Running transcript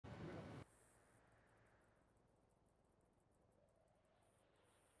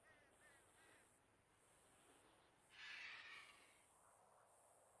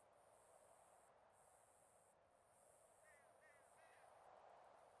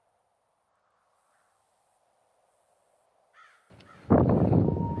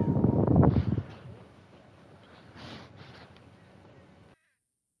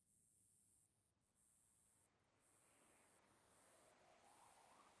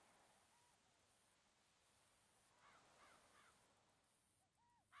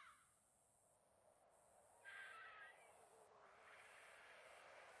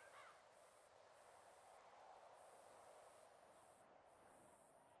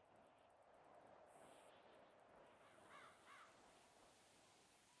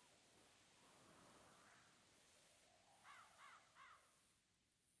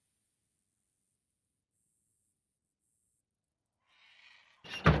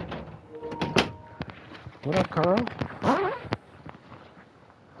What up, Carl?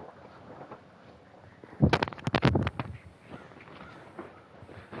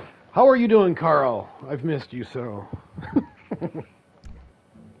 How are you doing, Carl? I've missed you so.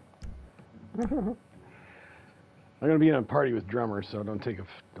 I'm gonna be in a party with drummers, so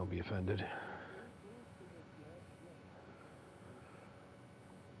don't be offended.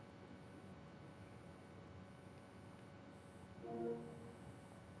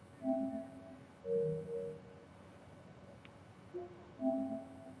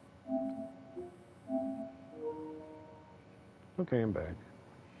 Okay, I'm back.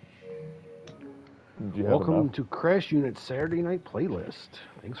 Welcome to Crash Unit's Saturday Night Playlist.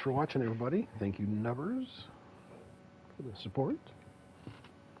 Thanks for watching, everybody. Thank you, Nubbers, for the support.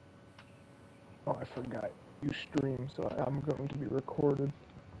 Oh, I forgot. You stream, so I'm going to be recorded.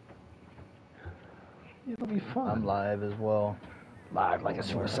 It'll be fun. I'm live as well. Live like a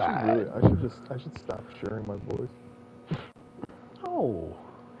suicide. I should stop sharing my voice. Oh.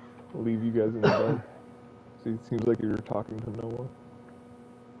 I'll leave you guys in the dark. See, it seems like you're talking to no one.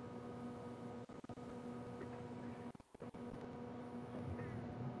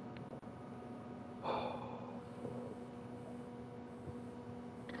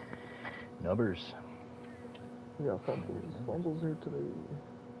 Numbers. We got Fumbles. Fumbles here today.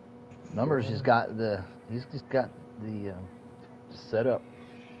 Numbers has got he's just got the setup.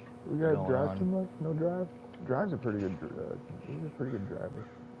 We got drive too much? No drive? Drive's a pretty good he's a pretty good driver.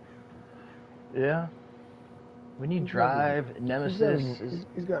 Yeah. We need drive. Nemesis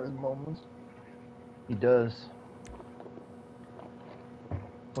he's got his moments. He does.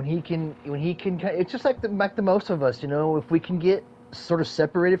 When he can, it's just like the most of us, you know. If we can get sort of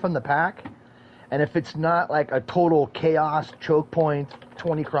separated from the pack, and if it's not like a total chaos choke point,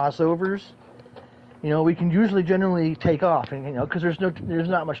 20 crossovers, you know, we can usually generally take off, and you know, because there's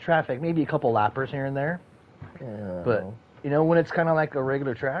not much traffic, maybe a couple lappers here and there. Yeah. But you know, when it's kind of like a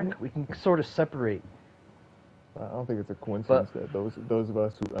regular track, we can sort of separate. I don't think it's a coincidence that those of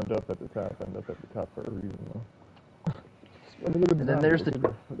us who end up at the top for a reason, though. And then there's the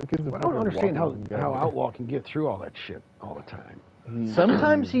kids. I don't understand how Outlaw can get through all that shit all the time.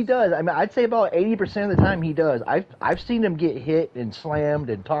 Sometimes he does. I mean, I'd say about 80% of the time he does. I've seen him get hit and slammed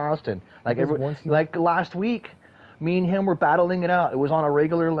and tossed and like last week, me and him were battling it out. It was on a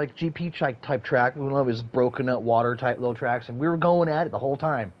regular like GP type track, one of his broken up water type little tracks, and we were going at it the whole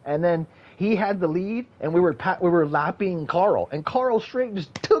time. And then he had the lead, and we were lapping Carl, and Carl straight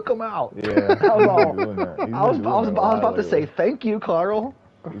just took him out. Yeah, I was about to say thank you, Carl,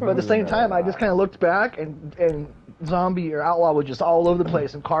 but at the same time, I just kind of looked back, and Zombie or Outlaw was just all over the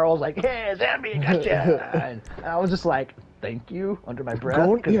place, and Carl was like, "Hey, Zombie, gotcha!" And I was just like, "Thank you," under my breath.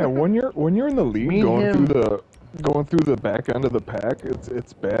 When you're in the lead, going through the back end of the pack,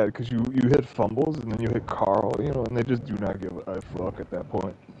 it's bad because you hit Fumbles and then you hit Carl, you know, and they just do not give a fuck at that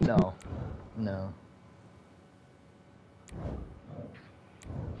point. No.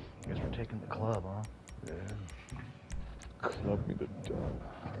 Guess we're taking the club, huh? Yeah. Club me to death.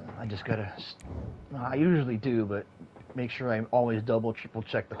 I just gotta. I usually do, but make sure I always double, triple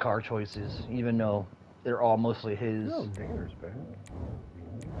check the car choices, even though they're all mostly his. No, Danger's bad.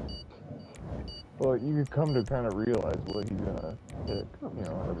 Well, you can come to kind of realize what he's gonna hit, you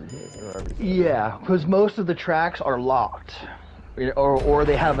know, every hit or every. Yeah, because most of the tracks are locked, or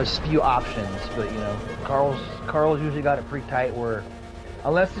they have a few options. But you know, Carl's usually got it pretty tight. Where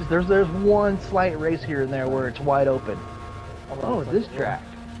unless there's one slight race here and there where it's wide open. Oh, this track.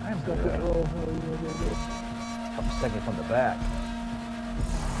 I'm good. Couple seconds from the back.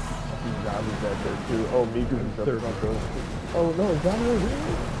 Zombie's back there too. Oh, Miku's up front row. Oh no, Zombie really?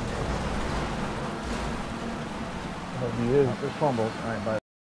 Oh, he is. There's Fumbles. All right, bye.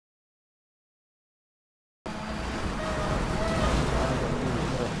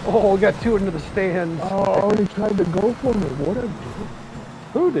 Oh, we got two into the stands. Oh, he tried to go for me. What a dick.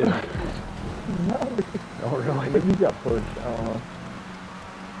 Who did? No. Oh, really? I think he got pushed. I don't know.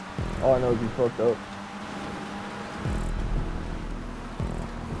 All I know is he fucked up.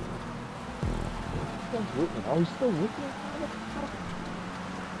 Oh, he's still with me?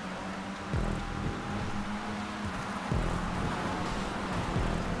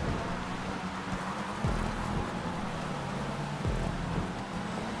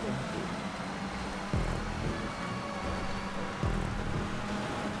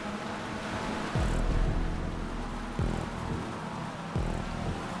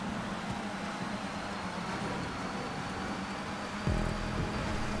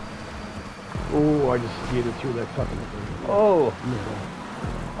 Oh, I just skated through that fucking thing. Oh!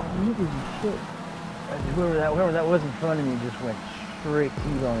 Oh, look at this shit. Whoever that was in front of me just went straight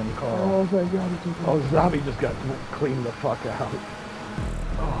T-bone in Carl. Oh, thank God. Oh, Zombie just got cleaned the fuck out.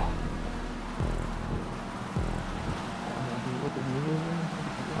 Oh.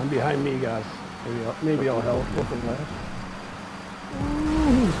 I'm behind me, guys. Maybe I'll help. Flipping left.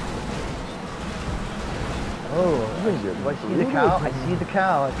 Oh, I see the cow. I see the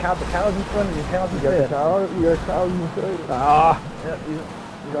cow. The cow's in front of you. The cow's in You got the fifth. cow? You got cows in the face. Ah! Yep,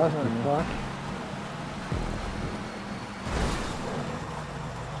 Gosh, fuck.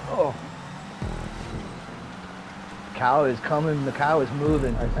 Oh. The cow is coming. The cow is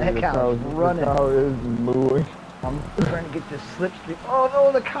moving. I see That the cow is running. The cow is mooing. I'm trying to get this slipstream. Oh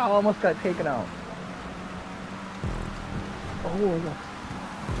no, the cow almost got taken out. Oh, I got...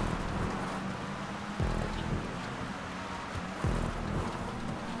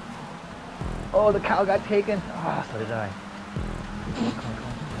 Oh, the cow got taken. Ah, so did I. Come on, come on, come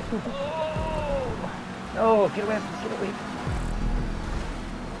on. Oh, get away from get away.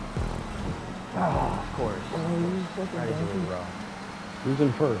 Oh, of course. Try to do it wrong. Who's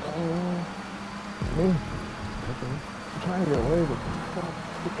in first? Me. Okay. I'm trying to get away, but...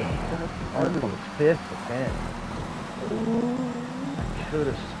 I'm from 5th to 10th.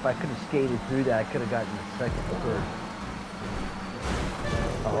 If I could have skated through that, I could have gotten the 2nd or 3rd.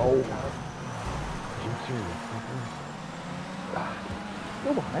 Oh. You serious? Go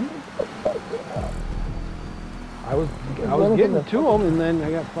behind me. I was getting to him, and then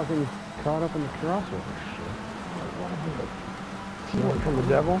I got fucking caught up in the crossover shit. You want from the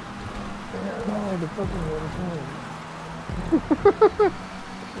devil? No, the fucking water.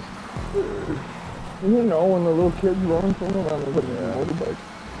 You know, when the little kids run from him on the motorbike.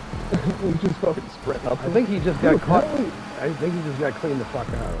 He's just fucking sprinting up. I think he just got caught. I think he just got cleaned the fuck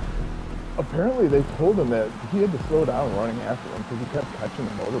out. Apparently they told him that he had to slow down running after him because he kept catching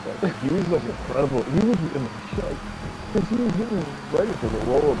the motorbike. He was like incredible. He was in the shit. Because he was getting ready for the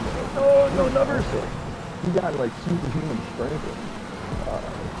roll of the... Oh, no numbers. He got like superhuman strength and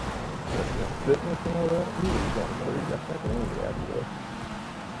fitness and all that. He was going for it. He got fucking angry after that.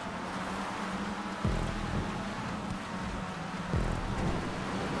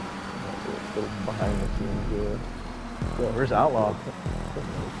 Behind the scenes, Where's Outlaw?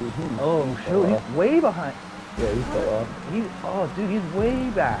 Oh, shoot, he's way behind. Yeah, he fell off. Oh, dude, he's way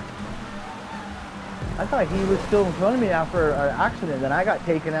back. I thought he was still in front of me after an accident. Then I got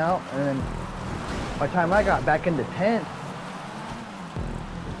taken out, and then by the time I got back into 10th,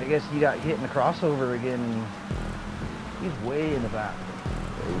 I guess he got hit in the crossover again, and he's way in the back.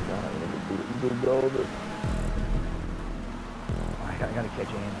 Yeah, he's not having a good go of it. I gotta catch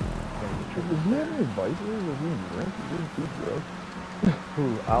Andy. Does he have any vices? Does he drink? Does he do drugs? Who,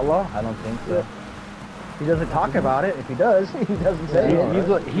 Outlaw? I don't think so. He doesn't talk about it. If he does, he doesn't say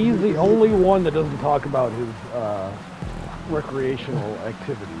it. He's the only one that doesn't talk about his recreational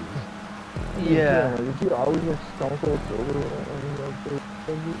activities. Yeah. Is he always a stone cold sober?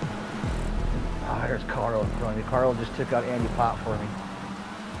 Oh, there's Carl in front of me. Carl just took out Andy Pop for me.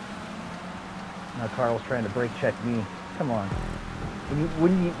 Now Carl's trying to brake check me. Come on.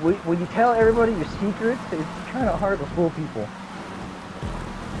 When you tell everybody your secrets, it's kind of hard to fool people.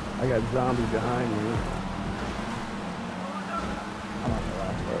 I got Zombie behind me. I'm on the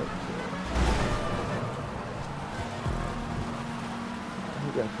last part. He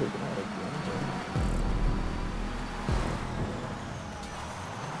got taken out again.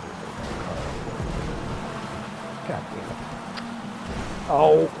 God damn it.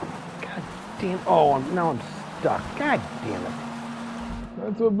 Oh, god damn. Oh, now I'm stuck. God damn it.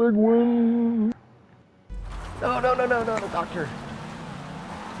 That's a big win. No, doctor.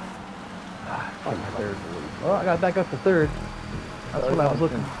 I'm third. Well, I got back up to 3rd. That's what I was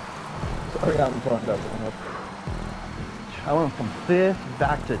looking. Sorry, I'm fucked up one up. I went from 5th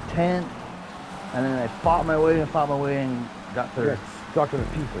back to 10th, and then I fought my way and got 3rd. Got stuck in a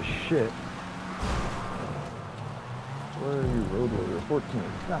piece of shit. Where are you, Road Warrior?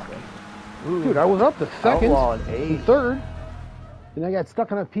 14. Dude, I was up to 2nd, Outlaw and 8th. 3rd, and I got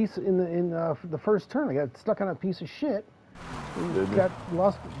stuck on a piece in the first turn. I got stuck on a piece of shit.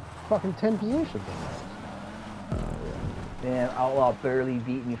 Lost fucking 10 positions. Man, Outlaw barely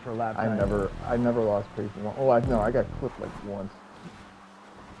beat me for a lap time. I never lost pace one. Oh, I got clipped like once.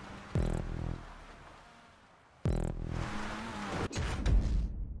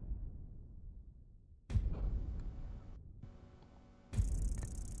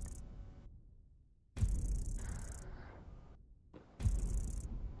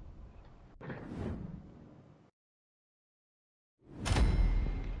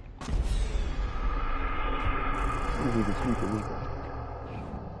 Easy to sweep the weekend.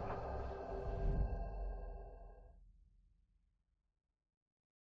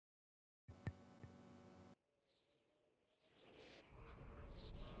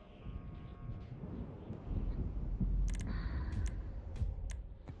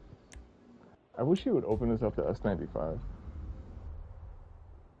 I wish he would open this up to S95.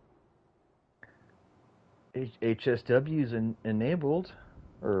 HSW is enabled.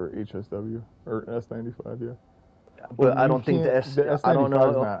 Or HSW. Or S95, yeah. But I don't think the S95 I don't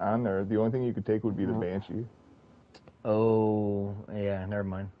know. is not on there. The only thing you could take would be the Banshee. Oh, yeah, never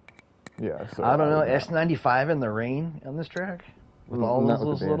mind. Yeah, so I don't know, S95 in the rain on this track? With all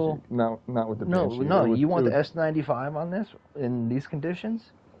those little... Not with the Banshee. No, you want the S95 on this in these conditions?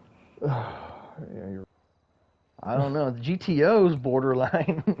 Yeah, you're... I don't know. The GTO's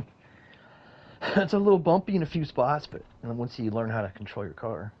borderline. It's a little bumpy in a few spots, but once you learn how to control your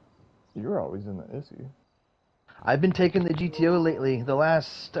car. You're always in the Issy. I've been taking the GTO lately. The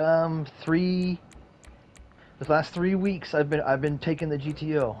last 3 weeks I've been taking the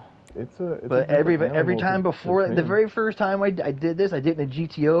GTO. But every time before, the very first time I did this, I did it in a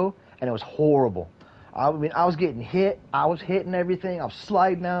GTO, and it was horrible. I mean, I was getting hit. I was hitting everything. I was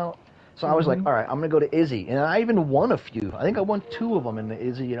sliding out. So I was like, all right, I'm going to go to Izzy. And I even won a few. I think I won 2 of them in the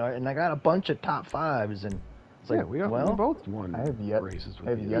Izzy, and I got a bunch of top 5s. And it's like, we both won races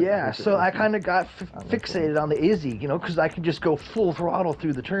with you. Yeah, so I kind of got fixated on the Izzy, because I could just go full throttle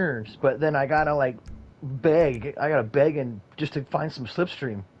through the turns. But then I got to, beg. I got to beg and just to find some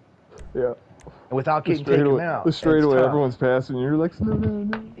slipstream. Yeah. Without getting taken out. The straightaway, everyone's passing. You're like, no.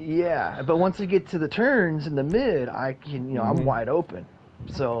 Yeah, but once you get to the turns in the mid, I can, I'm wide open.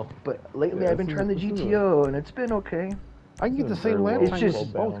 So, but lately I've been trying the GTO, and it's been okay. I can get the same lap time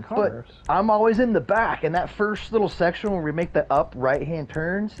with both cars. But I'm always in the back, and that first little section where we make the up right-hand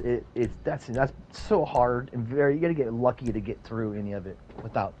turns, that's so hard and you got to get lucky to get through any of it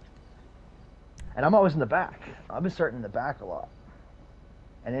without. And I'm always in the back. I've been starting in the back a lot.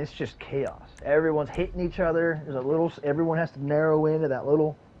 And it's just chaos. Everyone's hitting each other. Everyone has to narrow into that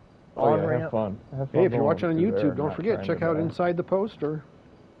little on-ramp. Have fun. Hey, if you're watching on YouTube, don't forget, check out Inside the Poster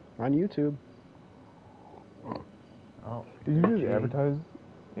on YouTube. Oh, did you just advertise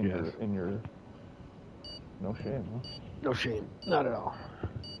in your... No shame, huh? No shame. Not at all.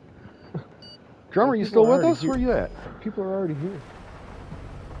 Drummer, you still with us? Where you at? People are already here.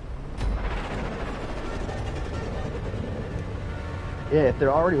 Yeah, if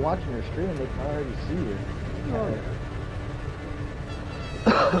they're already watching your stream, they can already see you. Oh,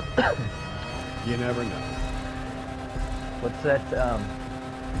 yeah. You never know. What's that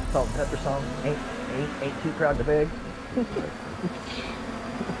salt and pepper song? Ain't too proud to beg.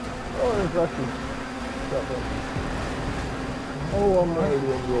 Oh, there's Rusty. Oh, I'm ready to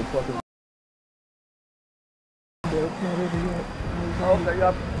go fucking. Oh, there you go.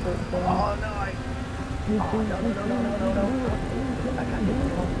 Oh, no. No. I got you.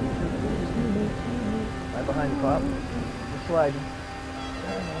 Right behind you, Pop. You're sliding.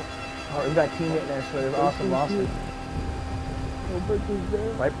 Oh, we got a teammate there, so it's awesome, Lawson.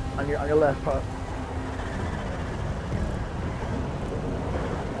 Right on your left, Pop.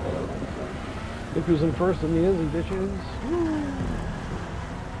 Look who's in first in the Izzy, bitches.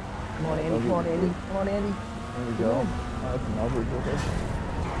 Come on, Andy. Come on, Andy. Come on, Andy. There we go. That's Numbers with us.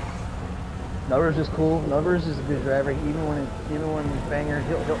 Numbers is cool. Numbers is a good driver. Even when he's banger,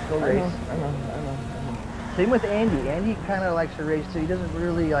 he'll race. I know. Same with Andy. Andy kind of likes to race too. He doesn't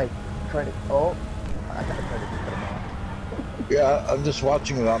really try to. Oh, I gotta try to cut him off. Yeah, I'm just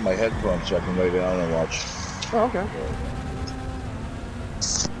watching it on my headphones so I can lay down and watch. Oh, okay.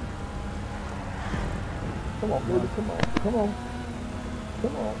 Come on, baby. Come on.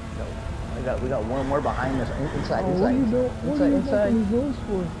 We got one more behind us. Inside. What are you doing? Inside.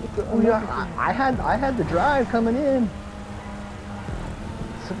 I had the drive coming in.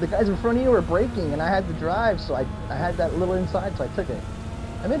 So the guys in front of you were braking, and I had the drive, so I had that little inside, so I took it.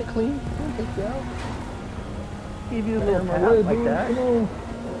 I made it clean. I didn't take you out. Give you a little tap like that. Come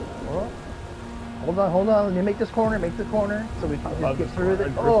on. Well, hold on. Let me make this corner. Make the corner, so we can just get through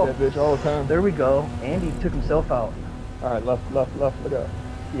it. Oh, that bitch all the time. There we go. Andy took himself out. All right, left. Look out.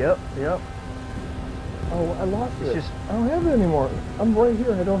 Yep. Oh, I lost It's it. just I don't have it anymore. I'm right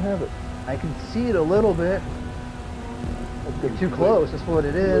here. I don't have it. I can see it a little bit. You're too close. That's what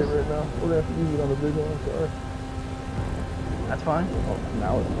it is. Right now. We're gonna have to use it on the big one. I'm sorry. That's fine. Oh,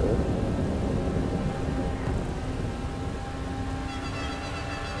 now it's good.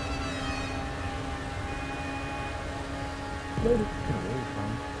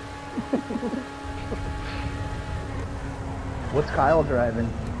 What's Kyle driving?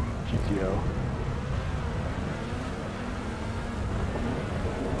 GTO.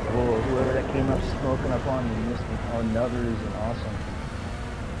 Whoa, whoever that came up smoking up on me missed me. Oh, Nubbers and awesome.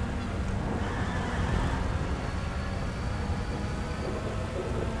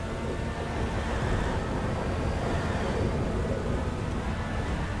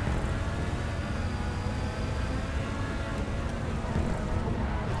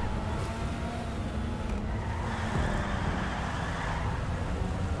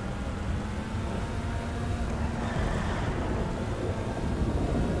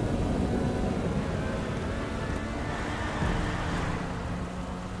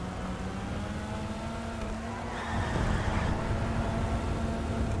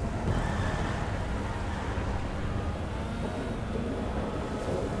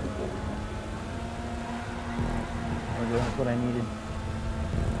 I needed.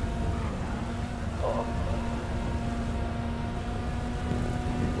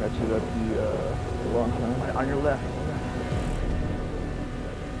 Got you at the wrong time. On your left.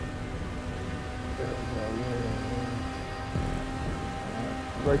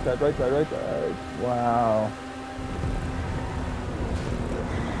 Right side, right side, right side. Wow.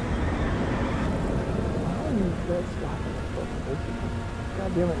 How are you that stopping?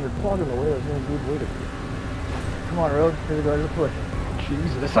 God damn it, you're clogging the way. There's no good way to. Come on, Road. Here we go. There's a push.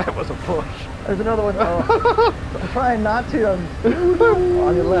 Jesus, that was a push. There's another one. Oh. I'm trying not to.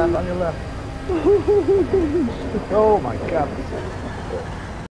 On your left. On your left. Oh my God.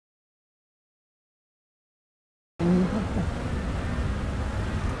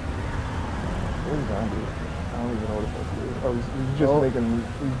 What is on, dude? I don't even know what it's supposed to do. Oh, he's just making.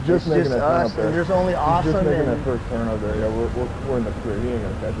 He's just It's making just that turn us, up there. and there's only He's Awesome just making and that first turn up there. Yeah, we're in the clear. He ain't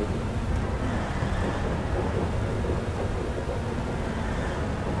gonna catch it.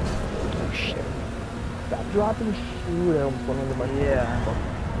 Oh shit! Stop dropping shoot! I almost went under my. yeah.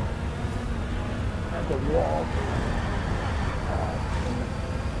 At the wall.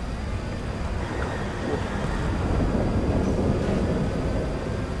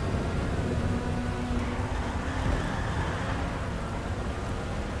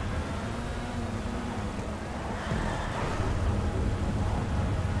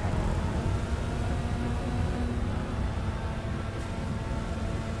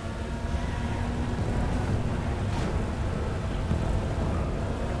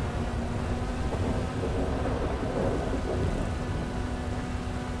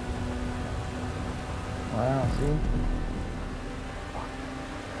 Wow. See.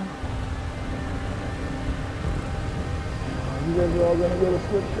 You guys are all gonna get a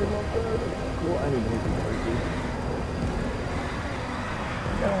slipstream up there. Cool. I need to hit these places.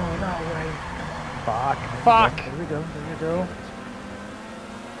 No, not right. Fuck. Fuck. There we go. There we go.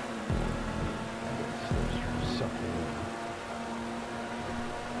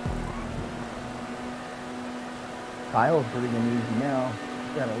 Kyle's breathing easy now.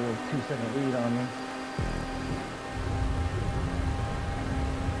 He's got a little 2-second lead on me.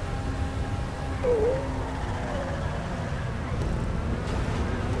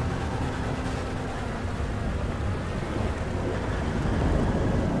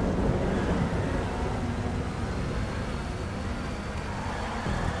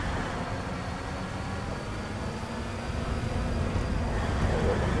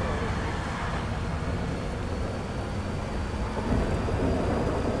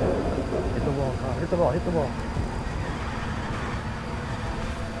 Hit the wall, Kyle. Hit the ball. Hit the ball.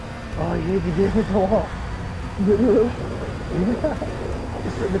 Oh, you did hit the wall.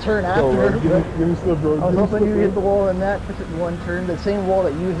 The turn after. Go, Road. Give me slip, Road. I was Give me hoping you slip, hit the wall in that one turn, the same wall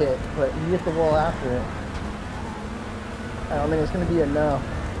that you hit, but you hit the wall after it. I don't think it's going to be enough.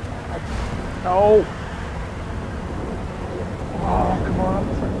 No. Oh, come on.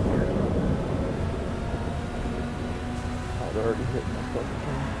 Oh, they're already hitting my fucking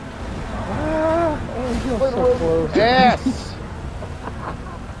thing. Oh, you feel so close. Yes.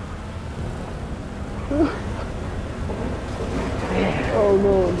 Oh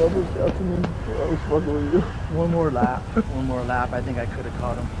no, another shot to me. I was fucking with you. One more lap. One more lap. I think I could have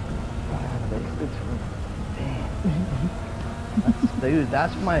caught him. Damn. Dude,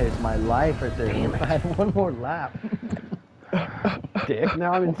 that's my life right there. Damn If I had one more lap. Dick.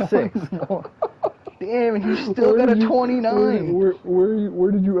 Now I'm in 6th. Damn, and you still got a 29.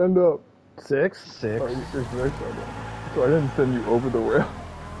 Where did you end up? 6. 6. Oh, you're very sorry. So I didn't send you over the rail.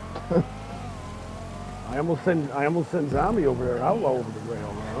 I almost sent Zombie over there, Outlaw over the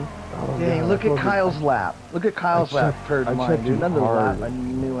rail, man. Oh, Dang, God, look I at fucking- Kyle's lap. Look at Kyle's lap compared to I mine, checked dude. you Another hard. lap, I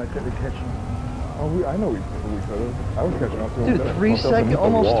knew I couldn't catch him. Oh, I know we could have. I was catching up to him. Dude, Then I 3 fucked up and seconds, hit the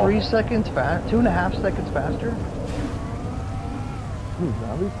almost wall. 3 seconds fast, 2.5 seconds faster. Who,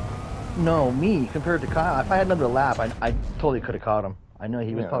 Zombie? No, me compared to Kyle. If I had another lap, I totally could have caught him. I know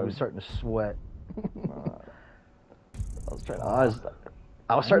he was Yeah, probably I- starting to sweat. I was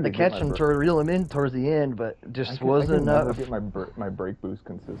I starting need to to get catch my him br- to reel him in towards the end, but just I wasn't can never enough. get my brake boost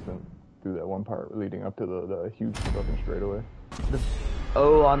consistent through that one part leading up to the huge fucking straightaway.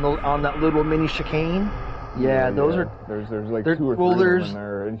 On that little mini chicane. Yeah, those are. There's like there- 2 or 3 well, of them there's- in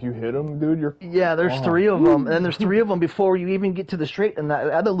there, and if you hit them, dude, you're. Yeah, there's Oh. 3 of them, and then there's 3 of them before you even get to the straight and that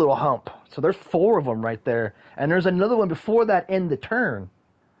other little hump. So there's 4 of them right there, and there's another one before that in the turn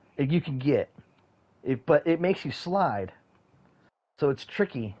that you can get, but it makes you slide, so it's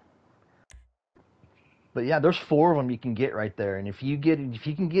tricky. But yeah, there's 4 of them you can get right there, and if you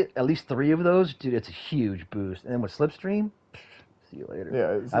can get at least 3 of those, dude, it's a huge boost. And then with Slipstream, See you later.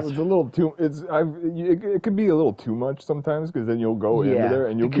 Yeah, it's a little too. It could be a little too much sometimes because then you'll go into there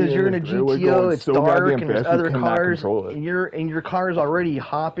and you'll because you're in a GTO, it's so dark and there's fast, other cars, and your car's already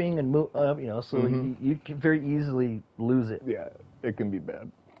hopping and so you can very easily lose it. Yeah, it can be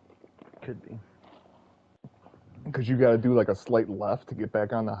bad. Could be. Because you got to do like a slight left to get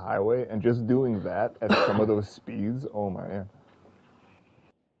back on the highway, and just doing that at some of those speeds, oh man.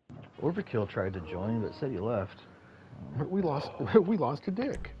 Overkill tried to join, but said he left. We lost to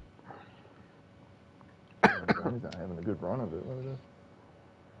Dick. He's not having a good run of it. Look at this.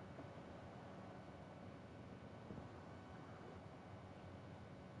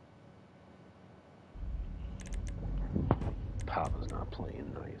 Papa's not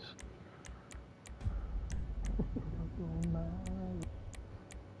playing nice.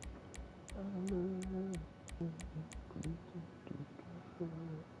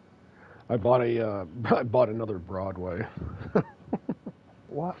 I bought another Broadway.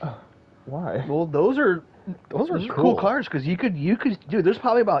 What? Why? Well, those are cool cars because you could dude. There's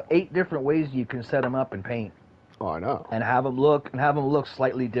probably about 8 different ways you can set them up and paint. Oh, I know. And have them look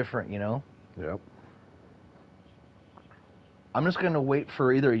slightly different, you know. Yep. I'm just gonna wait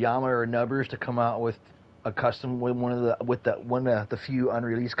for either Yamaha or Nubbers to come out with a custom with one of the few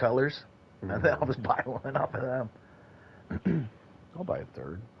unreleased colors, and then I'll just buy one off of them. I'll buy a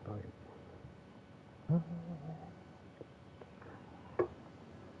third.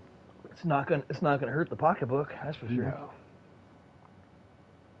 It's not gonna hurt the pocketbook, that's for sure. No.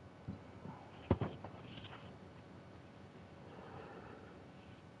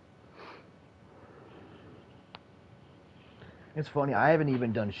 It's funny. I haven't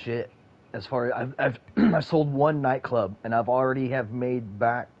even done shit as far as I've I've sold one nightclub and I've already have made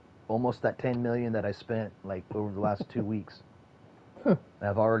back almost that 10 million that I spent like over the last 2 weeks.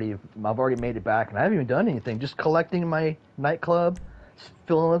 I've already made it back and I haven't even done anything. Just collecting my nightclub,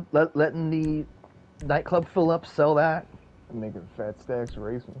 letting the nightclub fill up, sell that, Making fat stacks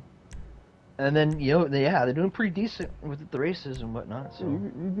racing. and then they're doing pretty decent with the races and whatnot. So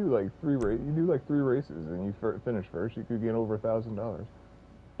You do like 3 races and you finish first. You could get over $1,000.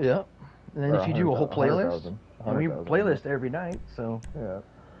 yeah, and then if you do a whole playlist, 100,000. I mean playlist every night. So Yeah.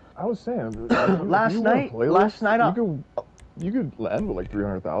 I was saying Last night you could land with like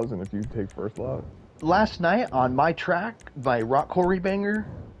 300,000 if you take first lot. last night on my track by Rock Quarry Banger,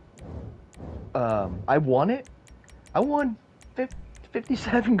 I won it. I won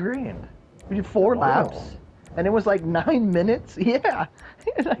 57 grand. We did 4 laps, and it was like 9 minutes. Yeah,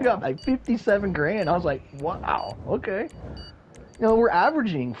 and I got like 57 grand. I was like, wow, okay. You know, we're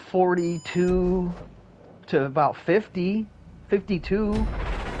averaging 42 to about 50, 52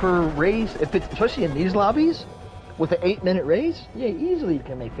 per race. If it's especially in these lobbies with an 8-minute race, yeah, easily you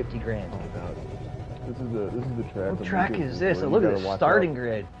can make 50 grand. This is the track. What track is this? Look at this starting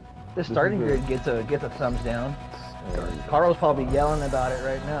grid. This starting grid gets a thumbs down. Carl's probably yelling about it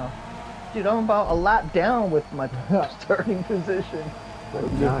right now. Dude, I'm about a lap down with my starting position. That's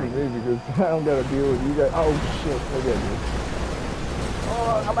good for me because I don't gotta deal with you guys. Oh shit! Look at this.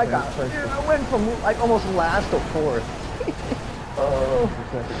 Oh my gosh! Dude, I went from like almost last to 4th.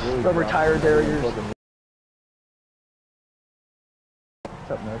 Really Rubber tire barriers. What's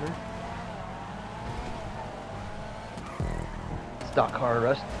up, Nutter? Stock car,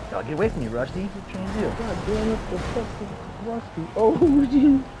 Rusty. Oh, get away from me, Rusty. What you trying to do? God damn it, the fucking Rusty. Oh,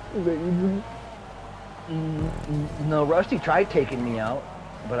 geez. Is that you, No, Rusty tried taking me out,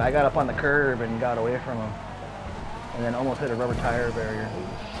 but I got up on the curb and got away from him. And then almost hit a rubber tire barrier.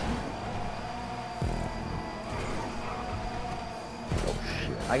 Oh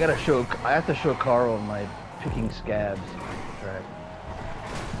shit. I have to show Carl my picking scabs track.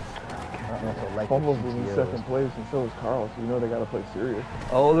 I don't know if I like Fumbles the was in CTOs. second place, and so is Carl, so you know they gotta play serious.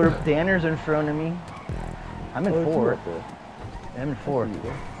 Oh, there Danner's in front of me. I'm in 4th. I'm in 4th.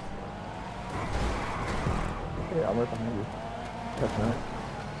 Yeah, I'm right behind you. Catching up.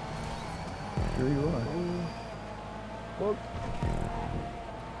 Sure you are. Look.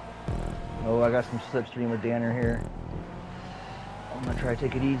 Oh, I got some slipstream with Danner here. I'm gonna try to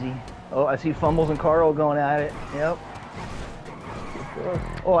take it easy. Oh, I see Fumbles and Carl going at it. Yep.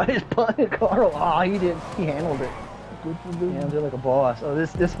 Oh, I just punted Carl. Oh, he handled it. Good for He business. handled it like a boss. Oh,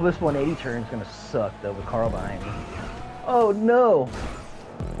 this 180 turn's gonna suck though with Carl behind me. Oh no,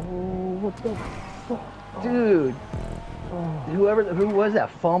 Oh, what the fuck? dude. Who was that?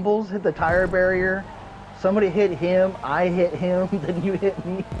 Fumbles hit the tire barrier. Somebody hit him. I hit him. Then you hit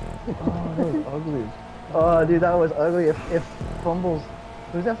me. Oh, that was ugly. Oh, dude, that was ugly. If Fumbles,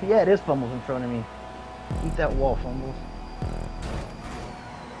 who's that? Yeah, it is Fumbles in front of me. Eat that wall, Fumbles.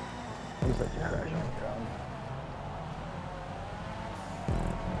 Looks like you're crashing on the ground.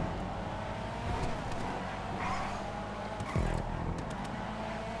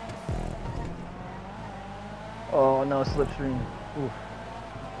 Oh no, slipstream. Oof.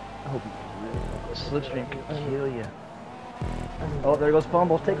 I hope slipstream can kill you. Oh, there goes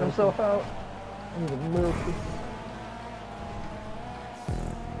Fumbles taking himself out. I need a miracle.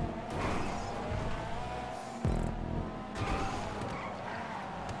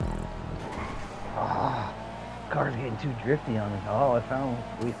 Ah, car's getting too drifty on me. Oh,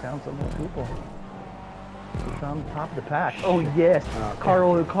 we found some more people. We found the top of the pack. Oh yes,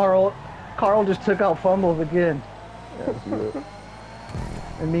 Carl just took out Fumbles again. Yeah, see that.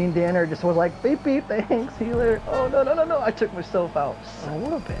 And me and Danner just was like, beep beep, thanks, see you later. Oh no, I took myself out. Son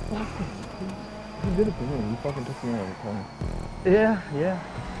of a bitch. He did it to me. He fucking took me out of the corner. Yeah.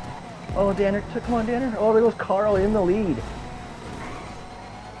 Oh, Danner, come on, Danner. Oh, there goes Carl in the lead.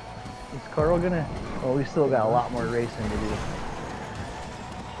 Is Carl gonna? Oh, we still got a lot more racing to do.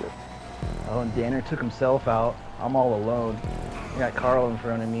 Shit. Oh, and Danner took himself out. I'm all alone. I got Carl in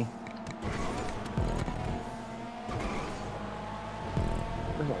front of me.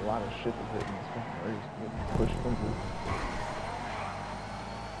 There's a lot of shit to hit in this fucking race. Push fingers.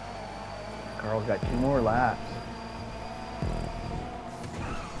 Carl's got 2 more laps.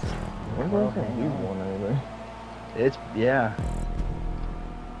 Where's else he's won anyway? Yeah.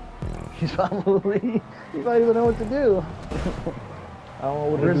 He might even know what to do. I don't know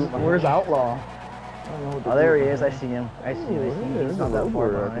what to do. Where's Outlaw? I don't know what to do. Oh, there he is. I see him. I see him. He's not that far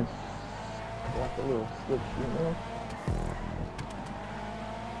behind. Walk a little slipstream there.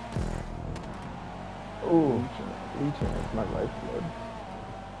 Ooh. Leeching is my lifeblood.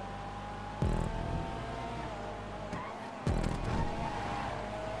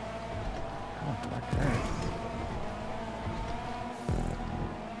 Oh, my turn.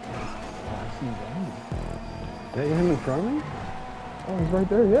 I see Randy. Is that him in front of me? Oh, he's right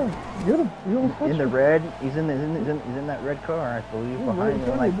there, yeah. Get him. You almost touched In the him. red, he's in that red car, I believe, Yeah, behind right me. in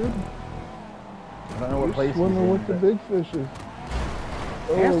front of you, dude. I don't know what place he's Swimming in. with the big fishes.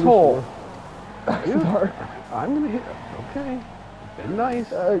 Asshole! Dude, I'm gonna hit. Okay. Been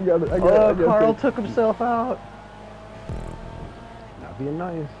nice. I got it. Carl took himself out. Not being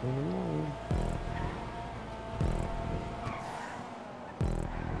nice. Being annoying.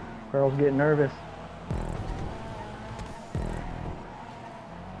 Carl's getting nervous.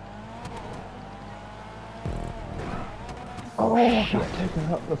 Oh, shit. Taking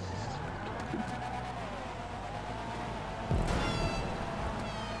out the...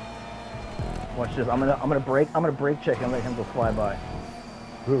 Watch this. I'm gonna brake check and let him go fly by.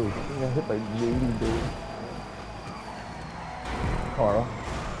 Dude, I got hit by JD, dude. Carl.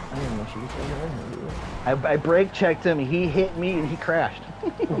 I didn't know she was fucking in here, dude. I brake checked him. He hit me and he crashed.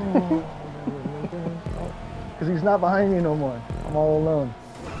 Because he's not behind me no more. I'm all alone.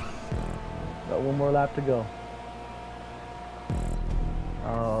 Got 1 more lap to go.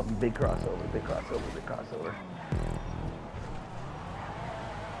 Big crossover.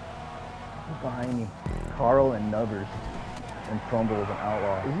 Who's behind me? Carl and Nubbers. And Fumbles and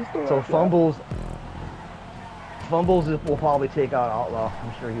Outlaw. Is this the So right guy? Fumbles will probably take out Outlaw.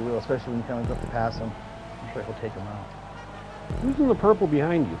 I'm sure he will, especially when he comes up to pass him. I'm sure he'll take him out. Who's in the purple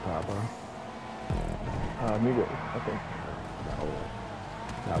behind you, Papa? Amigo, I think.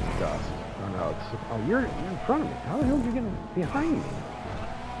 No, it's Dust. Oh, no, it's... Oh, you're in front of me. How the hell did you get behind me?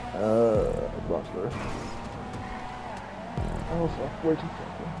 Buster. Oh, so way too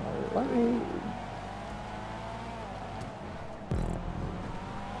fucking high. Let me...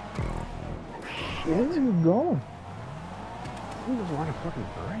 Where's he going? He just want to fucking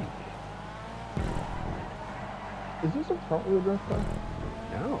break. Is this a front wheel drive car?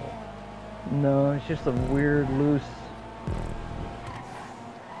 No. No, it's just a weird, loose...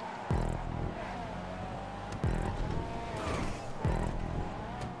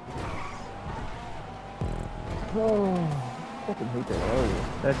 Oh, I fucking hate that area.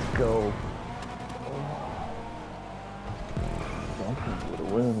 Let's go. Bumping with a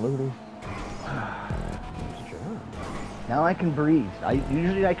win, Ludi. Now I can breathe.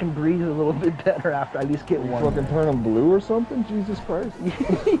 Usually I can breathe a little bit better after I at least get You one. fucking turn them blue or something? Jesus Christ.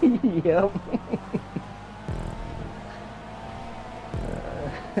 Yep.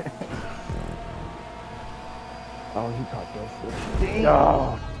 Oh, he caught that shit.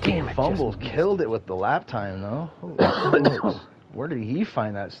 Oh, damn it. Fumbles killed it with the lap time, though. Holy smokes. Where did he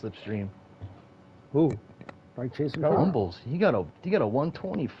find that slipstream? Who? Right chasing Fumbles. He got a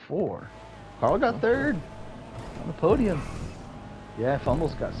 124. Carl got third on the podium. Yeah,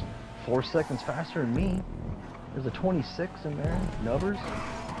 Fumbles got 4 seconds faster than me. There's a 26 in there. Nubbers.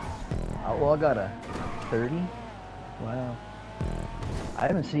 Outlaw got a 30. Wow. I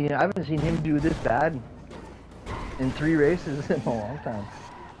haven't seen him do this bad in 3 races in a long time.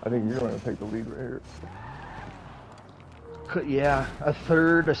 I think you're going to take the lead right here. Yeah, a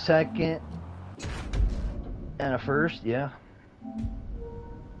third, a second, and a first. Yeah.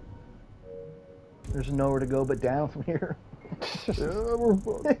 There's nowhere to go but down from here. Yeah, we're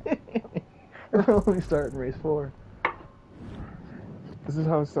fucked. We're only starting race 4. This is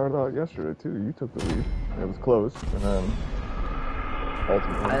how it started out yesterday too. You took the lead. It was close, and then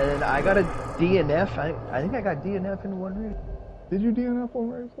ultimately. And I got a DNF. I think I got DNF in one race. Did you DNF one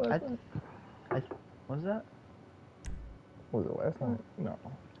race last night? What was that? Was it last night? No.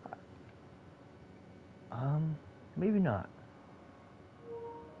 Maybe not.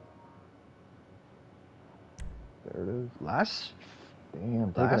 There it is.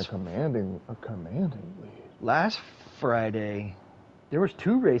 Damn, taking a commanding lead. Last Friday, there was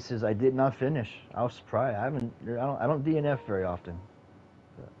 2 races I did not finish. I was surprised. I don't DNF very often.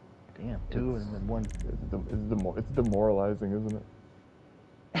 But, damn, 2 and then 1. It's demoralizing, isn't it?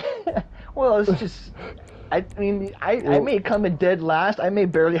 Well, it's just. I mean, I may come in dead last. I may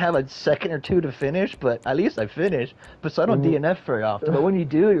barely have a second or 2 to finish, but at least I finished. But so I don't DNF very often. But when you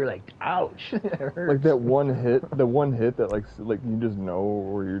do, you're like, ouch. It hurts. Like that one hit that like you just know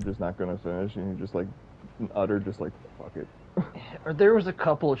where you're just not gonna finish, and you just like just like fuck it. Or there was a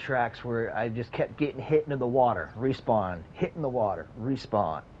couple of tracks where I just kept getting hit into the water, respawn, hit in the water,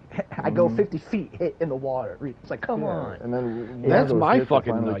 respawn. I go 50 feet, hit in the water. It's like, come on. And then that's my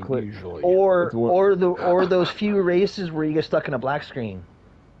fucking night usually. Or those few races where you get stuck in a black screen,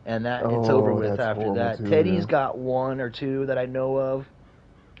 and it's over with after that. Too, Teddy's got 1 or 2 that I know of.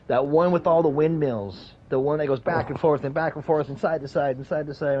 That one with all the windmills, the one that goes back and forth and side to side and side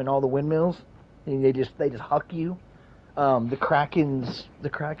to side, and all the windmills, and they just huck you. The Kraken's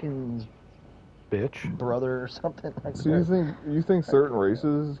bitch brother or something like so that. you think certain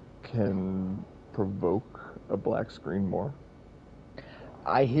races can provoke a black screen more?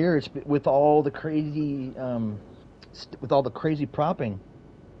 I hear it's with all the crazy propping.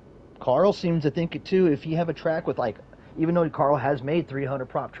 Carl seems to think it too. If you have a track with even though Carl has made 300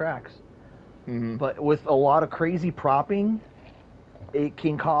 prop tracks, but with a lot of crazy propping, it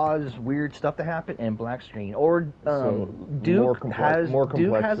can cause weird stuff to happen and black screen. Or Duke has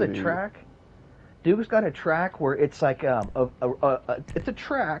a track. Duke's got a track where it's like it's a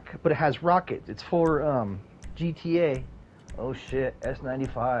track, but it has rockets. It's for GTA. Oh shit,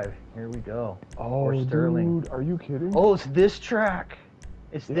 S95. Here we go. Oh, or Sterling. Dude, are you kidding? Oh, it's this track.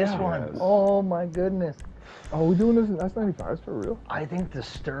 It's this one. Oh my goodness. Oh, we doing this in S95s for real? I think the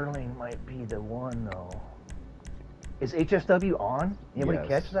Sterling might be the one though. Is HSW on? Anybody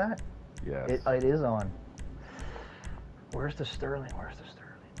catch that? Yes. It is on. Where's the Sterling?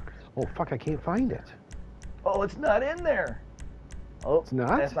 Oh fuck! I can't find it. Oh, it's not in there. Oh, it's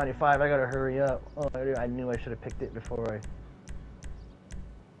not. S95. I gotta hurry up. Oh, I knew I should have picked it before I.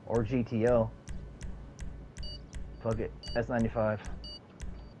 Or GTO. Fuck it. S95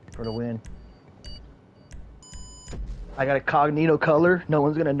 for the win. I got a Cognito color. No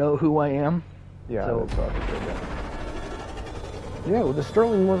one's gonna know who I am. Yeah. So, yeah, well, the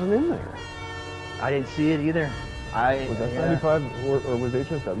Sterling wasn't in there. I didn't see it either. Was that 95 or was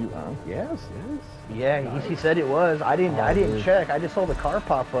HSW on? Yes. Yeah, he said it was. I didn't check. I just saw the car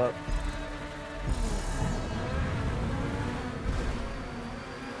pop up.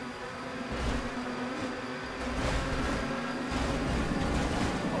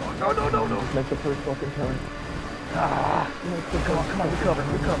 Oh, no. Make the first fucking turn. Come on,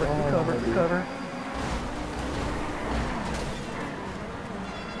 recover.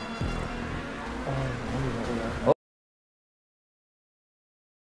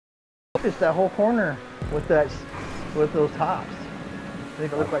 It's that whole corner with those tops. They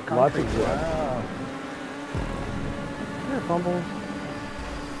look like concrete. Wow. There, fumbles.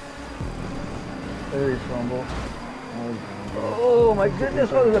 There is fumble. Oh my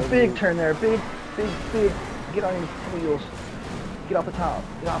goodness! Oh, there's a big turn there. Big. Get on your wheels. Get off the top.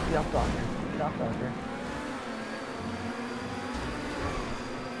 Get off doctor.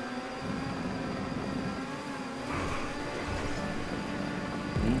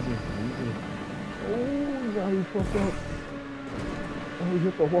 Easy. Oh, God, he fucked up. Oh, he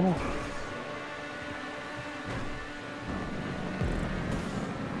hit the wall.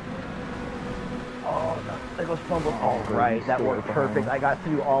 Oh, no. There goes fumble. Oh, right. That worked perfect. I got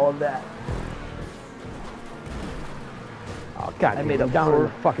through all of that. Oh, God, I made up down in the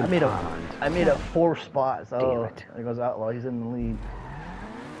fucking I made up 4 spots. Damn it. There goes Outlaw. He's in the lead.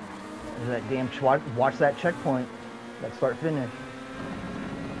 There's that damn watch that checkpoint. That start finish.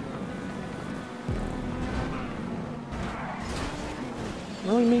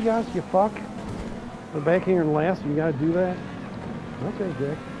 Really, me guys, you fuck? We're back here in last, you gotta do that? Okay,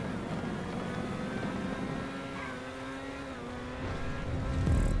 Dick.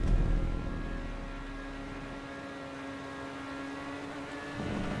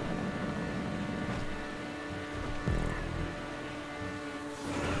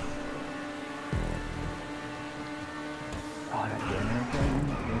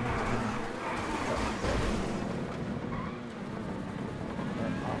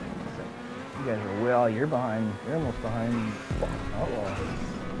 you're behind. You're almost behind Outlaw.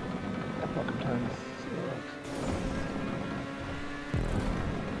 That fucking time sucks.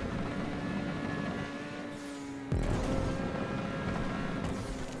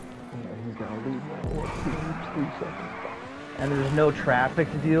 Yeah, he's gonna leave now. 3 seconds. And there's no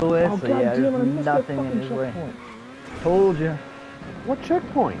traffic to deal with, Oh, so God yeah, damn it, I there's missed that nothing in fucking his way. checkpoint. Told you. What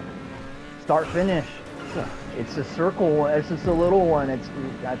checkpoint? Start finish. It's a circle one. It's just a little one.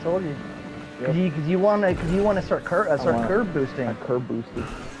 I told you. Cause you want to start curb boosting. I curb boosted.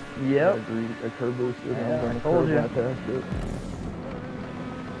 Yep. I curb boosted. Yeah, I'm I gonna told curb you. right past it.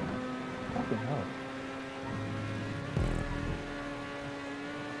 Fucking hell.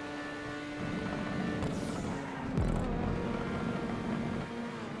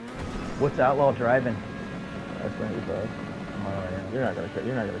 What's Outlaw driving? That's 95. Oh, yeah. You're not gonna catch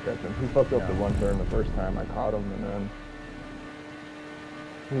him. He fucked up the one turn the first time I caught him, and then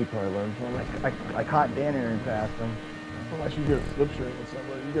he probably learned from it. I caught Danner and passed him. Unless you get a slipstream with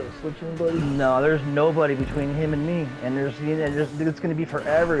somebody, you got a slipstream, buddy. No, there's nobody between him and me, and it's going to be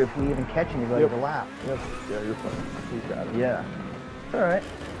forever if we even catch anybody at the lap. Yep. Yeah, you're fine. He's got it. Yeah. It's all right.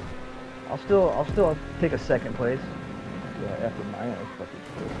 I'll still take a second place. Yeah, after mine, I was fucking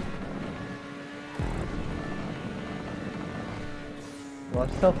pissed. Well,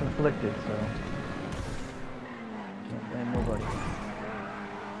 it's self-inflicted, so can't blame nobody.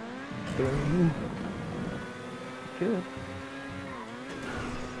 Good.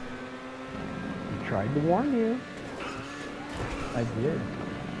 Tried to warn you. I did.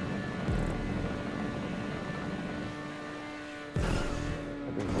 I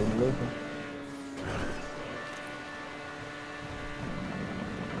just wouldn't listen.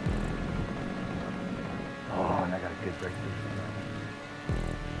 Oh, and I got a good break.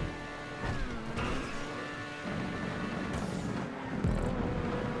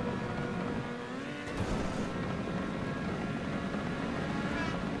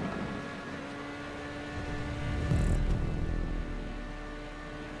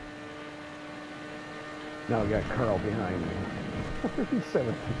 Now I got Carl behind me. He's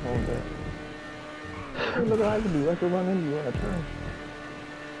 7 feet long there. Hey, look what I can do. I can run into you on a turn.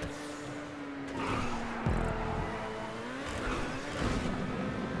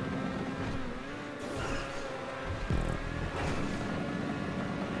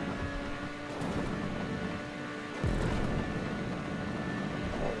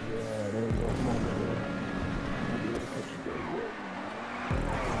 Oh, yeah, there we go. Come on, brother. I'll be able to catch you there.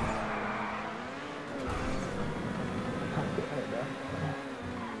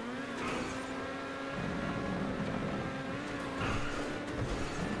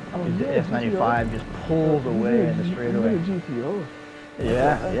 Oh, The yeah, F95 just pulled away in the straightaway. GTO.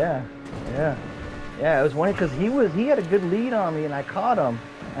 Yeah. It was funny because he had a good lead on me and I caught him,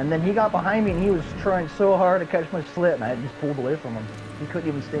 and then he got behind me and he was trying so hard to catch my slip, and I just pulled away from him. He couldn't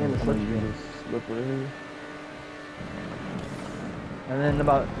even stay in the slipstream. Slip right here. And then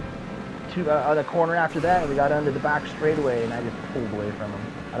about the corner after that, we got under the back straightaway, and I just pulled away from him.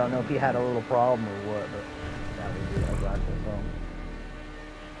 I don't know if he had a little problem or what, but that was it. I got this home.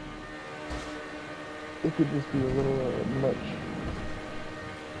 It could just be a little much.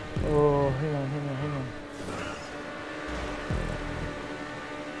 Oh, hang on.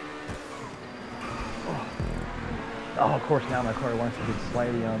 Oh, of course, now my car wants to get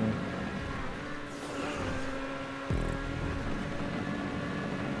slightly on me.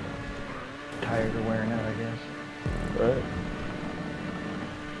 Tires are wearing out, I guess. Right.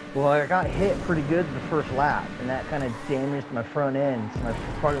 Well, I got hit pretty good the first lap, and that kind of damaged my front end. So my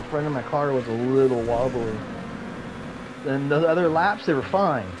front of my car was a little wobbly. Then the other laps, they were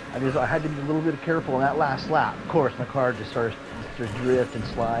fine. I had to be a little bit careful in that last lap. Of course, my car just starts to drift and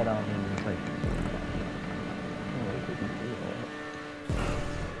slide on me. And it's like,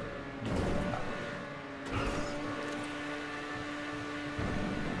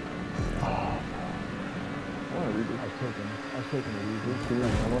 I was taking it easy.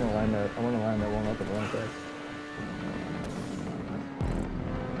 I want to line that one up and run back.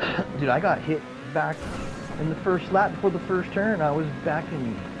 Dude, I got hit back in the first lap before the first turn. I was back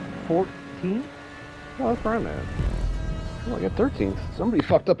in 14. Oh, that's where I'm at. Oh, I got 13th. Somebody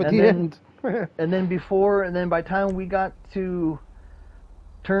fucked up at And the then- end. And then by the time we got to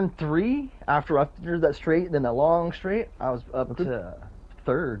turn 3, after that straight, then that long straight, I was up to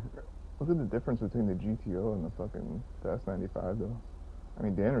 3rd. Look at the difference between the GTO and the fucking S95 though. I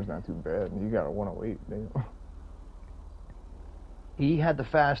mean, Danner's not too bad. You got a 108. Damn. He had the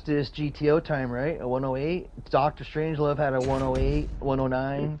fastest GTO time, right? A 108. Dr. Strangelove had a 108,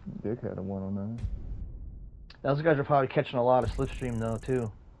 109. Dick had a 109. Those guys are probably catching a lot of slipstream though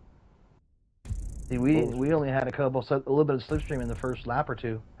too. See, we only had a little bit of slipstream in the first lap or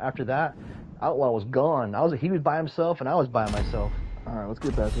two. After that, Outlaw was gone. He was by himself, and I was by myself. All right, let's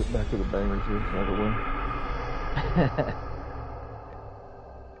get back to the bangers here so I can win.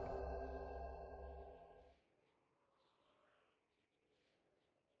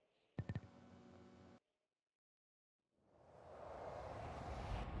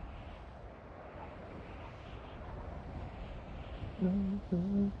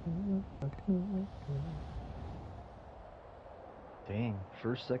 Dang,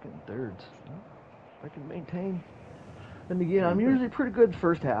 first, second, and thirds. I can maintain. And again, I'm usually pretty good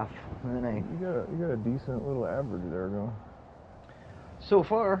first half, and then You got a decent little average there going. so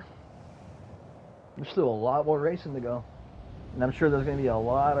far, there's still a lot more racing to go, and I'm sure there's going to be a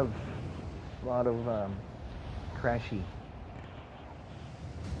lot of crashy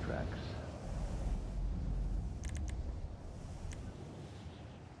tracks.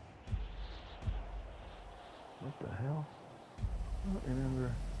 What the hell? I don't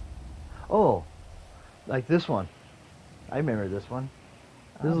remember. Oh, like this one. I remember this one.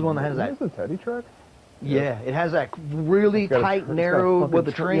 This is one that has that. Is this the Teddy track? Yeah, it has that really tight, narrow with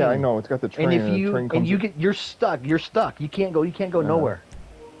the train. Yeah, I know. It's got the train. And if you're stuck. You're stuck. You can't go nowhere.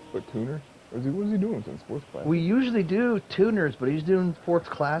 But tuners? What is he doing in sports class? We usually do tuners, but he's doing Sports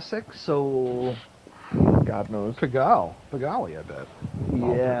Classic, so God knows. Pigali, I bet.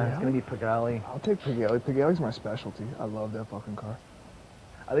 yeah, it's gonna be Pigali. I'll take Pigali. Pigali's my specialty. I love that fucking car.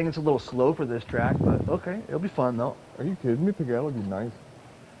 I think it's a little slow for this track, but okay, it'll be fun though. Are you kidding me? Pigali would be nice.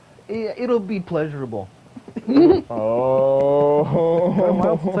 Yeah, it'll be pleasurable.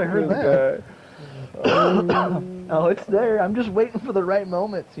 Oh, Since I heard that. Oh, it's there. I'm just waiting for the right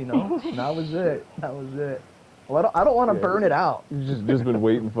moments, you know. That was it. That was it. Well, I don't want to burn it out. You've just been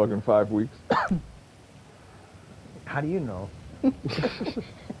waiting fucking 5 weeks. How do you know?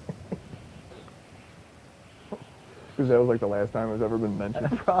 Because that was like the last time it's ever been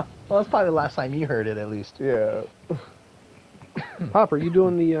mentioned. Well, that's probably the last time you heard it, at least. Yeah. Pop, are you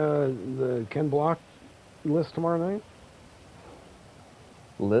doing the Ken Block list tomorrow night?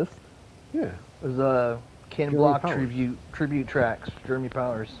 List? Yeah. There's a Ken Jeremy Block Powers. tribute tracks. Jeremy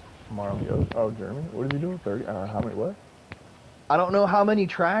Powers tomorrow. Oh, Jeremy? What is he doing? 30? How many? What? I don't know how many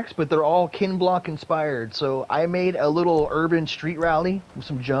tracks, but they're all Ken Block inspired. So I made a little urban street rally with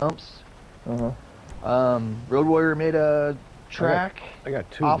some jumps. Road Warrior made a track. I got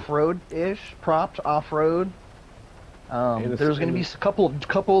two. Off-road-ish, props off-road. And There's going to be a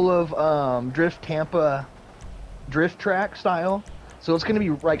couple of Drift Tampa drift track style. So it's going to be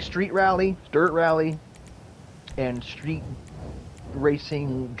like street rally, dirt rally, and street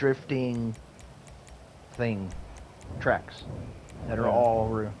racing, drifting thing tracks that are all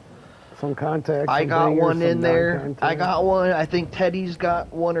real. Some contacts. I some got bangers, one some in there. non-contact. I got one. I think Teddy's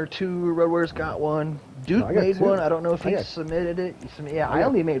got one or two. Road Warrior's got one. Duke No, I got made two. one. I don't know if I he got- submitted it. Yeah, I I got-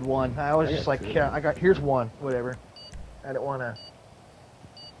 only made one. I was I just got like, two. yeah, here's one. Whatever. I didn't want to.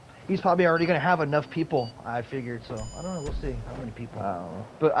 He's probably already going to have enough people, I figured. So I don't know. We'll see how many people. I don't know.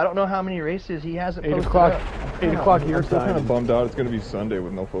 But I don't know how many races he hasn't 8 posted o'clock. up. 8 o'clock your I'm still kind of time. bummed out. It's going to be Sunday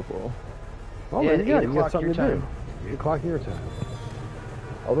with no football. Oh, Yeah, there you go. 8 You got o'clock something to your do. time. 8 o'clock your time.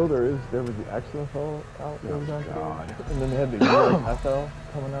 Although there was the XFL out there, God. and then they had the USFL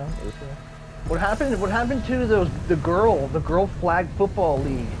coming out. What happened to the girl flag football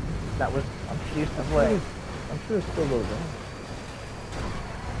league that was she used to play? I'm sure it still goes on.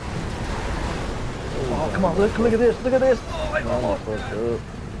 Oh, come on, look at this. Oh, I No, almost. fucked up.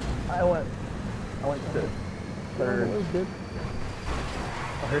 I went to third. That was good.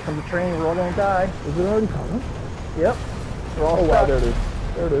 Oh, here comes the train. We're all gonna die. Is it already coming? Yep. We're all Oh wow, stuck. there it is.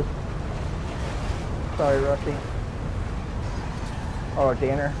 There it is. Sorry, Rusty. Oh,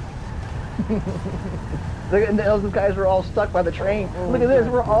 Danner. Look at those guys were all stuck by the train. Look at this.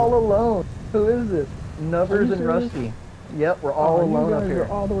 We're all alone. Who is this? Are Nubbers you and serious? Rusty. Yep, we're all alone you up guys here. are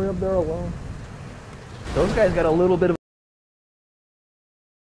all the way up there alone. Those guys got a little bit of.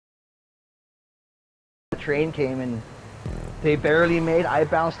 The train came and they barely made. I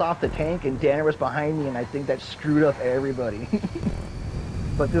bounced off the tank and Danner was behind me, and I think that screwed up everybody.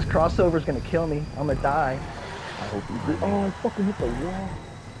 But this crossover's gonna kill me. I'm gonna die. I hope you do. Oh, I fucking hit the wall.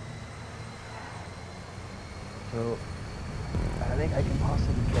 So I think I can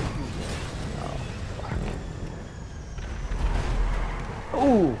possibly get you.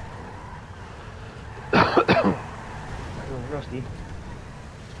 Oh, fuck. There goes Rusty.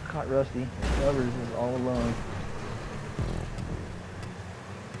 Caught Rusty. Lovers is all alone.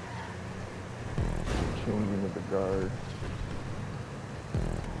 Changing with the guard.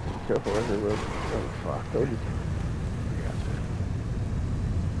 Careful right here, Russ. Oh fuck, told you.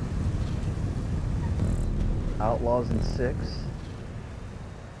 Outlaws in 6.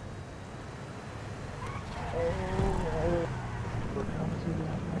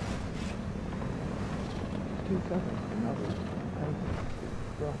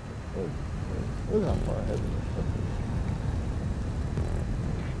 Look how far ahead.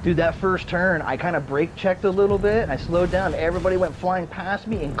 Dude, that first turn, I kind of brake checked a little bit, and I slowed down. Everybody went flying past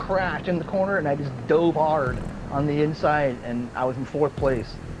me and crashed in the corner, and I just dove hard on the inside, and I was in 4th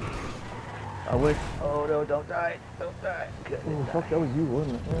place. I went, oh no, don't die, don't die. Oh, fuck, that was you,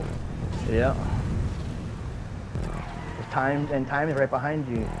 wasn't it? Yeah. Time is right behind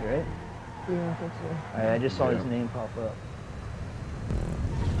you, right? Yeah, I think so. I just saw his name pop up.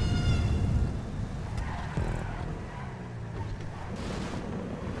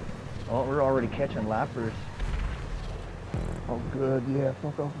 Oh, we're already catching lappers. Oh, good. Yeah,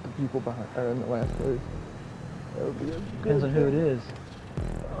 fuck off with the people behind in the last place. That would be a good. Depends on who it is.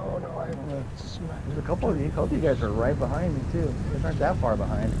 Oh no, I don't know. There's a couple of you guys are right behind me too. You guys aren't that far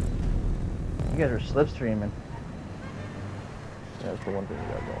behind. You guys are slipstreaming. Yeah, that's the one thing we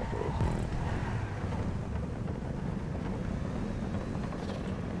got going for us.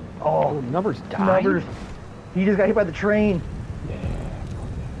 Oh, Numbers died. Numbers. He just got hit by the train. Yeah.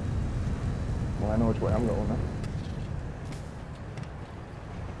 Well, I know which way I'm going now.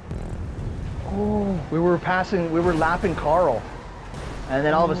 Oh. We were lapping Carl. And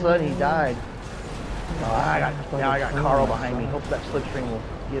then all of a sudden he died. Oh, now I got Carl behind me. Hope that slipstream will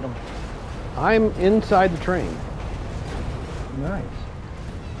get him. I'm inside the train. Nice.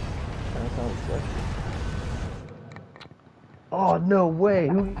 That sounds sick. Oh, no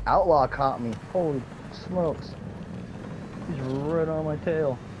way. Outlaw caught me. Holy smokes. He's right on my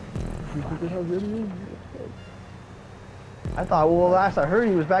tail. You think how good he is? I thought, well, last I heard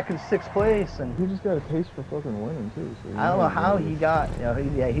he was back in 6th place, and He just got a taste for fucking winning too. So I don't know how he got. You know,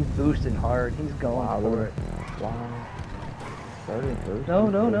 he's boosting hard. He's going for it. Wow. Starting first.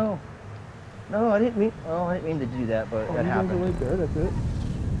 No, I didn't mean to do that, but that happened. Right there. That's it.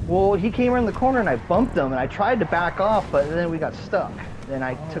 Well, he came around the corner and I bumped him, and I tried to back off, but then we got stuck. Then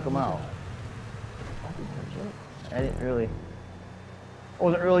I took him out. I could catch up. I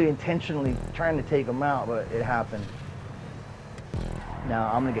wasn't really intentionally trying to take him out, but it happened.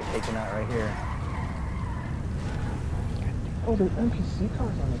 Now I'm gonna get taken out right here. Oh, there's NPC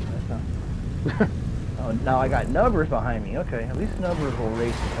cars on the track now. Oh, now I got Nubbers behind me. Okay, at least Nubbers will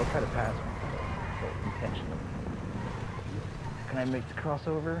race me. I'll try to pass him. So, intentionally. Can I make the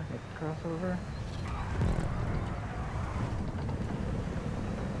crossover?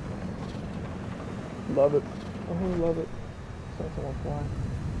 Love it. Oh, love it. Saw someone fly.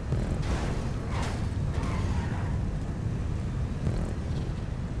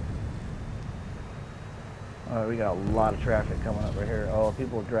 Oh, we got a lot of traffic coming up right here. Oh,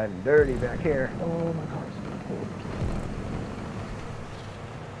 people are driving dirty back here. Oh, my car's full.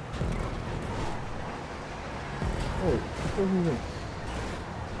 Wait, what is this?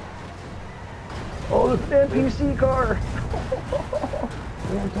 Oh, the NPC car!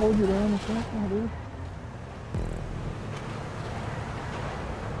 Yeah, I told you they're on the track now, dude.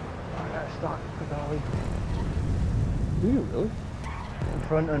 I got stock for golly. Do you really?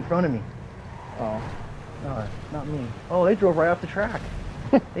 In front of me. Oh. No, not me. Oh, they drove right off the track.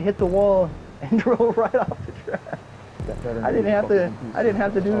 They hit the wall and drove right off the track. I didn't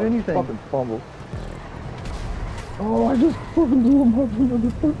have to do anything. Fucking fumble. Oh, I just fucking blew him up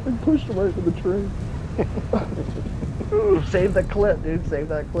and pushed him right into the train. Save the clip, dude. Save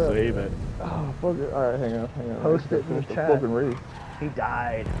that clip. Save it. Oh, fuck it. Alright, hang on. Post it in the chat. Fucking race. He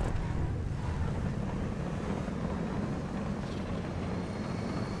died.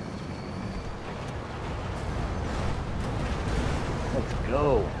 Let's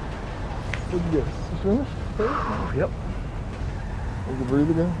go. What'd you get? You finished? Yep. You can breathe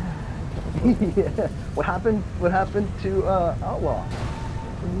again? Yeah. What happened to Outlaw?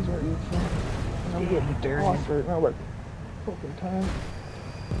 He's right here. I'm Yeah, he buried lost him. right now, but fucking time.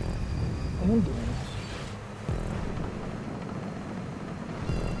 I'm doing this.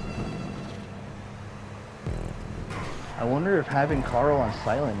 I wonder if having Carl on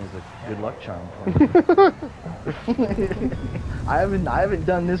silent is a good luck charm for me. I haven't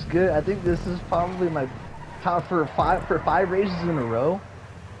done this good. I think this is probably my top for five races in a row.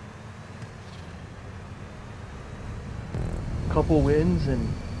 Couple wins and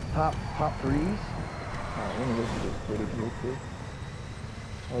top threes. Alright, let me look at this footage real quick.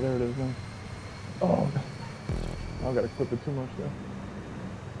 Oh, there it is then. Oh, I gotta clip it too much there.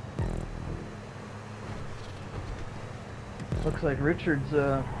 Looks like Richard's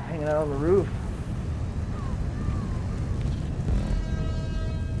hanging out on the roof.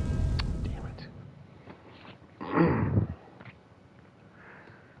 Damn it.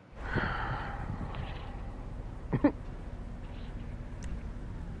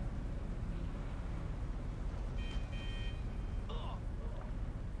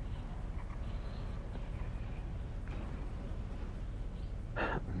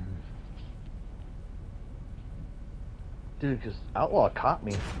 Dude, because Outlaw caught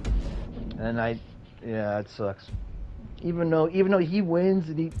me, and yeah, it sucks. Even though he wins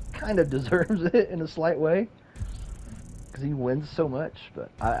and he kind of deserves it in a slight way, because he wins so much, but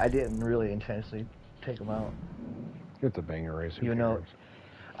I didn't really intentionally take him out. It's a banger race. You know,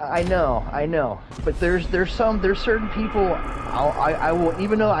 I know, but there's certain people I will,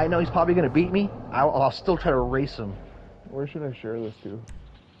 even though I know he's probably gonna beat me, I'll still try to race him. Where should I share this to?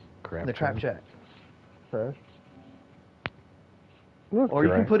 The trap chat. Crash? Or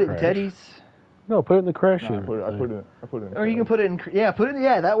you can put it in Teddy's. No, put it in the crash No, unit. I put it in. Or you can put it in,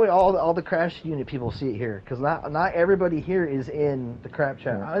 that way all the crash unit people see it here, because not everybody here is in the crap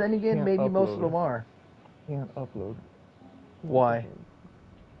chat. Yeah. And then again, Can't maybe most upload of them are. Can't upload. Why?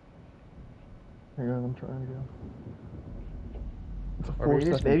 Hang on, I'm trying again. It's a Or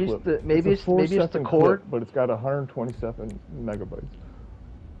maybe it's the maybe it's the cord. but it's got 127 megabytes.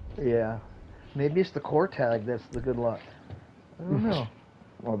 Yeah, maybe it's the core tag that's the good luck. I don't know.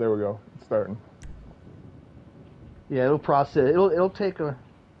 Oh, there we go. It's starting. Yeah, it'll process. It'll take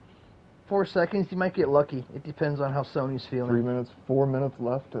 4 seconds. You might get lucky. It depends on how Sony's feeling. 3 minutes, 4 minutes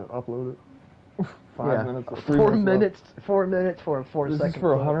left to upload it. 5 minutes. 4 minutes. 4 minutes for a 4 This second. is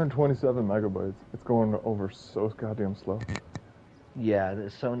for 127 megabytes. It's going over so goddamn slow. Yeah, the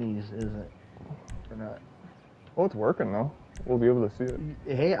Sony's isn't. Or not. Oh, it's working though. We'll be able to see it.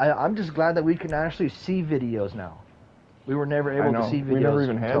 Hey, I'm just glad that we can actually see videos now. We were never able to see videos. We never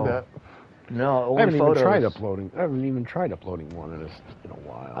even had that. No, only I haven't photos. even tried uploading. I haven't even tried uploading one of this in a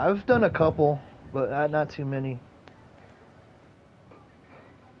while. I've done a couple, but not too many.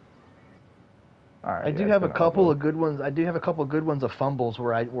 All right, I do have a couple of good ones. I do have a couple of good ones of fumbles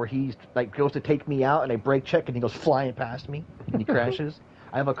where he like goes to take me out and I brake check and he goes flying past me and he crashes.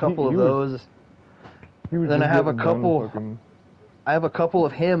 I have a couple of those. Then I have a couple. I have a couple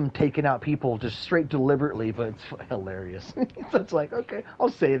of him taking out people just straight deliberately, but it's hilarious. So it's like, okay, I'll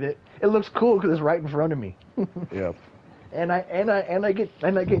save it. It looks cool because it's right in front of me. Yep. And I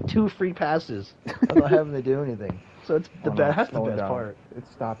get 2 free passes without having to do anything. So it's the best. That's the best part. It's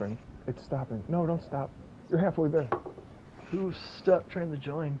stopping. It's stopping. No, don't stop. You're halfway there. Who's stuck trying to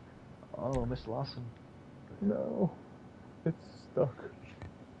join? Oh, Miss Lawson. No, it's stuck.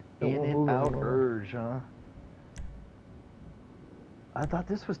 In and out urge, huh? I thought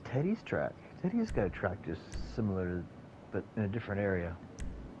this was Teddy's track. Teddy's got a track just similar, but in a different area.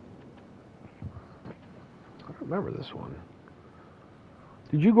 I don't remember this one.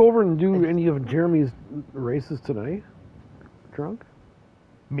 Did you go over and do any of Jeremy's races tonight? Drunk?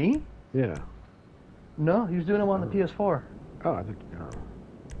 Me? Yeah. No, he was doing them on the PS4. Oh, I think.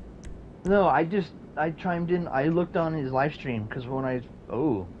 No, I chimed in. I looked on his live stream because when I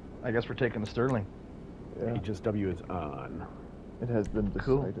guess we're taking the Sterling. Yeah. HSW is on. It has been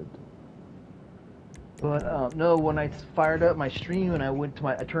decided. Cool. But no, when I fired up my stream and I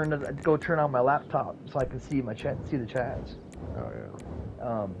turned on my laptop so I could see my chat, see the chats. Oh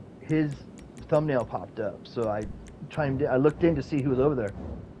yeah. His thumbnail popped up, so I chimed in. I looked in to see who was over there.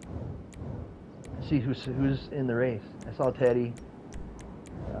 See who's in the race. I saw Teddy.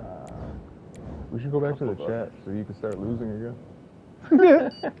 We should go back to the chat so you can start losing again.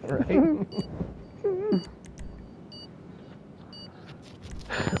 Right.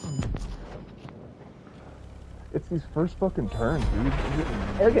 It's these first fucking turns, dude.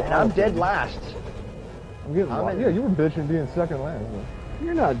 Okay, I'm dead last. I'm getting lost. Yeah, you were bitching being second last.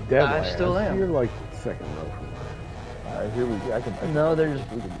 You're not dead I last. still am. You're like second row from last. Alright, here we go. I can No, there's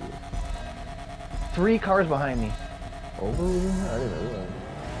we can do it. 3 cars behind me. Over with him? I didn't know that.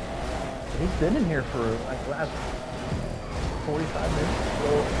 He's been in here for like the last 45 minutes.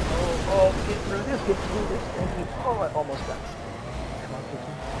 Oh, get through this, Thank you. Oh, I almost got it. Come on,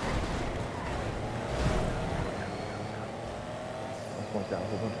 Kitchen. I just got a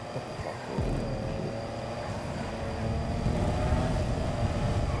whole bunch of fucking boxes.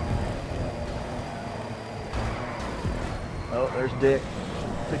 Oh, there's Dick.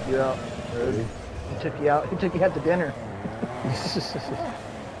 Took you out. He took you out. He took you out to dinner.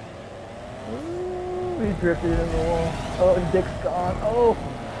 Ooh, he drifted in the wall. Oh, and Dick's gone. Oh.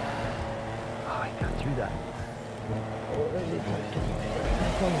 Oh, he got through that.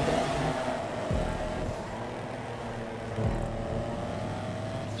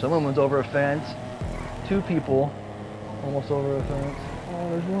 Someone went over a fence. 2 people almost over a fence. Oh,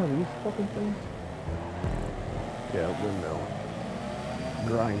 there's one of these fucking things. Yeah, windmill.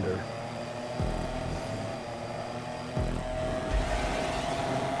 Grinder.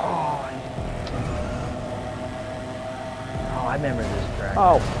 Oh, I remember this track.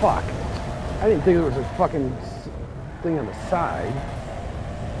 Oh, fuck. I didn't think there was a fucking thing on the side.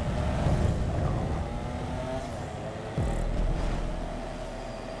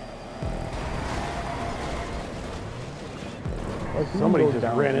 Like, Somebody goes just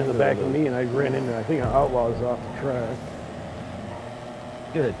down ran in the into back of me, and I ran into, I think, an Outlaws off the track.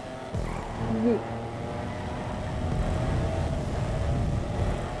 Good.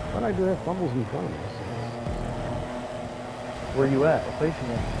 But I do have fumbles in front of me. Where you at? What place you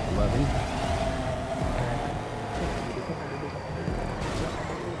in? 11.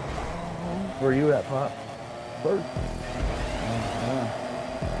 Where you at, Pop? First.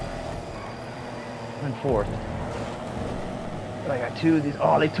 I'm in fourth. But I got two of these.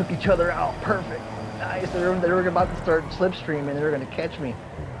 Oh, they took each other out. Perfect. Nice. They were about to start slipstreaming. They were going to catch me.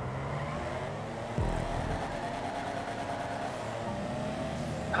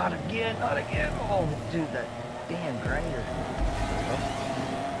 Not again. Not again. Oh, dude, that damn grinder.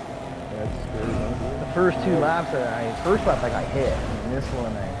 That's scary. The first two laps, first lap I got hit. And this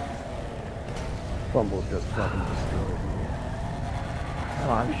one, Fumbles just fucking destroyed me.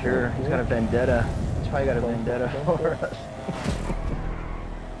 oh, I'm sure. He's got a vendetta. He's probably got a vendetta for us.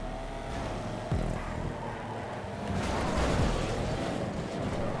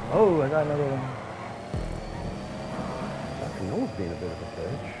 Oh, I got another one. Fucking Noah's being a bit of a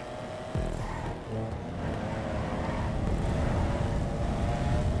bitch.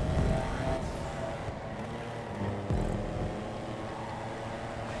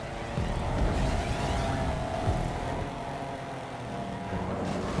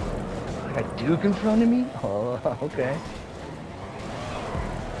 I got Duke in front of me? Oh, okay.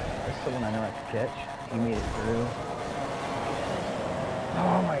 That's the one I know I can catch. He made it through.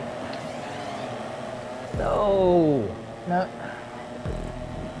 Oh my. No. No.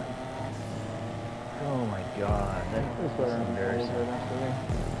 Oh my god. That's embarrassing.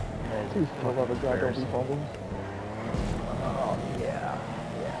 That is fucking embarrassing. Oh yeah.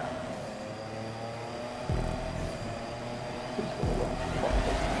 Yeah.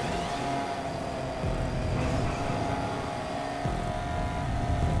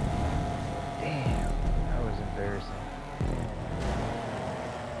 Damn. That was embarrassing.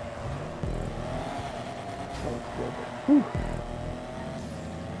 Whew.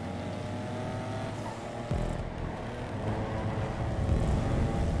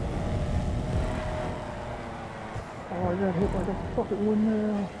 Oh, I got hit like a fucking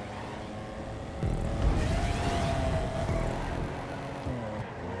windmill.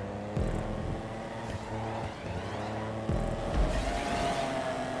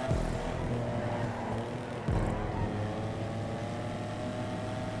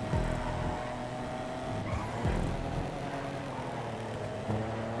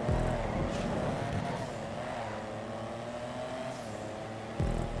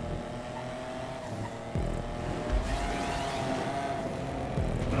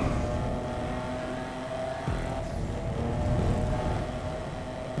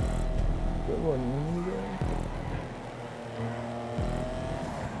 Good one,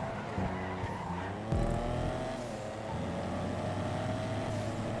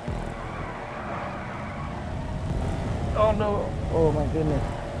 Oh no. Oh my goodness.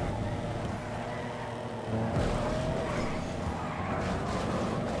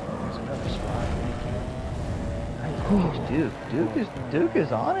 There's another spot. Nice catch, Duke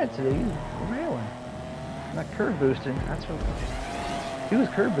is on it today. He's railing. Not curve boosting. That's what. If he was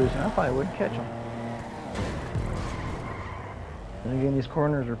curve boosting, I probably wouldn't catch him. And again, these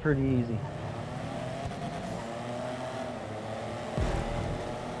corners are pretty easy.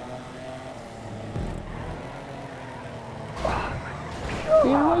 You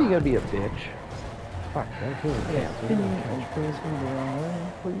know what? You gotta be a bitch. Fuck, that feels Yeah, spin me and please move the wrong way,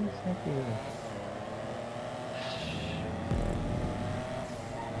 please. Thank you.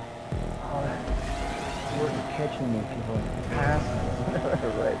 Oh, that wasn't catching me. People passing.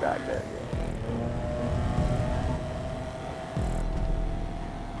 Right back there.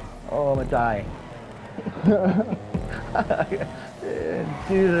 Oh, I'm gonna die.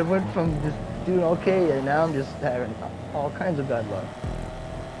 Dude, I went from just doing okay, and now I'm just having all kinds of bad luck.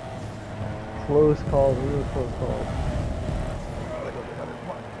 Close calls, really close calls.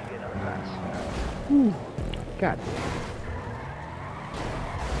 God.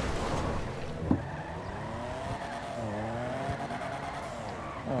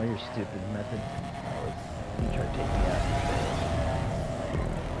 Oh, your stupid method. You try to take me out.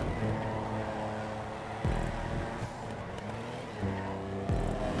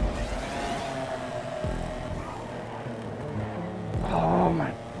 Oh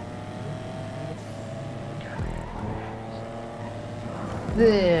my.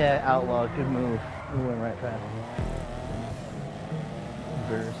 Yeah, outlaw, good move. We went right past him.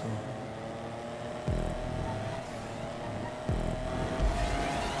 Embarrassing.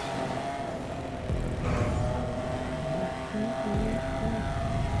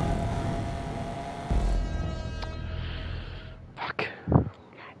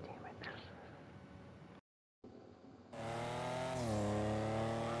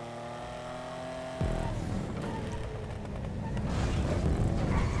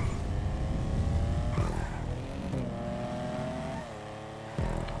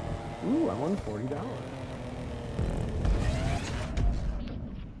 Ooh, I won $40.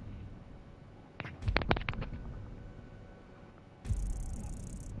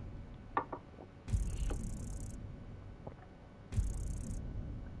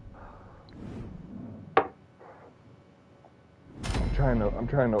 I'm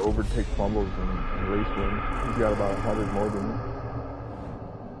trying to overtake fumbles and race wins. He's got about 100 more than me.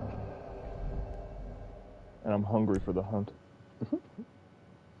 And I'm hungry for the hunt.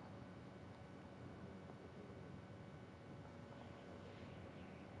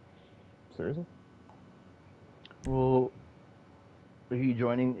 Seriously? Well, are you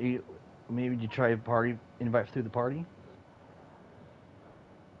joining? Maybe you try a party, invite through the party?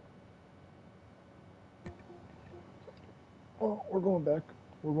 Well, we're going back.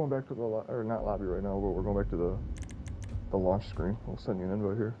 We're going back to the or not lobby right now, but we're going back to the launch screen. We'll send you an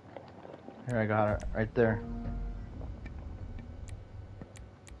invite here. Here, I got it right there.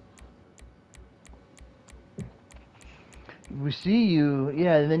 We see you,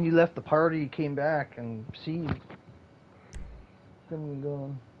 yeah, and then you left the party, came back, and see you. Been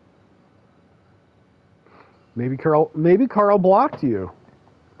going. Maybe Carl blocked you.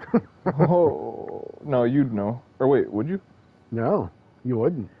 Oh no, you'd know. Or wait, would you? No, you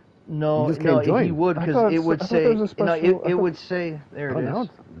wouldn't. No, You just can't join. he would because it would say. It would say there it is.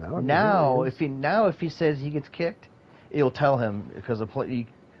 Now, if he says he gets kicked, it'll tell him because the play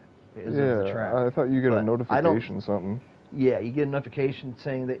is the trap. I thought you get a notification something. Yeah, you get a notification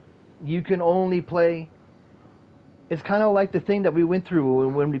saying that you can only play. It's kind of like the thing that we went through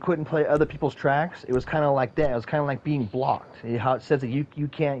when we couldn't play other people's tracks. It was kind of like that. It was kind of like being blocked. How it says that you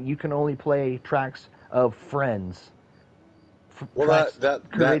can only play tracks of friends. Well,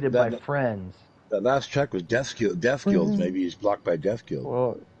 that created by friends. That last track was Death Guild. Maybe he's blocked by Death Guild.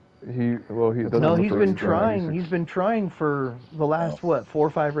 Well, he doesn't. No, he's been trying. He's been trying for the last 4 or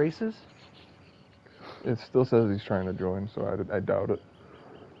 5 races. It still says he's trying to join, so I doubt it.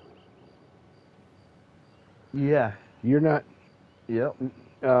 Yeah. You're not. Yep.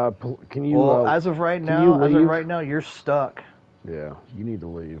 Can you? Well, as of right now, you're stuck. Yeah, you need to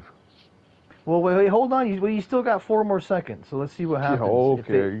leave. Well, wait, hold on. You still got 4 more seconds, so let's see what happens.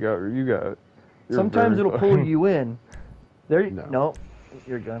 Yeah, okay, you got it. Sometimes it'll pull you in. There, no,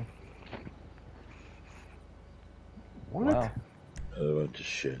 you're gone. What? Wow. A bunch of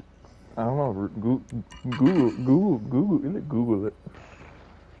shit. I don't know. Google it.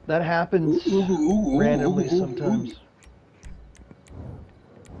 That happens randomly sometimes.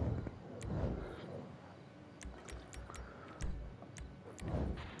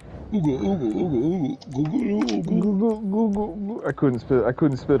 Google. I couldn't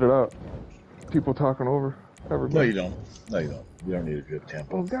spit it out. People talking over everybody. No, you don't. You don't need a good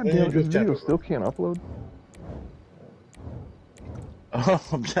tempo. Oh goddamn! This video still can't upload. Oh,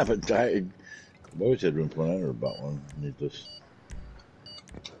 I'm having died. I've always had room for one. I never bought one. I need this.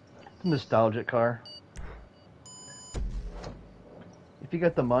 Nostalgic car. If you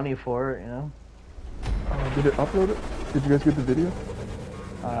got the money for it, you know. Did it upload it? Did you guys get the video?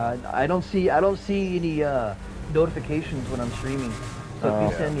 I don't see any notifications when I'm streaming. So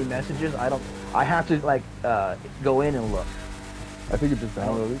if you send me messages, I have to like go in and look. I think it just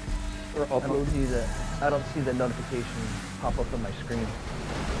downloaded or uploaded. I don't see the notification pop up on my screen.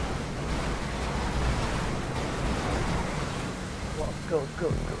 Well, go.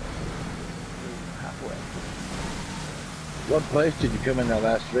 Halfway. What place did you come in that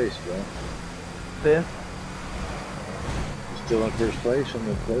last race, Joe? 5th. You still in first place on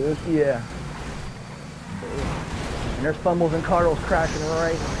the playlist? Yeah. And there's fumbles and Carl's cracking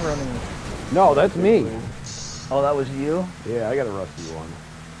right in front of me. No, that's me. Oh, that was you? Yeah, I got a rusty one.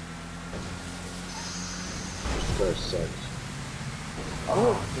 Car sucks.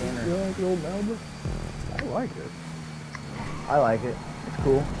 Oh, Danner. You like the old Malibu? I like it. I like it. It's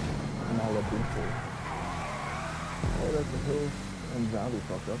cool. I'm all up in for it. Oh, that's the hill. And zombie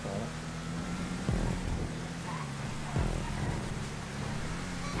fucked up on it.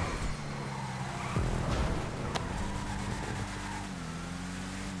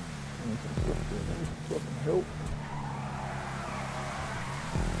 Help.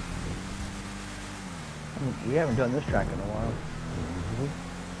 We haven't done this track in a while.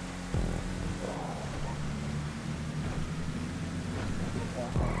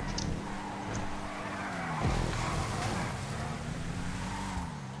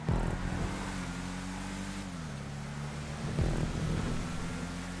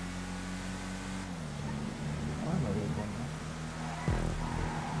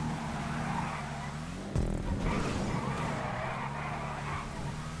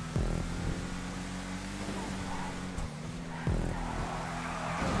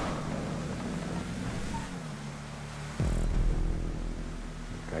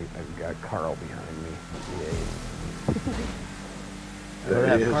 I've got Carl behind me. Yay. I'd rather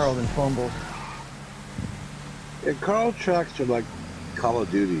have Carl than fumbles. Yeah, Carl tracks are like Call of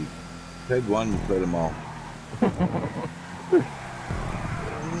Duty. Played one, you played them all.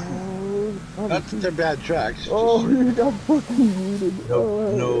 Not that they're bad tracks. Oh, you got fucking muted.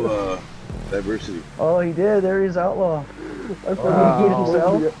 No diversity. Oh, he did. There he's Outlaw.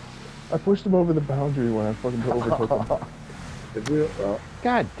 I pushed him over the boundary when I fucking overtook him.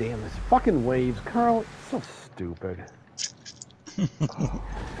 God damn this fucking waves, Carl. It's so stupid.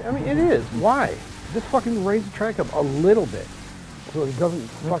 I mean, it is. Why? Just fucking raise the track up a little bit, so it doesn't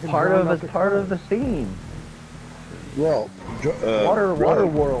fucking. Part of the theme. Well, Water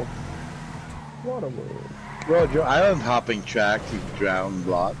world. Water world. Well, Joe, island hopping track, you drown a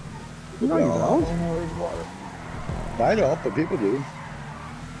lot. No, you don't. Oh, no, there's water. I don't, but people do.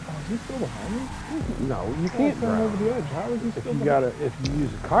 Oh, is he still behind me? No, you can't Going drown. over the edge. How is he still behind me? If you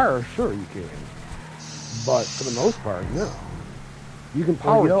use a car, sure you can. But for the most part, no. You can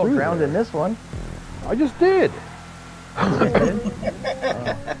power You don't through drown there. in this one. I just did. There's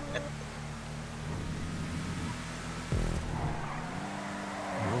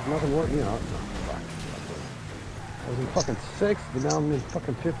nothing working, you know. Fuck. I was in fucking 6th, but now I'm in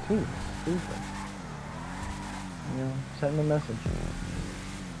fucking 15th. Stupid. Send him a message.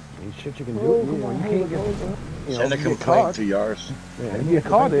 Ain't shit you can do. You know, you can't get. You know, Send a you get complaint caught. to Yars. Yeah, you get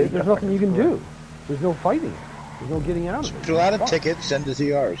caught. There's nothing you can do. There's no fighting it. There's no getting out of it. Fill out a Fuck. ticket, send it to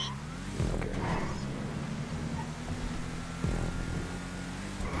Yars. Okay.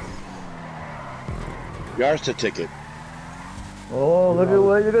 Yars the ticket. Oh, look at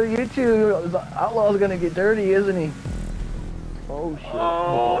what you two. The Outlaw's gonna get dirty, isn't he? Oh, shit.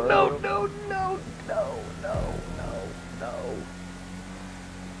 Oh, no.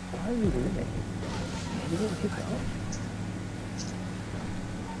 Why are you doing that? You didn't hit that?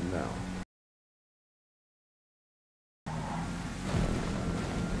 No.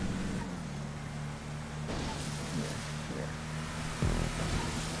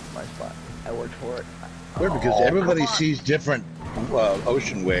 My spot. I worked for it. Weird, because everybody sees different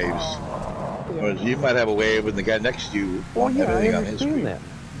ocean waves. Whereas you might have a wave and the guy next to you Well, won't yeah, have I anything on his understand screen. that.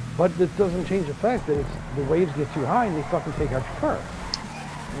 But it doesn't change the fact that the waves get too high and they fucking take out your car.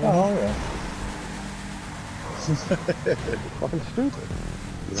 Oh, yeah. Fucking stupid.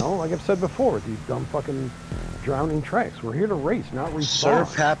 You know, like I've said before, these dumb fucking drowning tracks. We're here to race, not respawn.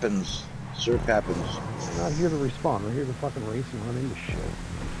 Surf happens. Surf happens. We're not here to respawn. We're here to fucking race and run into shit.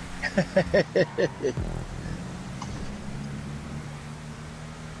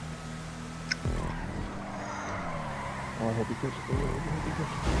 Oh, I hope he catches the wave. I hope he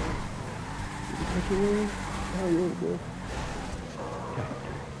catches the wave. Did he catch the wave? Oh, yeah, bro.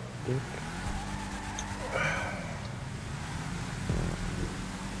 Dick.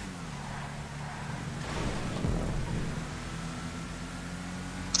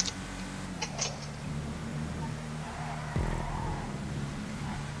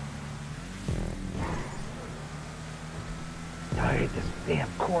 I hate this damn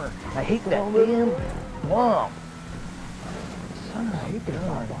corner. I hate that damn bump. Son of a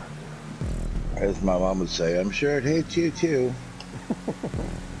gun. As my mom would say, I'm sure it hates you too.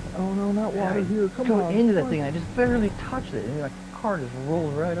 Oh, no, not water here. Come Go on. into that thing, I just barely touched it, and my car just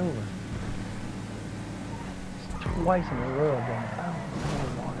rolled right over. It's twice in a row I've done that.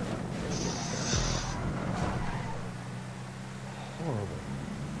 Horrible.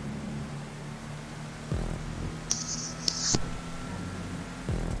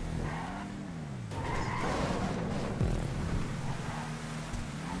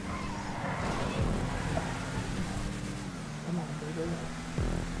 Come on, baby.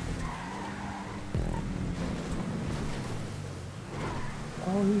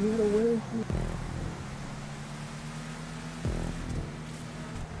 Oh, he hit a wave.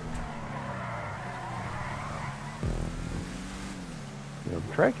 You know,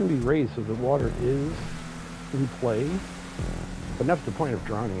 the track can be raised so the water is in play, but not to the point of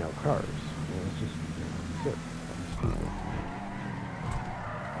drowning out cars. You know, it's just, that's it. Fucking stupid.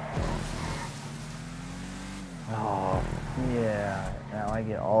 Oh, yeah. Now I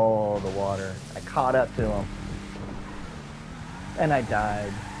get all the water. I caught up to him. And I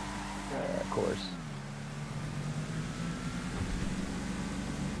died. Of course.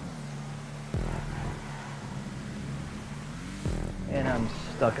 And I'm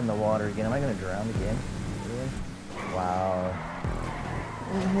stuck in the water again. Am I going to drown again? Really? Wow.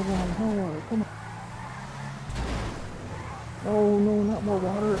 Oh, hold on. Come on. Oh, no, not more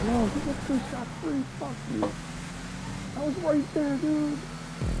water. No, he gets 2 shots free. Fuck you. I was right there, dude.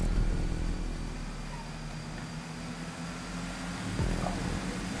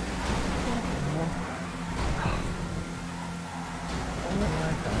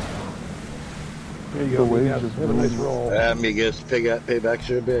 you go. waves Have just a nice ruined- roll. Amicus, payback's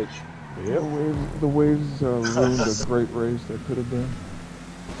your bitch. The waves ruined a great race that could have been.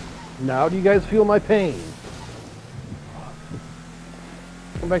 Now do you guys feel my pain?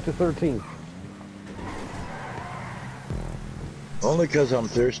 Come back to 13th. Only because I'm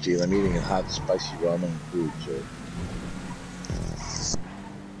thirsty and I'm eating a hot, spicy ramen food, so.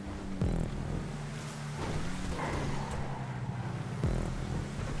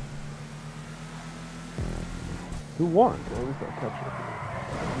 Who won? At least I'll catch up.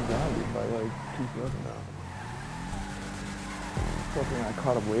 I'm zombie by like 2 seconds now. Fucking, I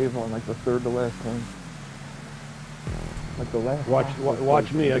caught a wave on like the third to last time. Like the last.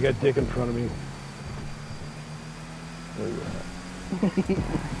 Watch me. I got Dick in front of me. Where you at?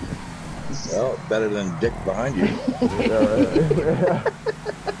 Well, better than Dick behind you. Yeah,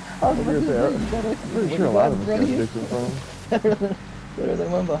 I was gonna say, I'm pretty sure a lot of us got dicks in front of them. Better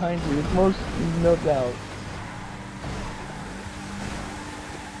than one behind you. It's most, no doubt.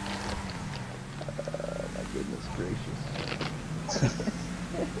 My goodness gracious.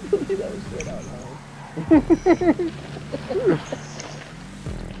 That was straight out loud.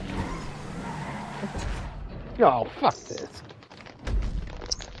 Oh, fuck this.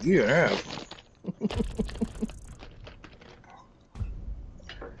 Yeah.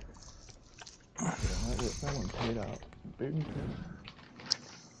 That one paid out big time.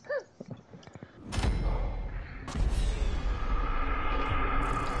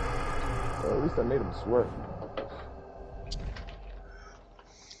 Well, at least I made him sweat.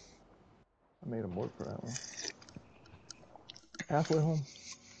 I made him work for that one. Halfway home.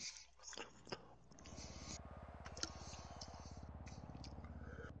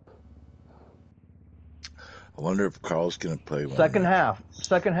 I wonder if Carl's gonna play one. Second half,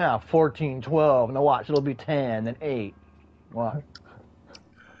 14-12. Now watch, it'll be 10, then 8. What?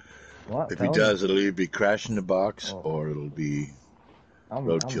 What? If he does, it'll either be Crash in the Box or it'll be I'm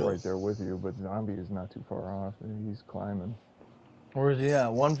Roadkill. right there with you, but Zombie is not too far off. He's climbing. Where is he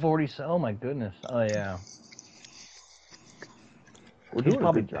at? 140. Oh my goodness. Oh yeah. He's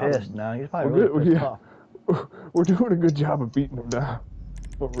probably pissed now. He's probably really pissed off. We're doing a good job of beating him down.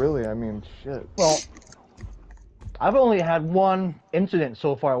 But really, I mean, shit. Well, I've only had one incident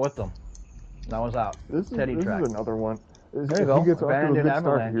so far with them. That was out. This is another one. There you go. He gets off to a Abandoned good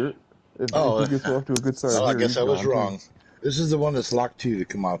start Avalanche. here. If he gets off to a good start Oh, here, I guess he's I was gone, too. wrong. This is the one that's locked to the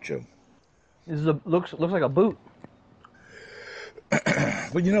Camacho. This is looks like a boot.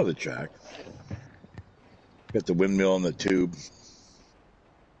 Well, you know the track. Got the windmill and the tube.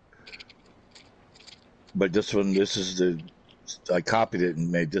 But this one, I copied it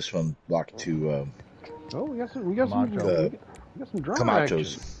and made this one locked to Oh, we got some drama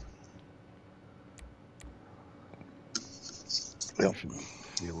Camachos. action. That should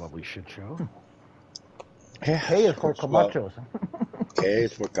be a lovely shit show. K is for Camachos. K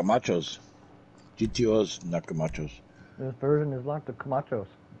is for Camachos. GTOs, not Camachos. This version is locked to Camachos.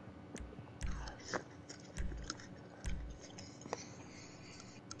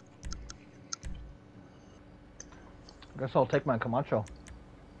 Guess I'll take my Camacho.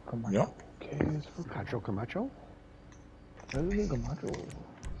 Yeah. K is for Camacho? I need to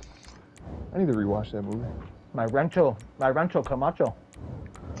rewatch that movie. My Rancho Camacho.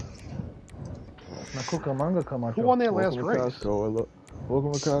 My Cucamonga Camacho. Who won that last Welcome to race? Costco.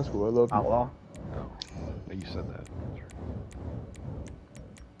 Welcome to Costco. I love you. Outlaw. Oh, you said that.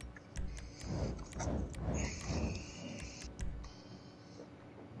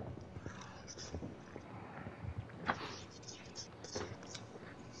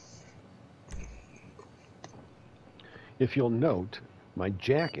 If you'll note, my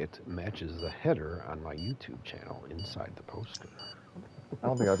jacket matches the header on my YouTube channel inside the poster. I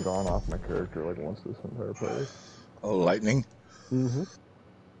don't think I've gone off my character like once this entire play. Oh, lightning. Mm-hmm.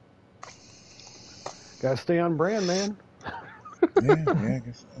 Gotta stay on brand, man. Yeah, I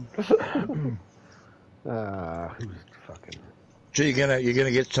guess so. Who's fucking... So you're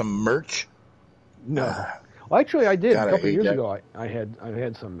gonna get some merch? No. Well, actually, I did. God, A couple I hate years that. ago, I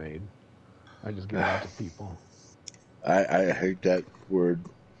had some made. I just gave it out to people. I hate that word.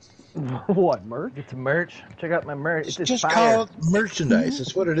 What, merch? Get the merch. Check out my merch. It's It's just fire. call it merchandise.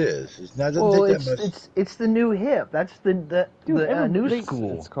 That's what it is. It's not. Doesn't Well, take that much. it's the new hip. That's the new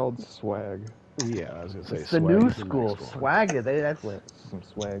school. It's called swag. Yeah, I was gonna say It's the swag new is the school. next one. Swag. That's Some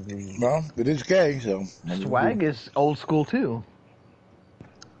swag. Well, it is gay, so swag is old school too.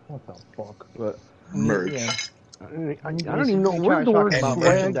 What the fuck? But merch Yeah. I don't even know where the word talking about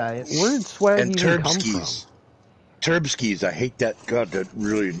swag. merchandise. Where did swag and even turd come skis. Turbskis. I hate that. God, that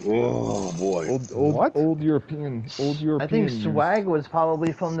really. Oh boy. Old European. I think swag was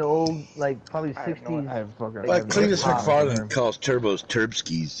probably from the old, like probably I have 60s. no, I have fucking. Like Cletus hip-hop. McFarlane calls turbos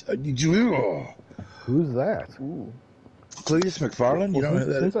Turbskis. Who's that? Ooh. Cletus McFarlane? You Well, know who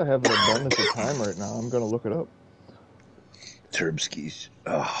that since is? I have an abundance of time right now, I'm gonna look it up. Turbskis.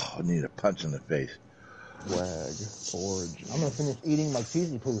 Oh, I need a punch in the face. Swag origin. I'm gonna finish eating my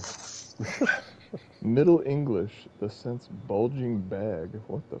cheesy poo. Middle English, the sense bulging bag.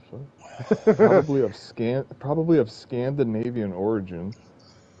 What the fuck? Probably of Scandinavian origin.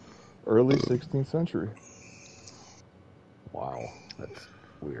 Early 16th century. Wow, that's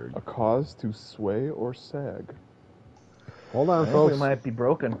weird. A cause to sway or sag. Hold on, I think folks. we might be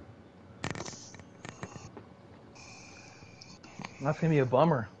broken. That's gonna be a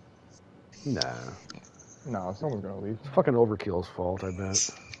bummer. Nah. No, someone's gonna leave. It's fucking Overkill's fault, I bet.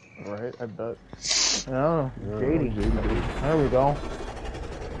 Right? I bet. Oh, JD. JD. There we go.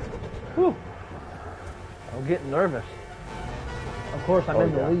 Whew. I'm getting nervous. Of course, I'm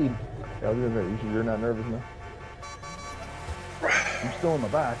in the lead. Yeah, I was gonna say, you're not nervous now? I'm still in the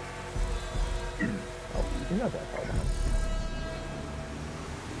back. Oh, you're not that far behind.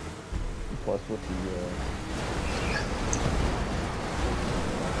 Plus with the,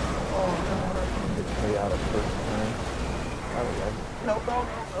 way out of first turn. I would love it. No.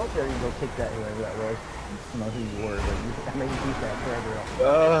 There you go. Take that, whoever that was. I don't know who you were, but I made you beat that forever.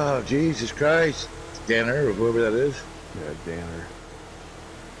 Oh, Jesus Christ. Danner, or whoever that is. Yeah, Danner.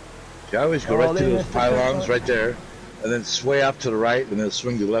 You always go right through those pylons right there, and then sway off to the right, and then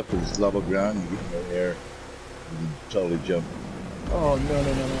swing to the left with level ground, and you get in the air. You can totally jump. Oh, no.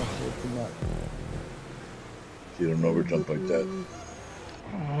 It's too much. You don't over jump like that.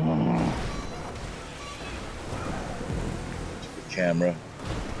 The camera.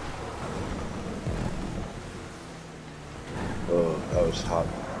 Oh, that was hot.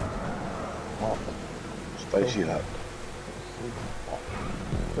 Spicy hot.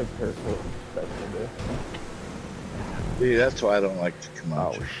 It's like Periscope back in the day. See, that's why I don't like to come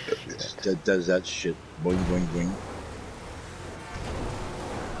out. Oh, shit. That does that shit. Boing, boing, boing.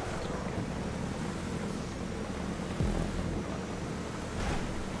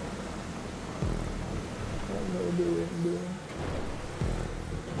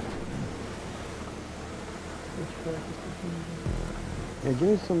 Yeah, give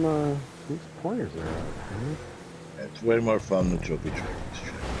me some pointers there. It's way more fun than trophy track.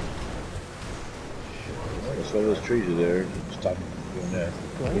 That's why those trees are there. Stop doing that.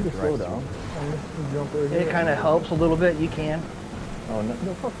 Do I need to slow down? It kind of helps a little bit. You can. Oh, no,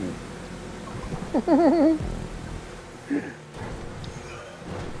 fuck you.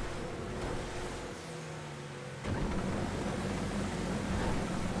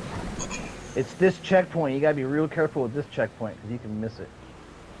 It's this checkpoint. You gotta be real careful with this checkpoint because you can miss it.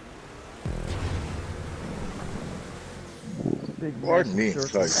 Big Pardon me,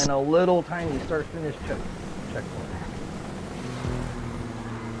 circle sorry. and a little tiny start-finish checkpoint.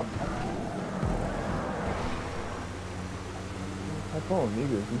 I call him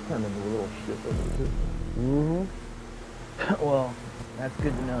Negus. He's turned into a little shit over too. Mm-hmm. Well, that's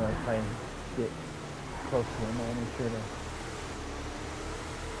good to know. If I get close to him, I'll make sure to.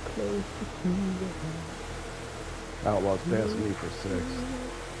 Outlaw's passing me for 6.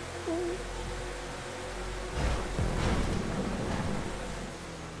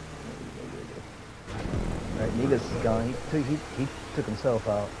 Alright, Negus is gone. He took himself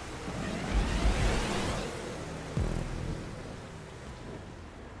out.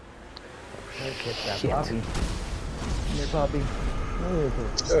 Catch that Shit. Poppy. Come here, Poppy.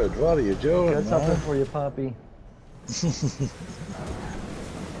 Good, what are you doing, Got something man? for you, Poppy.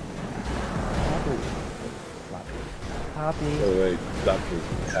 Poppy. By the way, doctor,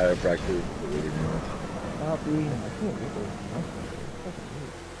 chiropractor, Poppy.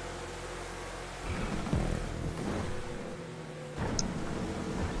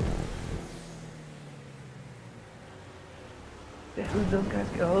 Yeah, who's those guys?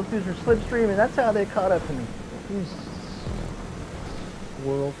 Oh, those dudes are slipstreaming. That's how they caught up to me. These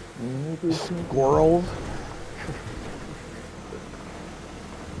squirrel sneakers. Squirrels?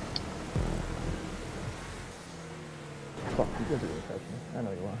 Fuck, you guys are gonna catch me. I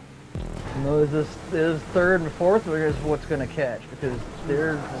know you are. No, is third and fourth or is what's going to catch because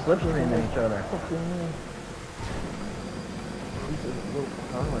they're slipstreaming each other. This is a little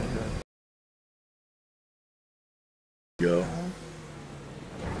tongue right here. go.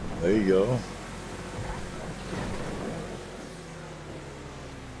 There you go.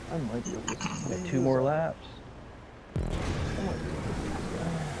 I might be able to Got 2 more laps.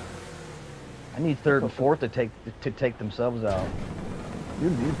 I need third and fourth to take themselves out. You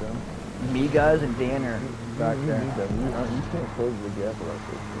need them. Migas and Danner back you there. Need them. You can't close the gap without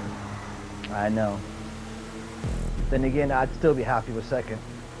this. I know. Then again, I'd still be happy with second.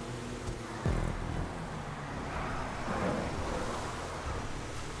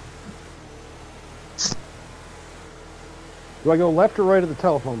 Do I go left or right of the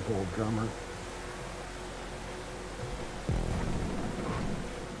telephone pole, drummer?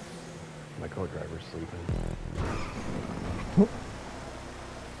 My co-driver's sleeping.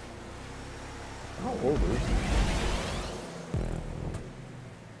 How old is he?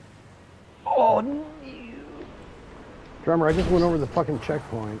 Oh, no. Drummer, I just went over the fucking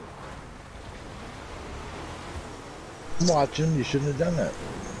checkpoint. I'm watching. You shouldn't have done that.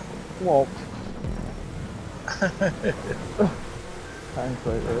 Well,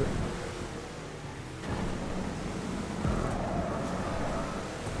 Hindsight, right?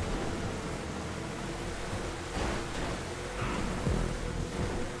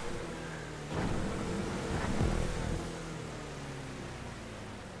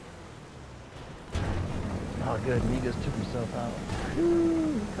 Oh, good. Migas took himself out. He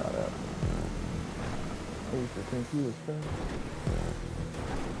caught up. I used to think he was fast.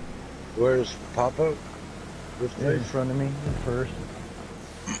 Where's Papa? Which In place? front of me, first.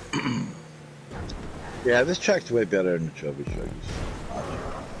 Yeah, this track's way better than the Trophy track.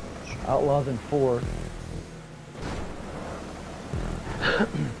 Outlaws in fourth.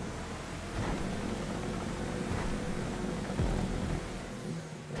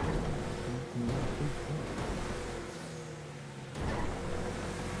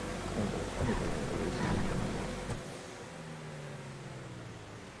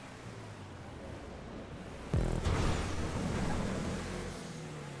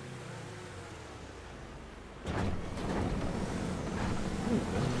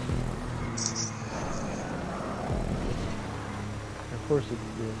 Of course it's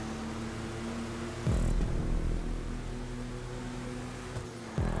good.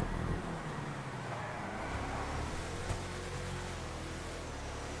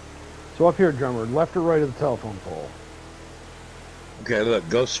 so up here, drummer, left or right of the telephone pole? Okay, look,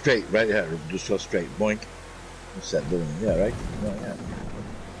 go straight, right here. Just go straight. Boink. What's that doing? Yeah, right? No, yeah.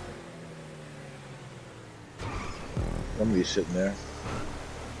 Somebody's sitting there.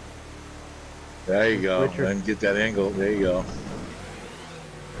 There you go. Richard. And get that angle. There you go.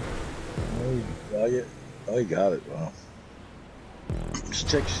 Oh, you got it. Wow. Just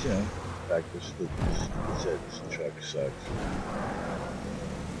takes, practice. This truck sucks.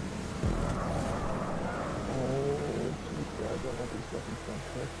 Oh, geez, God, I don't want these fucking front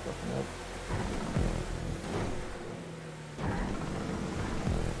trucks fucking up.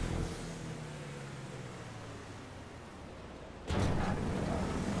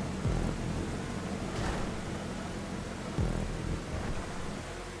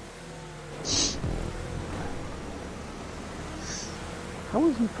 How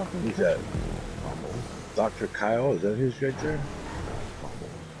is he fucking Who's that? Fumbles. Dr. Kyle? Is that who's right there?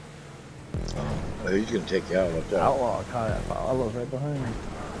 Oh, he's going to take you out. Watch out. Outlaw caught up. Outlaw's right behind me.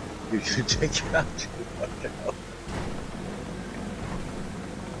 He's going to take you out, too. Watch out.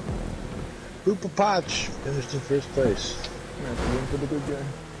 Poopa Potch finished in first place. Yeah, it's room for the good guy.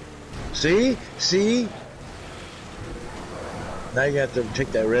 See? See? Now you have to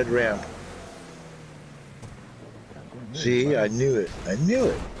take that red ramp. See? I knew it. I knew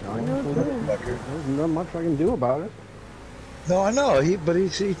it. I know it too. Fucker. There's not much I can do about it. No, I know.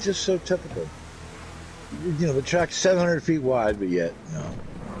 He's just so typical. The track's 700 feet wide, but yet, no.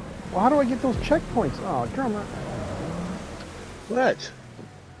 Well, how do I get those checkpoints? Oh, drummer. What?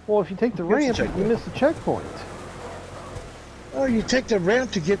 Well, if you take the Here's the ramp, you miss the checkpoint. Oh, you take the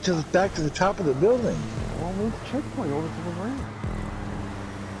ramp to get back to the top of the building. Well, move the checkpoint over to the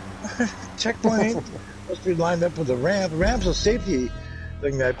ramp. Checkpoint ain't supposed to be lined up with the ramp. The ramp's a safety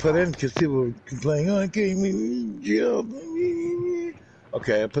thing that I put in because people were complaining, oh, I can't jump.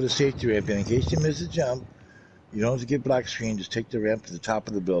 Okay, I put a safety ramp in case you miss a jump. You don't have to get black screen. Just take the ramp to the top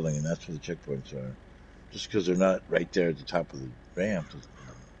of the building, and that's where the checkpoints are. Just because they're not right there at the top of the ramp.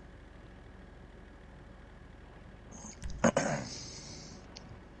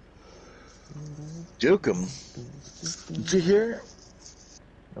 Duke 'em. Did you hear?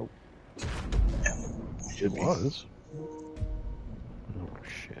 Nope. Should be. Was. Oh,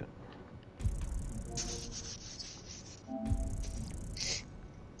 shit.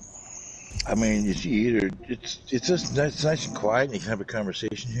 I mean, it's either it's just nice and quiet, and you can have a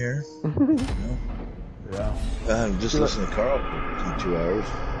conversation here. Yeah. Just listen to Carl for 2 hours.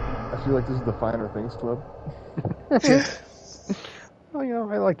 I feel like this is the Finer Things Club.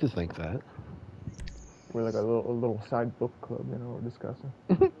 Well, I like to think that. We're like a little side book club, you know, we're discussing.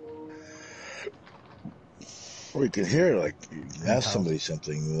 Or you can hear, like, you can ask somebody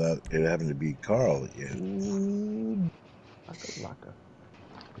something without it having to be Carl. Yeah. Laka.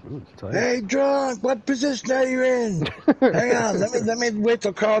 Ooh, it's tight. Hey, drunk, what position are you in? Hang on, let me wait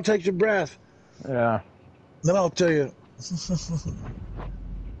till Carl takes a breath. Yeah. Then I'll tell you.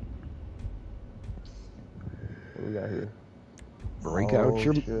 What we got here? Break out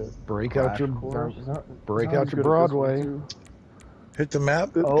your Broadway. Hit the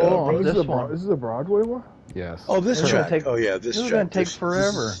map. This one. This is a Broadway one? Yes. Oh, this track. This is going to take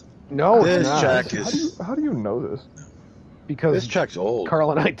forever. No, this it's not. track is. How do you know this? Because this track's old. Carl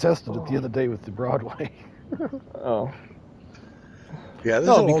and I tested it the other day with the Broadway. Oh. Yeah, this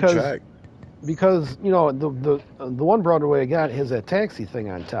is an old track. Because the one Broadway I got has that taxi thing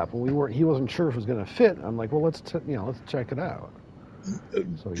on top, and he wasn't sure if it was going to fit. I'm like, well, let's check it out.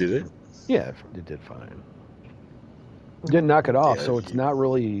 So did it? Yeah, it did fine. Didn't knock it off, so it's not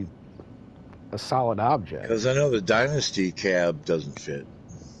really a solid object. Because I know the Dynasty cab doesn't fit.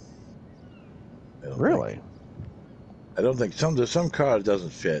 Really? I don't think some car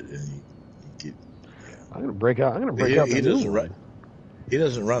doesn't fit, and I'm gonna break out. He doesn't run. He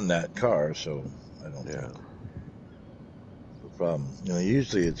doesn't run that car, so I don't think the problem.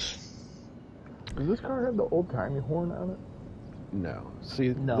 Usually it's. Does this car have the old-timey horn on it? No. See,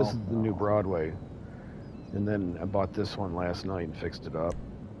 this is the new Broadway. And then I bought this one last night and fixed it up.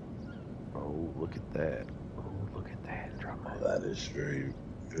 Oh, look at that. Oh, look at that. That is very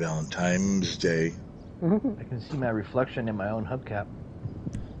Valentine's Day. I can see my reflection in my own hubcap.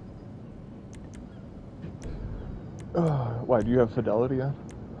 Why, do you have Fidelity on?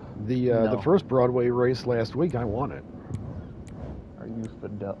 The first Broadway race last week, I won it. Are you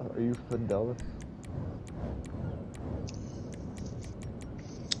Fidelis?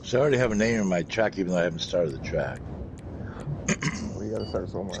 So I already have a name in my track, even though I haven't started the track. Well, you gotta start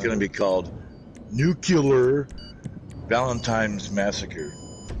somewhere. It's going to be called Nuclear Valentine's Massacre.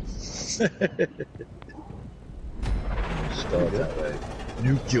 Spell it that way.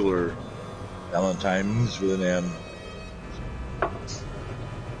 Nuclear Valentine's with an M.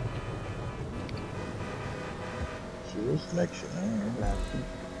 Serious connection.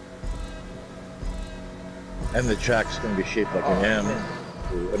 And the track's going to be shaped like an M.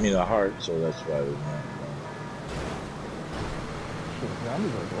 I mean a heart, so that's why there's not.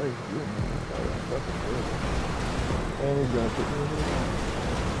 Zombie's like, wait, and he's gonna put me over there.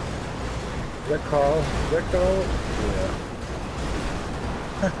 Is that Carl?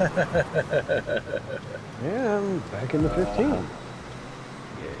 Yeah, I'm back in the 15.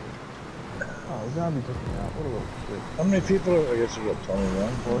 Oh, Zombie took me out. What a little shit. How many people are, I guess we got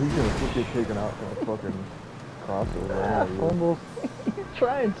 21. Well, he's gonna get taken out from a fucking crossover. Almost. He's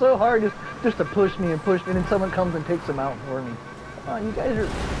trying so hard just to push me, and then someone comes and takes him out for me. Oh, you guys are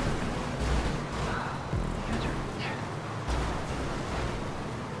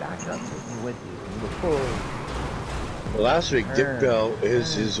back up with you. Well, last week, Dick Bell,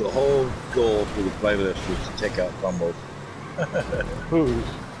 his whole goal for the playlist was to take out fumbles. Who's?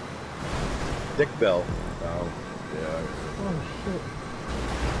 Dick Bell. Oh, yeah. Oh, shit.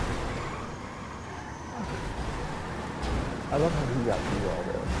 I love how he got through all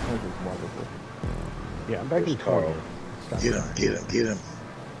that. That was just wonderful. Yeah, I'm back in Carl. Get him.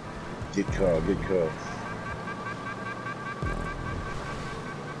 Get Carl. Pit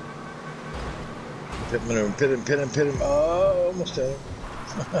him. Oh, almost had him.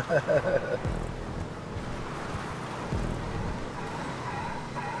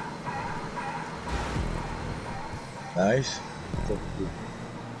 Nice.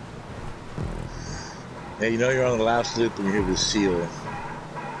 Yeah, you're on the last loop when you hear the seal.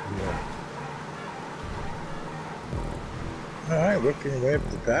 Yeah. All right, working your way up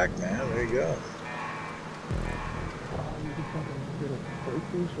the pack, man. There you go. Oh, you can fucking get a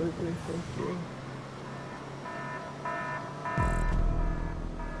breakthrough straight there.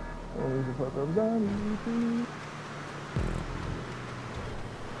 Oh, there's a fuck up zombie.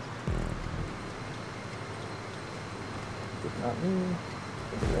 It's not me.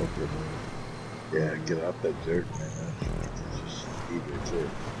 Somebody else did me. Yeah, get off that dirt, man. It's just eager too.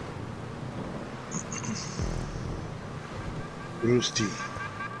 Rusty.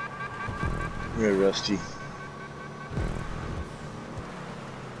 Come here, Rusty.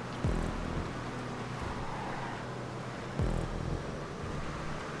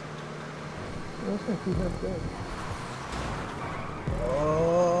 That's not too bad.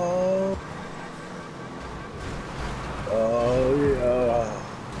 Oh yeah.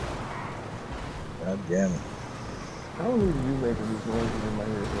 God damn it. I don't need you making these noises in my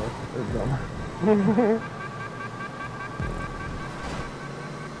ears, bro. They're dumb. All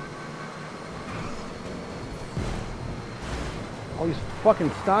these fucking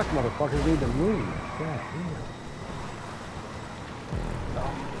stock motherfuckers need to move. Yeah.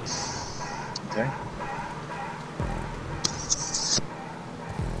 Okay.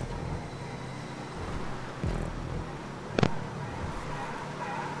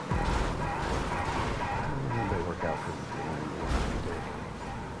 They work out for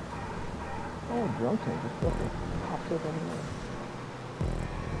Oh, drum tank just fucking pops up everywhere.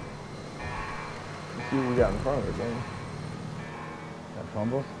 Let's see what we got in front of it, man. Got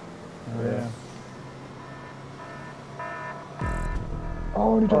fumbles? Yeah.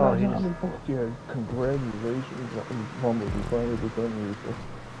 Oh, and he took yeah, congratulations on fumbles. You finally did something useful.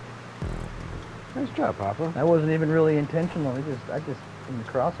 Nice job, Papa. That wasn't even really intentional. I just in the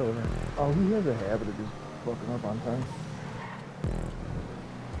crossover. Oh, he has a habit of just fucking up on time.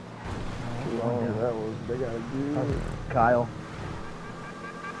 Oh, yeah. That was, they gotta do it. Kyle.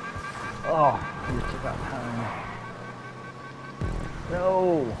 Oh, he just took out time.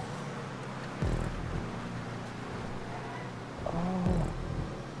 No. Oh.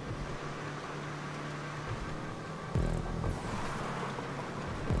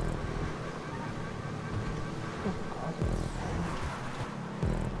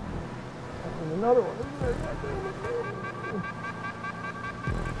 And another one.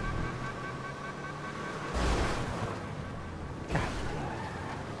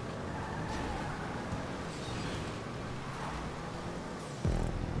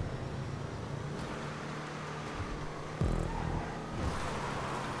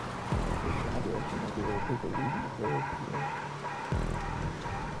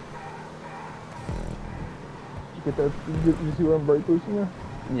 Get that? Did you see where I'm brake boosting there?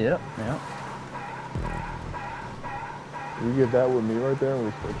 Yep, yeah. You get that with me right there, and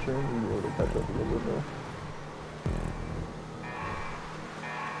we switch stream, you'll be able to catch up a little bit more.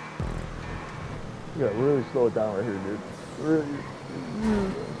 You gotta really slow it down right here, dude. Really.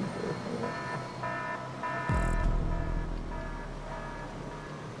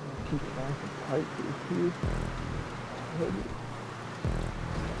 Keep it nice and tight for this piece.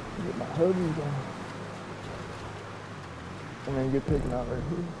 Get my hubbies on. And then get taken out right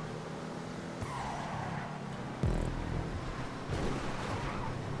here.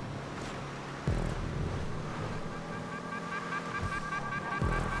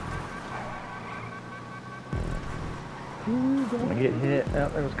 I get hit. Oh,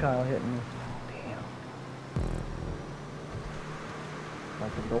 there was Kyle hitting me. Damn. My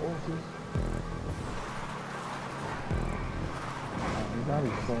condolences. He's not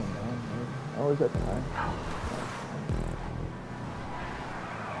even slowing down, man. Oh, is that time?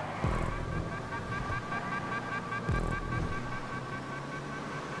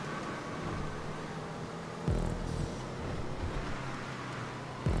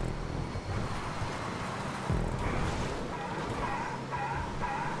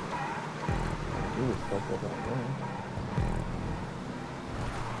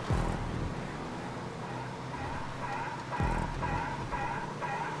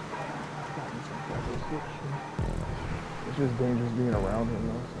 It's just dangerous being around him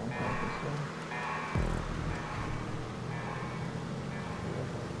though, so I'm trying to stay.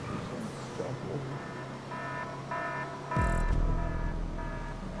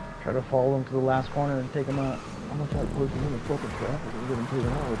 Try to follow him to the last corner and take him out. I'm gonna try to push him in the fucking traffic and get him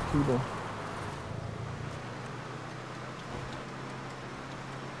taken out with Tebow.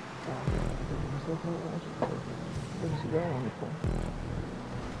 Where's he going on the phone?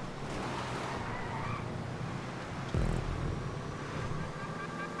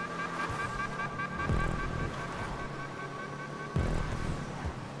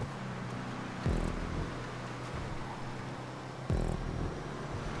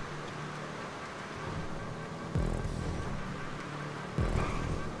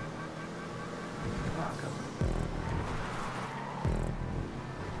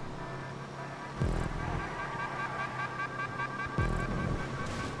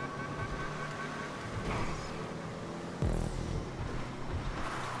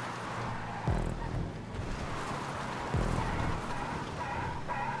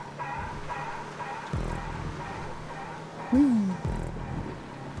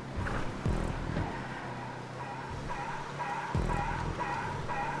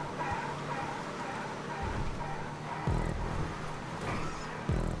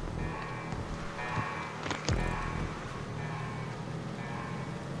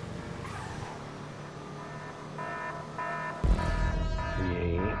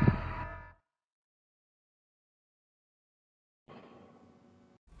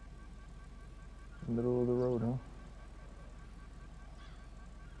 Middle of the road, huh?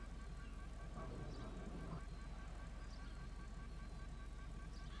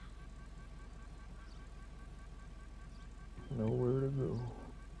 Nowhere to go.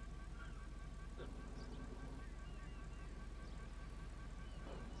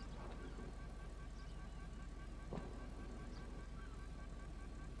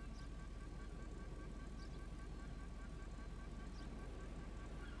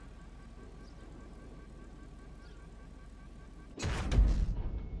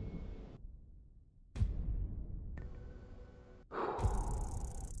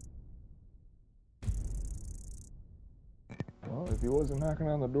 Well, if he wasn't knocking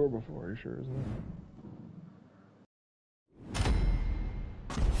on the door before, he sure isn't.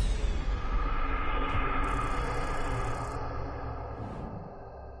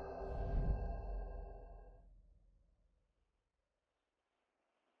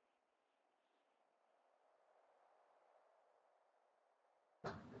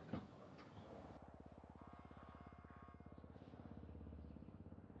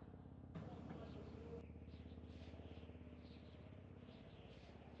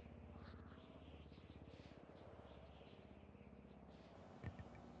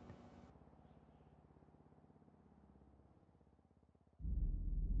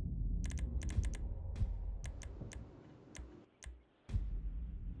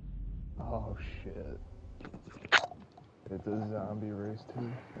 Oh shit. It's a zombie race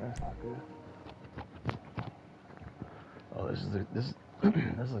too. That's not good. Oh, this is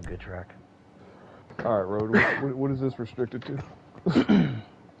a good track. All right, Road. What is this restricted to?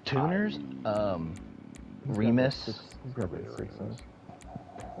 Tuners, Remus. He's got like 6 cents.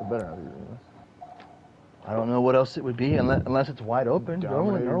 It better not be Remus. I don't know what else it would be unless it's wide open.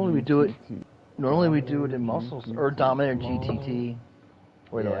 Normally we do it. Normally we do it in muscles or Dominator GTT.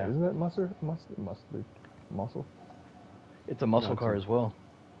 Wait, no, isn't that Muscle? Must be muscle. It's a muscle car as well.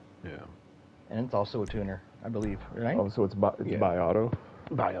 Yeah. And it's also a tuner, I believe, right? Oh, so it's by auto.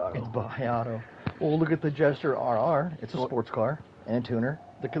 By auto. It's by auto. Well, look at the Jester RR. It's a sports car and a tuner.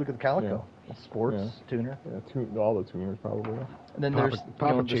 Look at the Calico. Yeah. It's sports tuner. Yeah, all the tuners probably. And then there's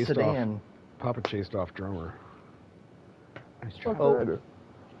the sedan. Papa chased off Drummer. Nice try. Oh,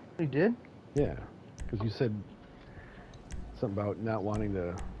 he did? Yeah, because you said something about not wanting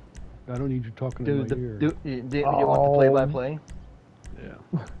to. I don't need you talking in my ear. You want the play-by-play? Yeah.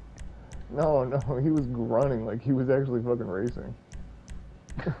 No, he was grunting like he was actually fucking racing.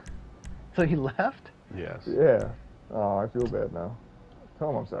 So he left? Yes. Yeah. Oh, I feel bad now. Tell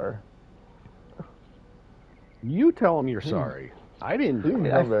him I'm sorry. You tell him you're sorry. I didn't do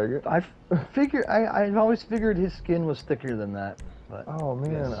it. I've always figured his skin was thicker than that. But oh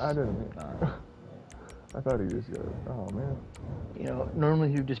man, I didn't. I thought he just got. Oh man. You know, normally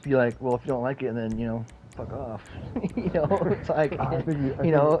he would just be like, "Well, if you don't like it, then fuck off." It's like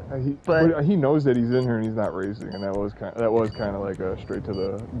but he knows that he's in here and he's not racing, and that was kind of like a straight to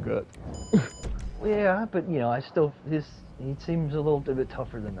the gut. Yeah, but he seems a little bit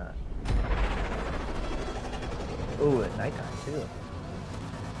tougher than that. Oh, at nighttime too.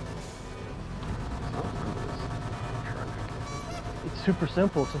 It's super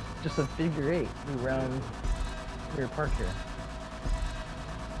simple. It's just a figure 8 around your park here.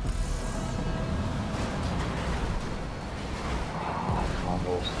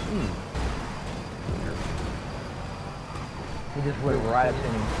 Fumbles. He just went right up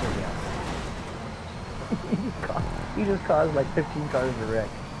in him. He just caused like 15 cars to wreck.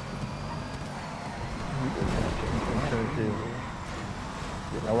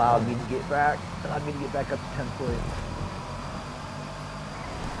 Allowed me to get back up to 10th place.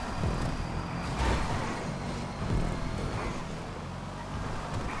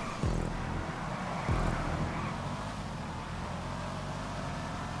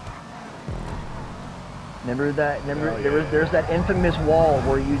 Remember that? There's that infamous wall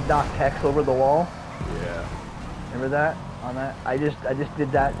where you knock Tex over the wall. Yeah. Remember that? On that, I just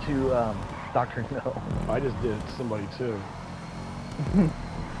did that to Dr. No. I just did it to somebody too.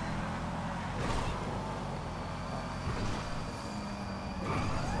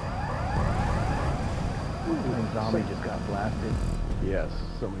 Zombie just got blasted. Yes,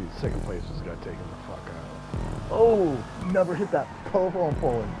 somebody second place just got taken the fuck out. Oh, never hit that telephone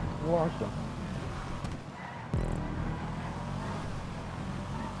pole and launched him.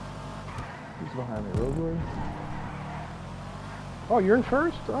 Who's behind me, Roadway? Oh, you're in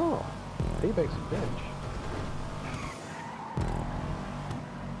first? Oh, Payback's a bitch.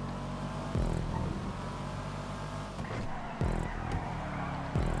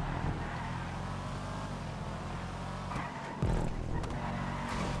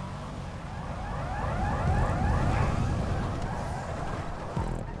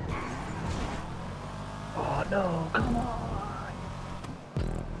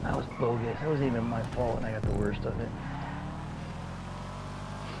 bogus. That wasn't even my fault, and I got the worst of it.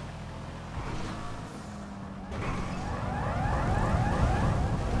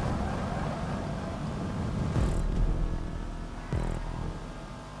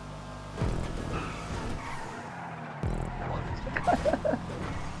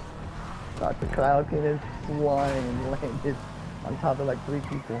 Dr. Kyle came in flying and landed on top of like 3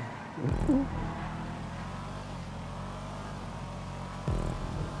 people.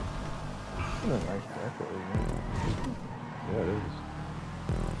 What a nice jacket, Yeah, it is.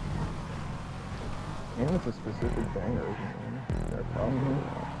 and it's a specific banger, isn't it? They're probably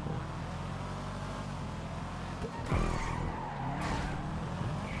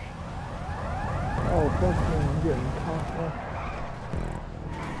Oh, fucking, I'm getting caught.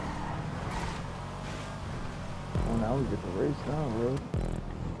 Oh, now we get the race now, bro.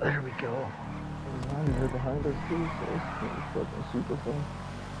 There we go. There's Ronnie here behind us too, so it's fucking super fun.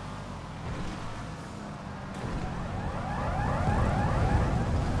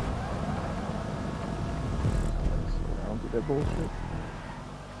 I don't do that bullshit.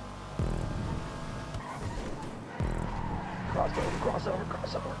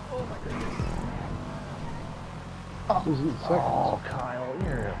 Crossover. Oh my goodness. Oh, Kyle,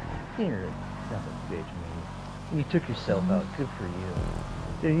 you're a bitch, man. You took yourself out. Good for you.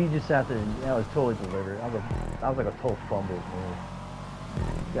 Dude, you just have to, that was totally delivered. That was like a total fumble move.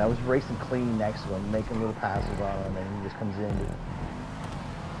 Yeah, I was racing clean next to him, making little passes on him, and he just comes in.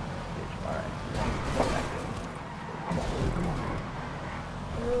 Bitch, alright. Come on.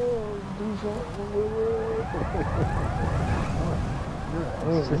 Oh, do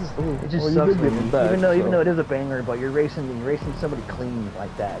It just sucks when you, even though it is a banger, but you're racing somebody clean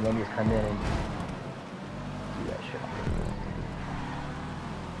like that, and then you just come in and do that shit.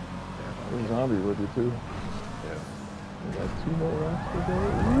 There's Zombie with you too. Yeah. We got 2 more laps to go.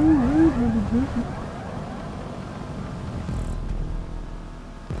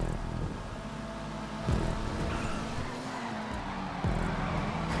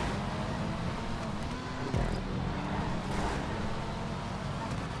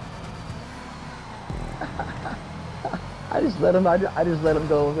 I just let him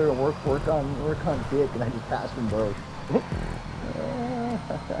go over there and work on Dick, and I just passed them both.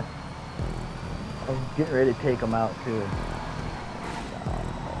 I was getting ready to take him out too.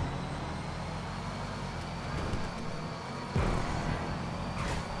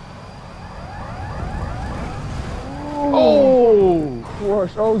 Oh!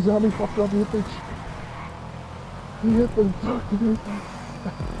 Crush! Oh, Zombie fucked up. He hit the fucking.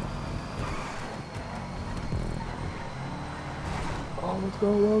 Oh, let's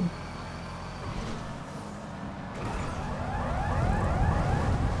go, Rob.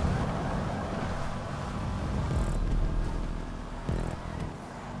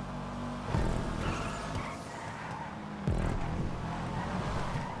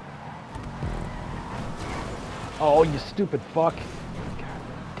 Oh, you stupid fuck. God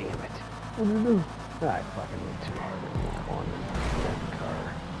damn it. What did you do? I fucking went too hard on that car.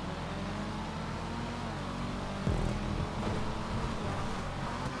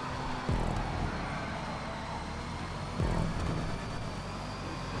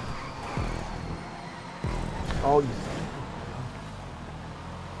 Oh, you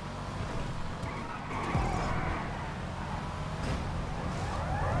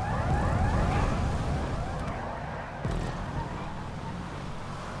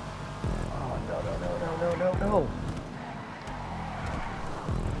No.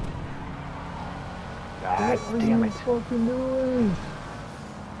 God damn it. What are you fucking doing?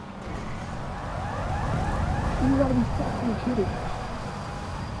 You gotta be fucking kidding.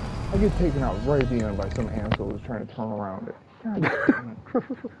 I get taken out right at the end by some asshole who's trying to turn around it. God damn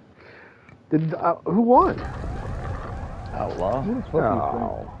it. Who won? Outlaw. Who the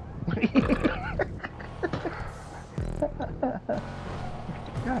fuck do you think?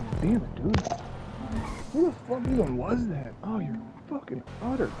 God damn it, dude. Who the fuck even was that? Oh, you're fucking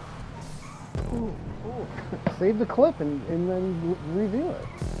utter. Oh. Save the clip and then reveal it.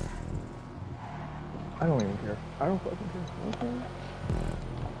 I don't even care. I don't fucking care. Okay.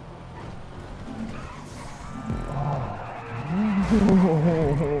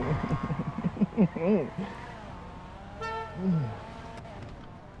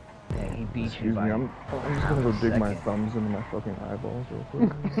 Dang, he beat Excuse you by me, I'm just gonna go dig my thumbs into my fucking eyeballs real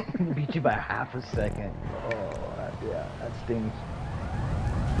quick. He beat you by half a second. Oh, that stings.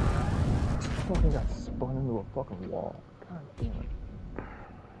 Fucking got spun into a fucking wall. God damn it.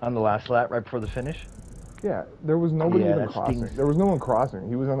 On the last lap, right before the finish? Yeah, there was nobody even crossing. Stings. There was no one crossing.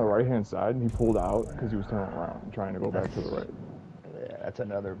 He was on the right-hand side, and he pulled out because he was turning around and trying to go back to the right. Yeah, that's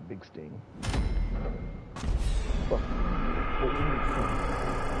another big sting.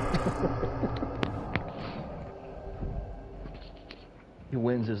 He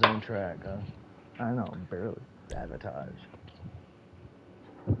wins his own track, huh? I know, barely. Sabotage.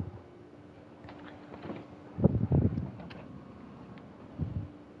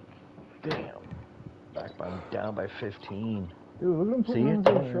 Damn. Down by 15. Dude, look at him putting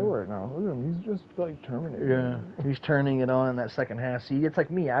on his show right now. Look at him. He's just like Terminator. Yeah, he's turning it on in that second half. See, it's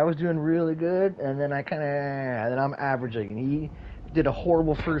like me. I was doing really good, and then and then I'm averaging. He did a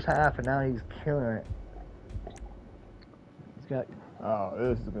horrible first half, and now he's killing it. He's got. Oh,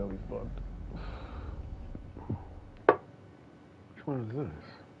 this is gonna be fucked. Which one is this?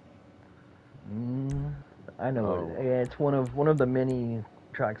 I know. Oh. Yeah, it's one of the many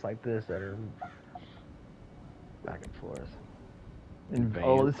tracks like this that are back and forth.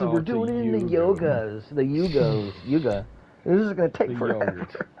 We're doing it in the Yugas. The Yuga. This is gonna take forever.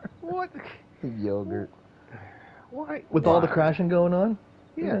 What? The yogurt. Why? With all the crashing going on?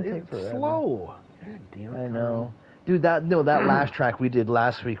 Yeah, it's slow. God damn it, I know. Dude, that last track we did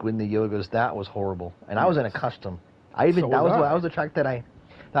last week with the Yogas, that was horrible. And I was in a custom. That was the track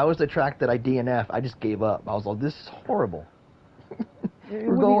that I DNF. I just gave up. I was like, this is horrible.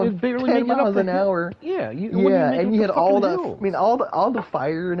 We're going 10 miles an hour. Yeah, and you had all the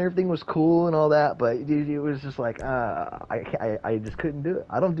fire and everything was cool and all that, but dude, it was just like I just couldn't do it.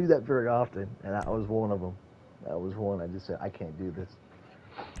 I don't do that very often, and that was one of them. That was one I just said I can't do this.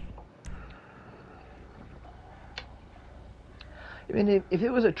 I mean, if it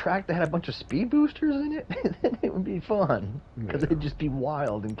was a track that had a bunch of speed boosters in it, then it would be fun because it'd just be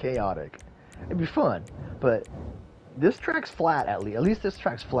wild and chaotic. It'd be fun, but. This track's flat at least this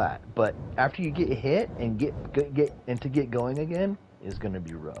track's flat, but after you get hit and get going again is going to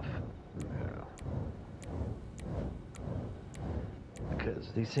be rough. Yeah.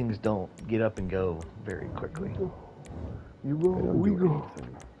 Because these things don't get up and go very quickly. We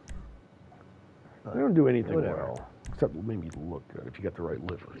don't do anything well, except maybe look good if you got the right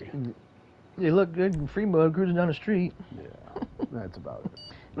livery. You look good in free mode cruising down the street. Yeah, that's about it.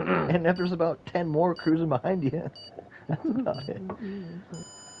 And if there's about 10 more cruising behind you, that's about it.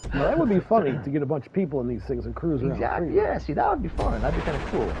 Well, that would be funny to get a bunch of people in these things and cruise around. Exactly. Yeah, see, that would be fun. That'd be kind of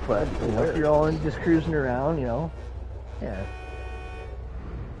cool. But if you're all just cruising around, yeah.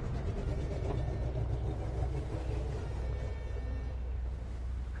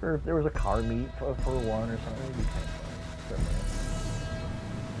 Or if there was a car meet for one or something, it'd be kind of fun.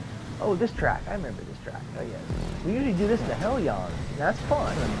 Oh, this track. I remember this track. Oh, yes. We usually do this in the Hellions. That's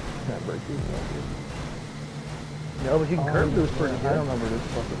fun. Can't break these up. No, but you can curve those pretty good. I don't remember this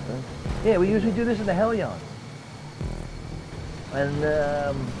fucking thing. Yeah, we usually do this in the Hellions. And,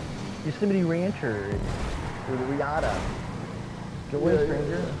 Yosemite Rancher and the Riata. Go away,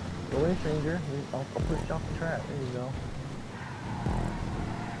 stranger. Go away, stranger. I'll push you off the track. There you go.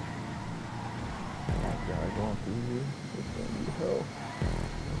 Oh, God, going through here. It's going to be hell.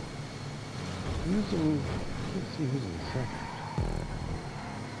 Let's see who's in second.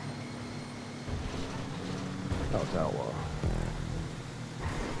 Oh, it's Outlaw.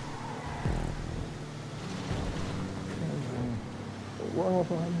 One more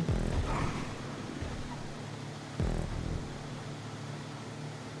behind me.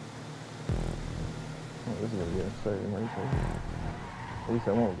 Oh, this is going to be an exciting race right here. At least I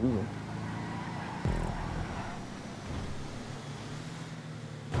won't lose him.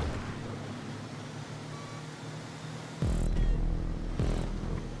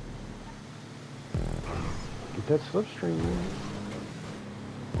 That slipstream.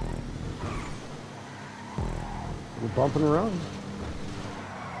 We're bumping around.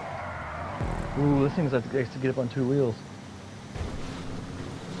 Ooh, this thing's likes to get up on two wheels.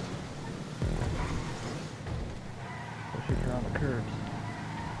 Especially if you're on the curbs.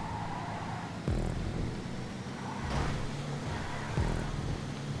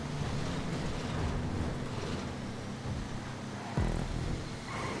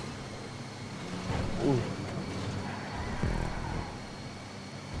 Ooh.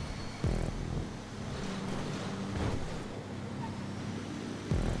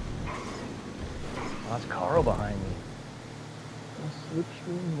 That's Carl behind me. A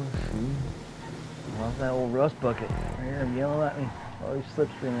slipstream machine. Well, that old rust bucket. Right here, yelling at me. Oh, he's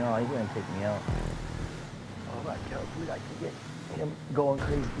slipstreaming. Oh, he's going to take me out. Oh, my God. We'd like to get him going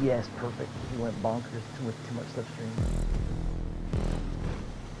crazy. Yes, perfect. He went bonkers with too much slipstream.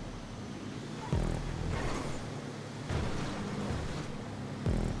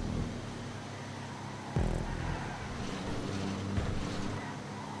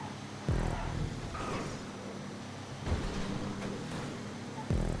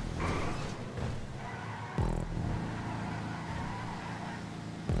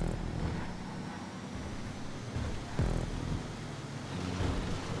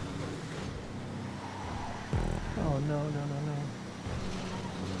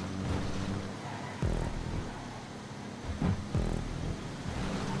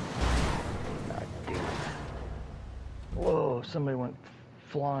 Oh, somebody went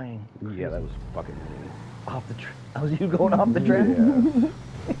flying. Yeah, that was fucking me. Off the track. That was you going off the track? Yeah.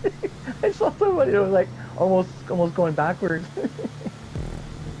 I saw somebody that was like almost going backwards. Should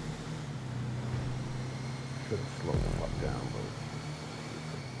have slowed the fuck down, but...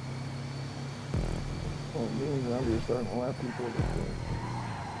 Oh, me and Zombie are starting to lap people this way.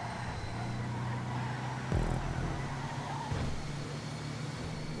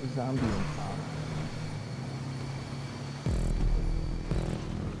 Zombie and Sonic.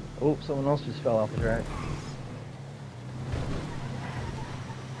 Oh, someone else just fell off the track.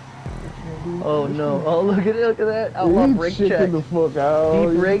 Oh no! Oh look at that! Outlaw brake check. The fuck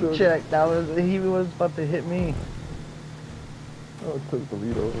out. He brake checked. He was about to hit me. Oh, it took the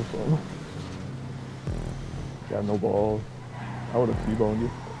lead over something. Got no balls. I would have T-boned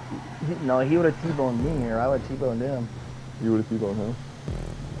you. No, he would have T-boned me, or I would have T-boned him. You would have T-boned him?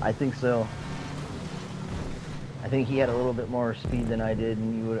 I think so. I think he had a little bit more speed than I did,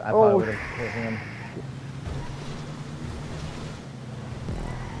 and I probably would have hit him.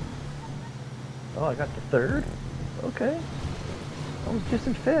 Oh, I got the third? Okay. I was just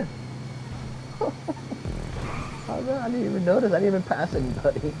in fifth. I didn't even notice. I didn't even pass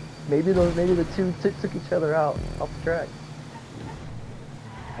anybody. Maybe the two took each other out off the track.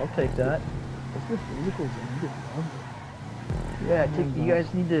 I'll take that. What's this vehicle doing? Yeah, you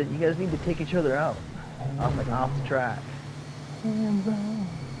guys need to take each other out off the track. Hands on.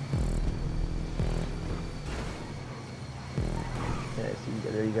 Yeah, see,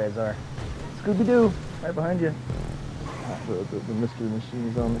 there you guys are. Scooby-Doo, right behind you. The mystery machine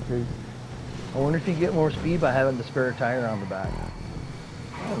is on the case. I wonder if you get more speed by having the spare tire on the back.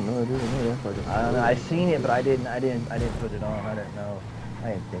 I have no idea. I don't know. I seen it, but I didn't put it on. I didn't know. I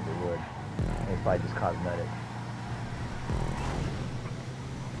didn't think it would. It's probably just cosmetic.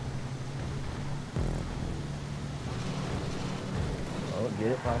 Oh,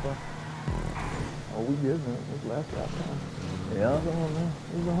 get it, Papa? Oh, we did, man. It was last lap time. Yeah. He's on now.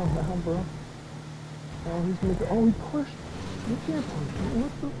 He's on now, bro. Oh, he's making. Oh, he pushed. You can't push him.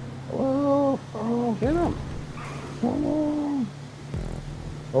 What the? Oh, Get him! come on.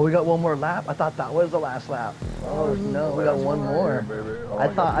 Oh, we got one more lap. I thought that was the last lap. Oh no, we got one more. Baby. Oh, I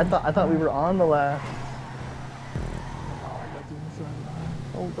thought we were on the last. Oh, I got the inside line.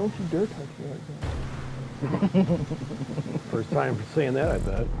 Oh, don't you dare touch me like that. First time for saying that, I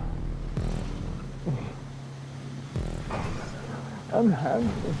bet. I'm having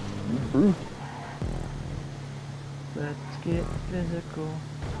you, Bruce. Let's get physical.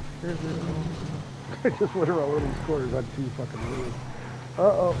 I just went around one of these corners on two fucking wheels.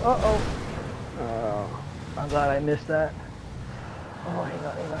 I'm glad I missed that. Oh,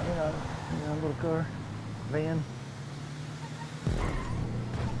 hang on, little car, van.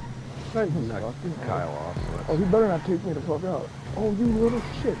 I knocked Kyle off. So Oh, he better not take me the fuck out. Oh, you little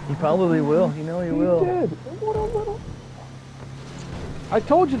shit. He probably will. You know he will. He did. What a little. we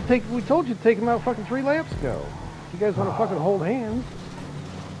told you to take him out fucking 3 laps ago. If you guys want to fucking hold hands.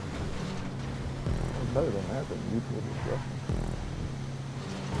 It's better than that, than mutual destruction.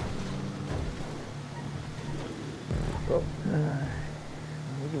 So,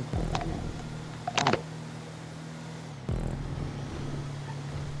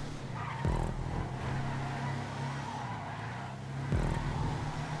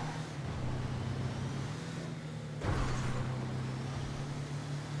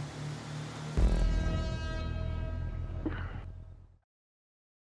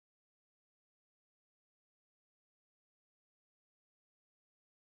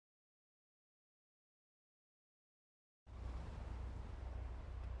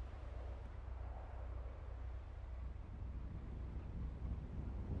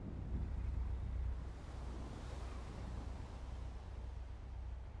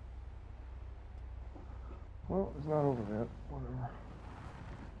 well, it's not over yet. Whatever.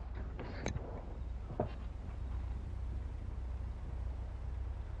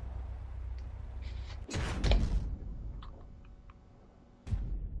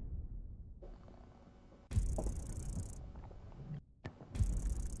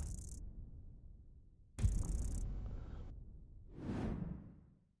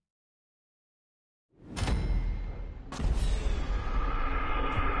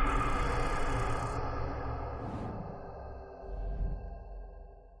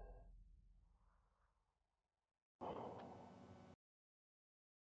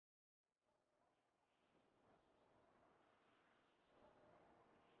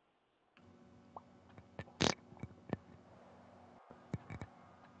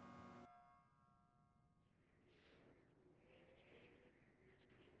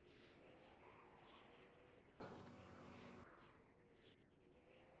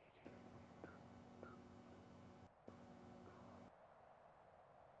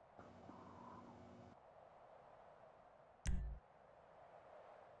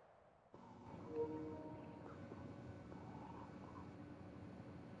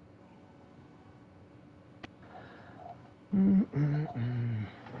 Oh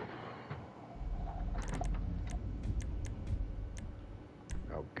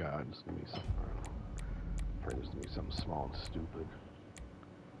God, it's gonna be something. It's gonna be something small and stupid.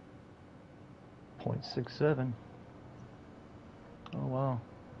 0.67. Oh wow.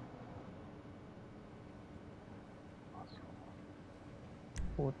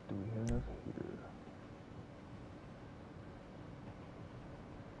 What do we have here?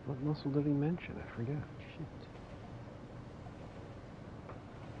 What muscle did he mention? I forget. Shit.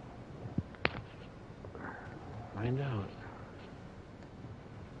 Find out.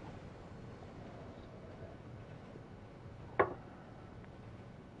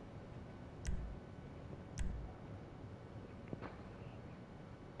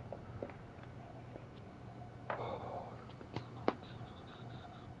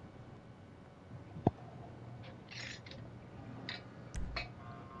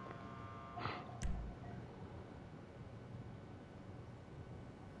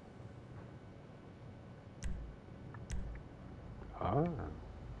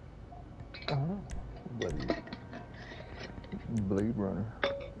 Blade Runner.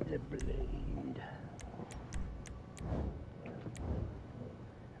 The Blade.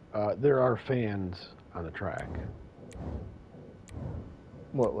 There are fans on the track.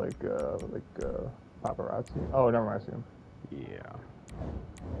 What, like paparazzi? Oh, never mind, I see them. Yeah.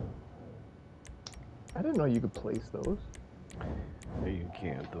 I didn't know you could place those. No, you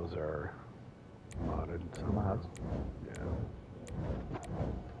can't. Those are modded. Mods. Yeah.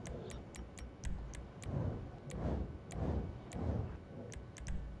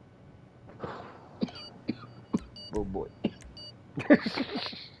 Oh boy.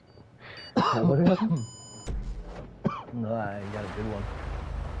 What happened? No, I got a good one.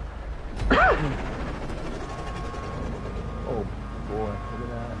 Oh boy, look at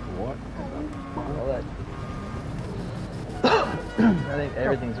that. What? All that. I think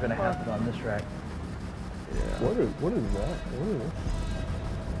everything's gonna happen on this track. Yeah. What is that? What is it?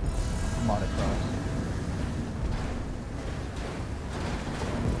 Motocross.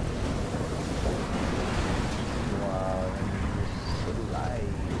 Wow, and this light.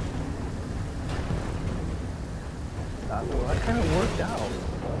 Well, that kind of worked out.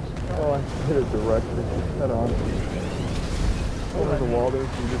 Oh, I hit it directly, head on. Oh, there's a wall there, so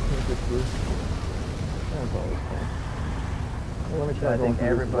you just can't get through. That's always fun. Well, let me try I think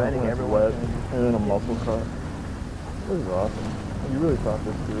everybody, wet, and then a muscle car. This is awesome. You really thought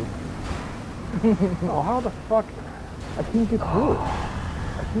this through. Oh, how the fuck? I can't get through it.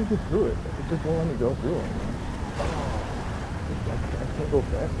 I can't get through it. It just won't let me go through it. I can't go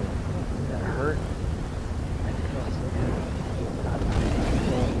fast enough. That hurt.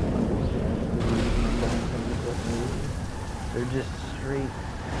 They're just straight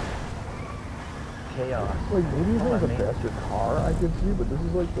chaos. Like, maybe if it was a faster car I could see, but this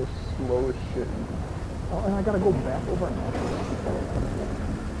is like the slowest shit. Oh, and I gotta go back over and up.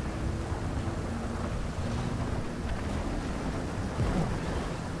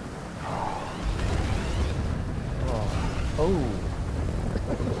 Oh.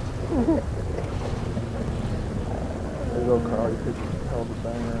 There you go, Carl. You could tell the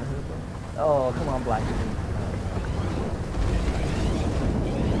bang right here. Oh, come on, Black Street.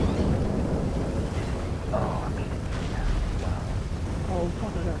 Oh, I made it. Wow. Oh,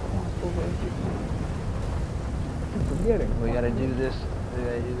 fuck, I got crossed over. I keep forgetting. We gotta do this. We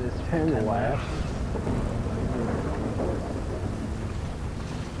gotta do this 10 laps.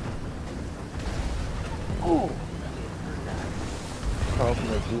 Oh! Carl from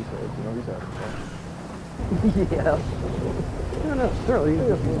the G says, you know, he's having fun. Yeah. Not necessarily. He's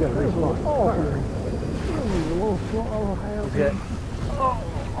got a very small car. He's got. Oh,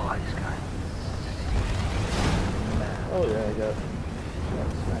 this guy. Oh, yeah, I got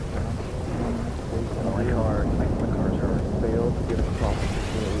smacked down. My cars are. Failed to get across the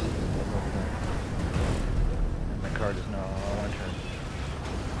field. My car does not want to turn.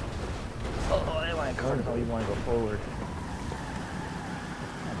 Oh, my car doesn't even want to go forward.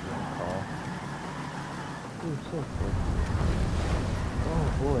 Ooh, so cool. Oh,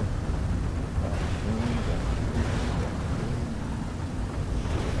 boy.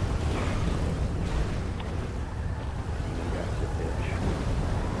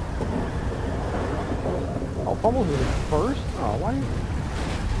 Oh, Fumbles was first? Oh, why?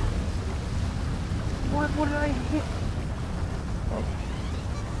 What did I hit? Oh.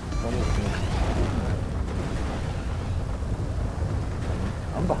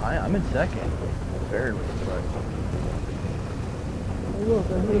 I'm behind. I'm in second. Barely. I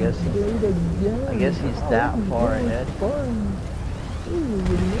guess he's that far ahead.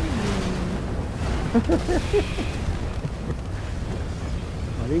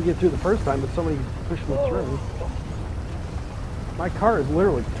 didn't get through the first time, but somebody pushed me through. My car is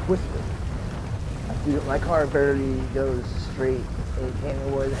literally twisted. Dude, my car barely goes straight. It can't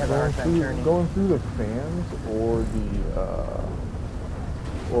even have a hard time turning. Going through the fans or the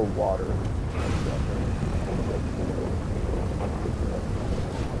or water.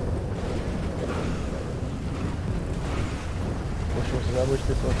 I wish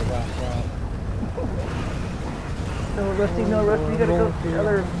this was the last lap. No, Rusty, no, Rusty, you gotta go to the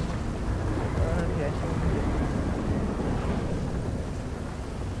other. Okay.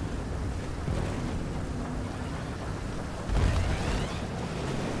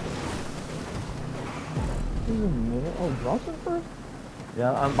 Wait a minute. Oh, Johnson first?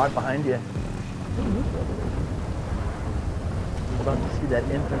 Yeah, I'm right behind you. I'm about to see that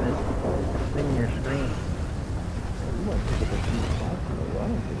infamous thing in your screen.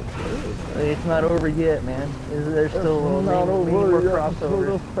 It's not over yet, man. There's still not over more yet.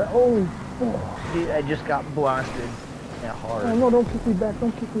 crossovers. Holy fuck. Dude, I just got blasted. Yeah, hard. Oh, no, don't kick me back.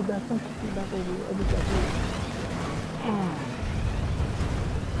 Don't kick me back. Don't kick me back over here. I just got hit.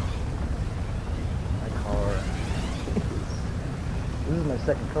 My car. This is my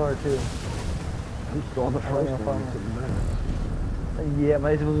second car, too. I'm still on the first one. It's a mess. Yeah,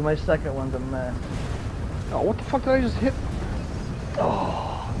 my second one's a mess. Oh, what the fuck did I just hit? Oh.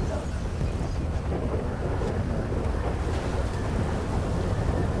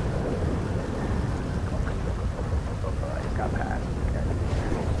 I just got past.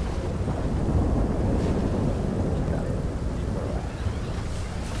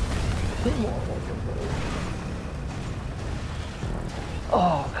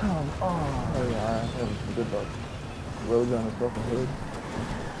 Oh, come on. Oh, yeah, I have some good luck. Roads on his broken hood.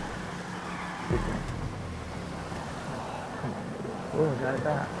 Oh, I got it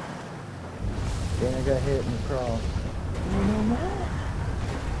back. Then I got hit in the cross. No.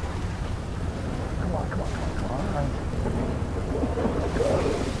 Come on.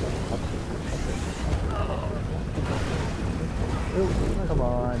 Come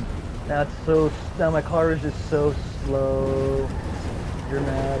on. Now my car is just so slow,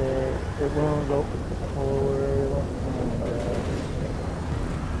 dramatic. It won't go forward.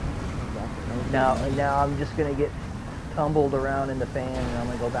 Now I'm just gonna get tumbled around in the fan, and I'm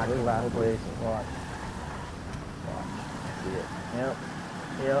gonna go back to last place. Watch. I see it.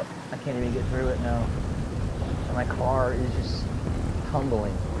 Yep. I can't even get through it now. And my car is just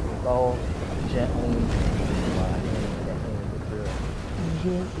tumbling. It's all gently. I can't even get through it.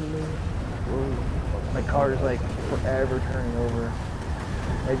 Gently. My car is like forever turning over.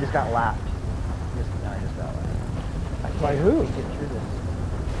 I just got lapped. I just got lapped. By who? I can't get through this.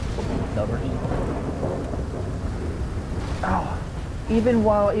 Numbers. Oh, even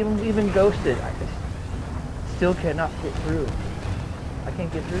ghosted, I still cannot get through. I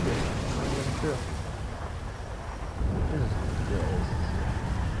can't get through this. I can't get through. This is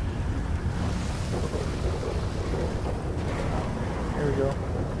There we go.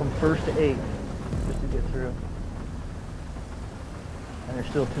 From first to eighth, just to get through. And there's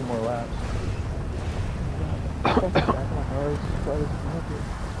still 2 more laps.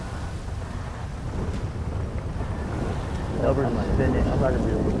 Numbers is finished. I'm not going to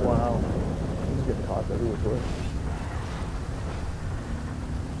be able to. Wow. I'm just getting tossed every which way.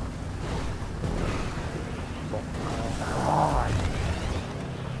 God.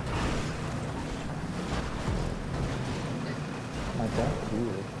 My back view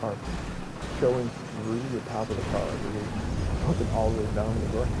is parked showing through the top of the car. It was looking all the way down the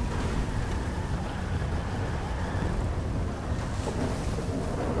bush.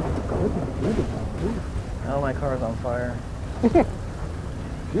 Now my car's on fire.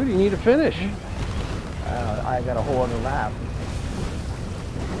 Dude, you need to finish. I got a whole other lap.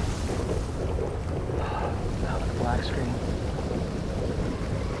 Now the black screen.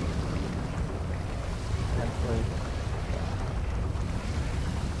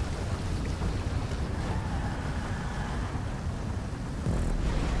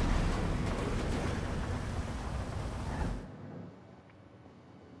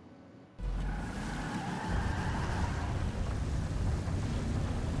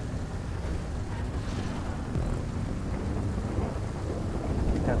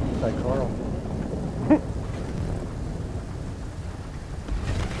 Like Carl.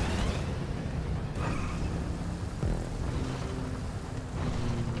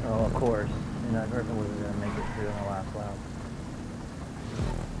 Oh, of course. You're not Griffin was going to make it through in the last lap.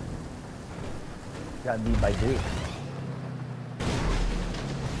 Got beat by Duke.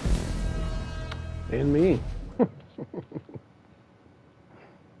 And me.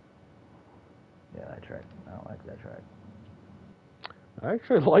 Yeah, that track. I don't like that track. I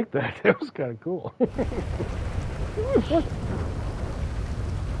actually like that. That was kind of cool. I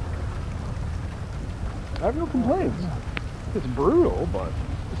have no complaints. It's brutal, but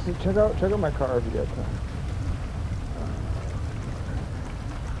see, check out my car if you got time.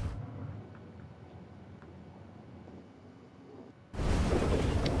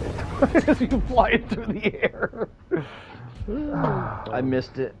 As you fly it through the air. I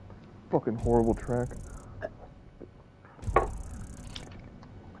missed it. Fucking horrible track.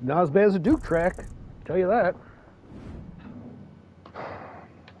 Not as bad as a Duke track, tell you that.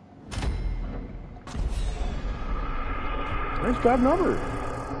 Nice job number.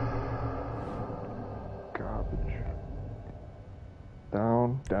 Garbage.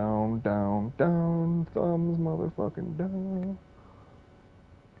 Down, down, down, down. Thumbs motherfucking down.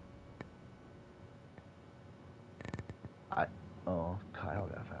 Oh, Kyle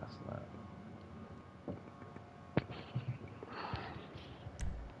got fast in that.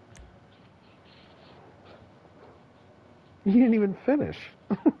 You didn't even finish.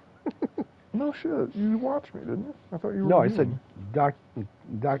 No shit. You watched me, didn't you? I thought you were. No, I said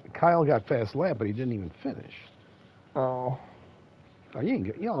Kyle got fast lap, but he didn't even finish. Oh. Oh, you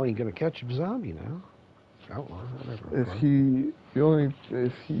ain't gonna catch a zombie now. Outlaw, whatever.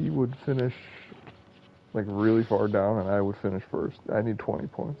 If he would finish like really far down and I would finish first, I need 20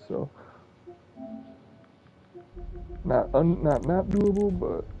 points. So not doable,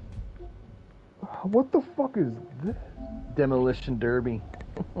 but what the fuck is this? Demolition Derby.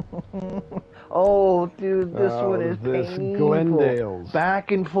 Oh, dude, this one is painful. Glendale's.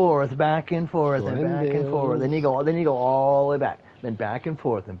 Back and forth, and back and forth. Then you go all the way back. Then back and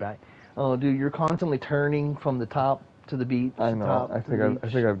forth and back. Oh, dude, you're constantly turning from the top to the beach. I know. I think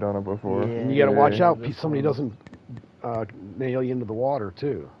I've done it before. Yeah. And you gotta watch out. Somebody doesn't nail you into the water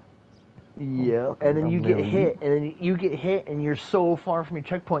too. Yeah, and then you get hit, and you're so far from your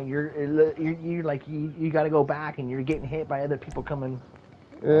checkpoint. You're like you got to go back, and you're getting hit by other people coming.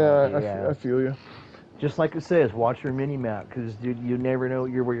 Yeah, I feel you. Just like it says, watch your mini map, because dude, you never know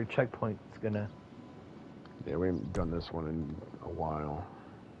where your checkpoint's gonna. Yeah, we haven't done this one in a while.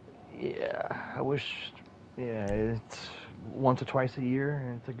 Yeah, I wish. Yeah, it's once or twice a year,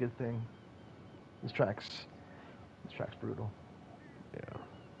 and it's a good thing. This track's brutal. Yeah.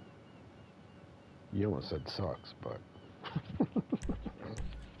 You almost said sucks, but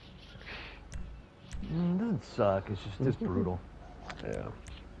It doesn't suck. It's just brutal. yeah.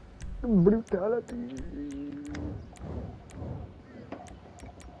 Brutality.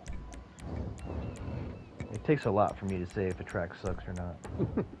 It takes a lot for me to say if a track sucks or not.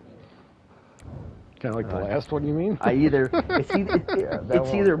 Kind of like the last one, you mean? It's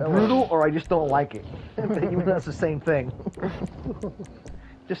either brutal or I just don't like it. Even though that's the same thing.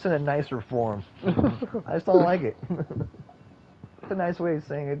 Just in a nicer form. I just don't like it. It's a nice way of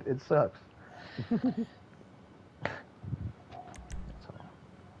saying it sucks.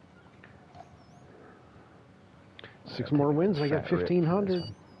 6 more wins, I got 1,500.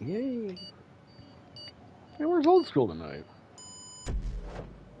 Yay. Hey, where's Old School tonight?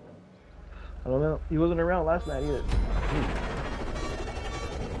 I don't know. He wasn't around last night either.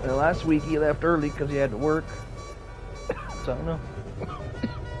 And last week he left early because he had to work. So I don't know.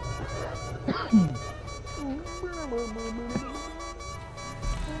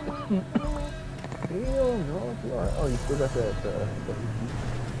 Oh, you still got that.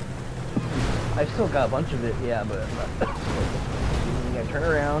 I still got a bunch of it, yeah, but you gotta turn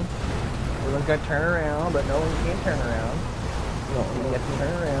around. Everyone's gotta turn around, but no one can't turn around. No, you got to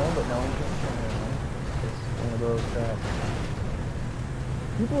turn around, but no one can turn around. It's one of those tracks.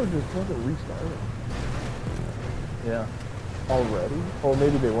 People are just fucking restarting. Yeah. Already? Oh,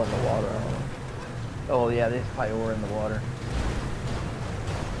 maybe they went in the water. I don't know. Oh yeah, they probably were in the water.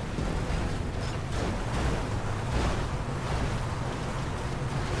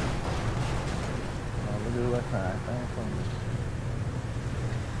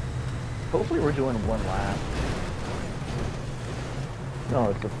 Hopefully we're doing one lap. No,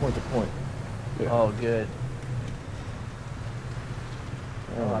 it's a point to point. Yeah. Oh, good.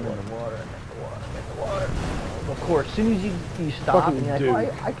 Oh, I'm in the water. I'm in the water. Of course, as soon as you stop and you're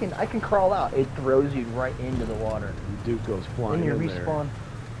like, oh, I can crawl out, it throws you right into the water. Duke goes flying in there. Respawn.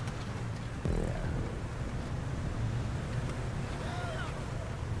 Yeah.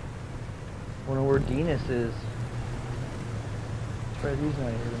 Wonder where Dinas is. Surprised he's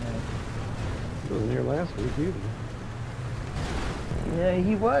not here tonight. He wasn't here last week either. Yeah,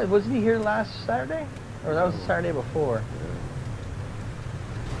 he was. Wasn't he here last Saturday? Or that was the Saturday before? Yeah.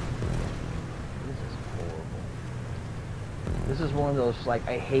 This is horrible. This is one of those, like,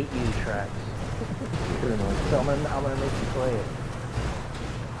 I hate you tracks. So I'm gonna make you play it.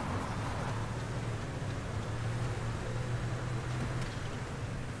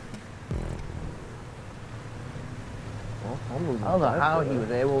 I don't know how he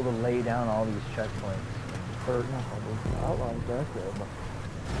was able to lay down all these checkpoints. Outlaws back there, but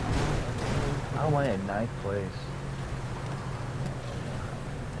I went in 9th place.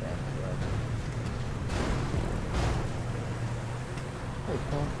 hey,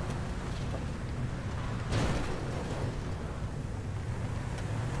 Tom.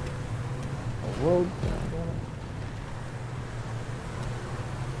 Road.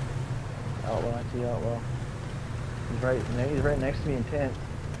 Outlaw, I see Outlaw. He's right next to me in 10th.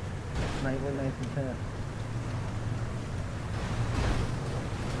 9th and 10th.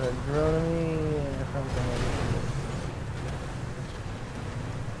 The drone me or something like that.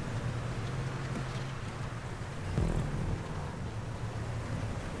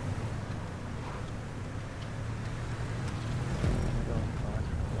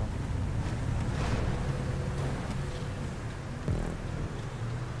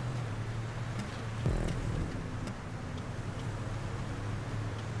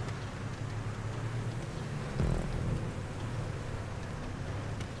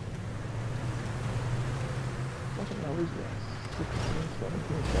 What was that? 16,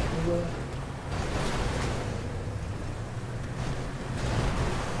 17 seconds ago?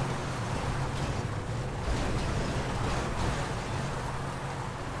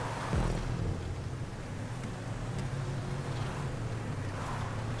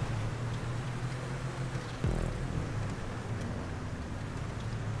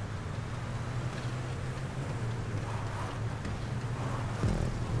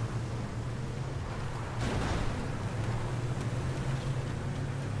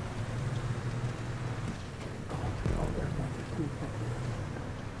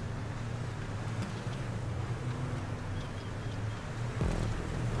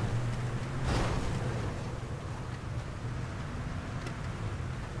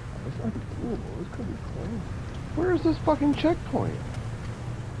 Where is this fucking checkpoint?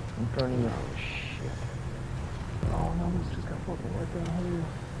 I'm turning you. Oh, shit. Oh, no, this just got fucking right down here.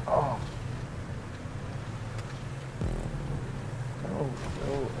 Oh. Go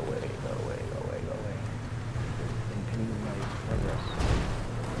away. Continue my progress.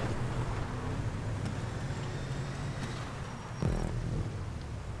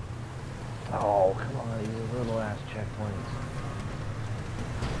 Oh, come on, these little ass checkpoints.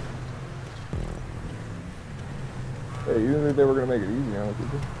 Hey, you didn't think they were gonna make it easy on us,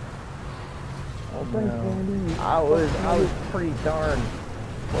 did you? Oh, thanks, Andy. I was pretty darn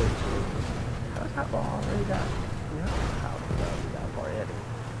close to it. That's not long. We got far ahead.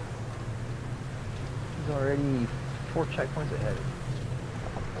 He's already 4 checkpoints ahead.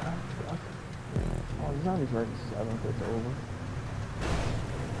 Oh, he's on his right in 7th. It's over.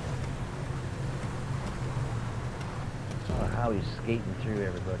 I don't know how he's skating through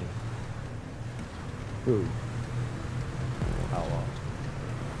everybody. Who? Outlaw.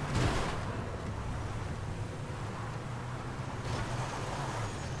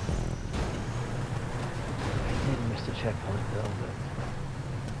 He didn't miss the checkpoint though,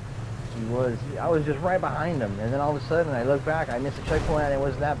 but I was just right behind him, and then all of a sudden I look back, I missed a checkpoint and it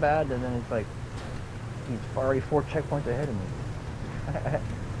wasn't that bad, and then it's like, he's already 4 checkpoints ahead of me.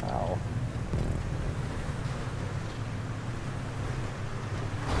 Ow.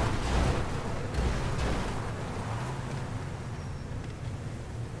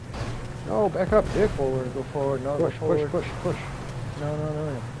 Oh, back up, dick. Go forward, no, Push, go forward. push.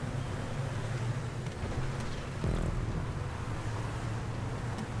 No.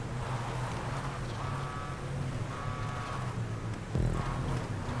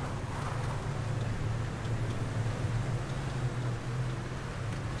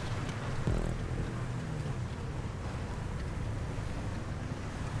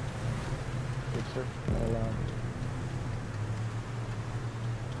 Good, sir. Not allowed.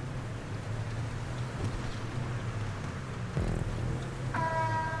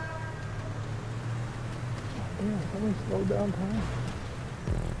 Yeah, somebody slowed down time.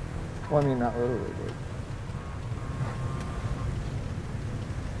 Well, I mean, not literally, but...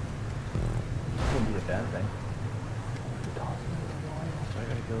 Wouldn't be a bad thing. So I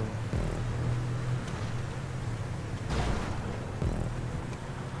gotta go.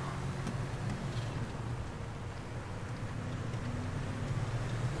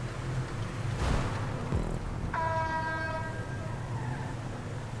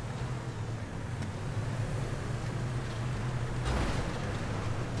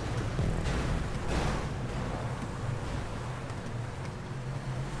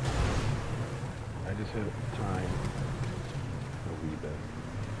 I just hit time a wee bit.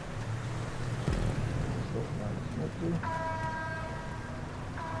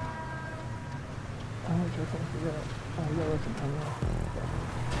 Oh, which I think we got. Oh, we got less than 10 left.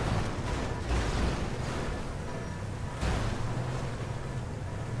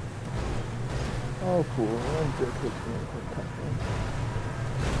 Oh, cool. One dick hits me in quick time.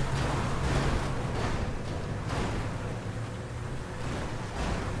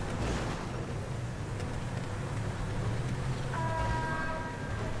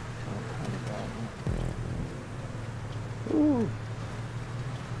 Ooh.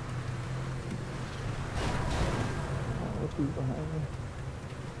 Oh, look who's behind me.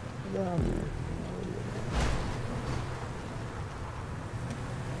 Down here.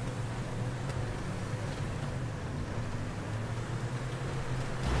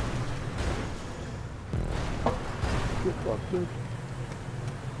 Get fucked, bitch.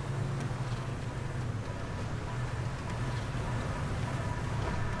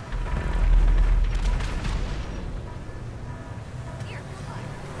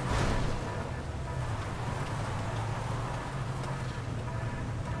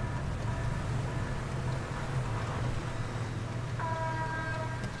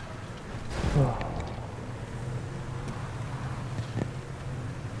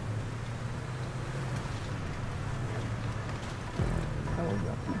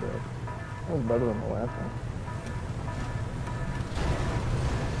 That was better than the last one.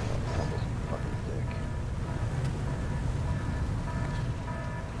 Almost fucking dick.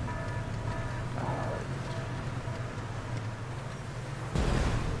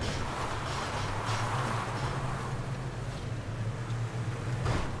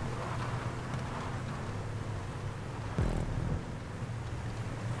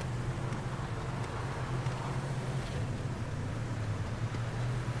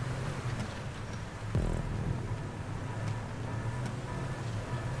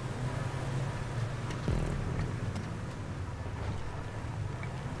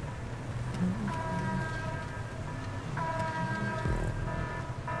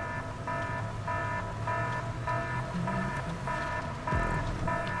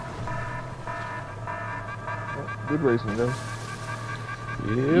 Good racing, guys.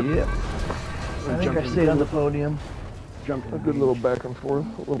 Yep. I think I stayed on the podium. Jumped a good little back and forth,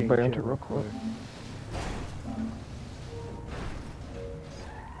 a little banter real quick.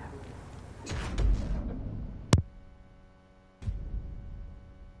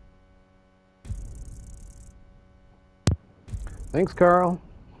 Thanks, Carl.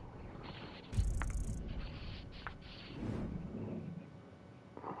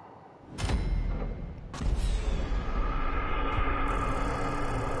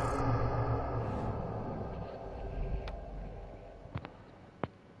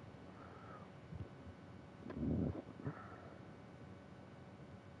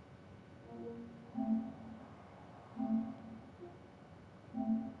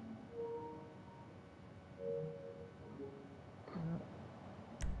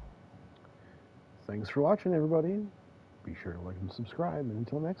 Thanks for watching, everybody. Be sure to like and subscribe. And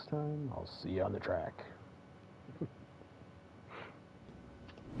until next time, I'll see you on the track.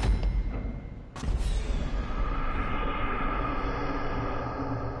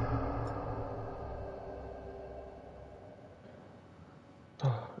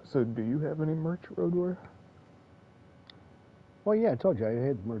 So, do you have any merch, Road Warrior? Well, yeah, I told you I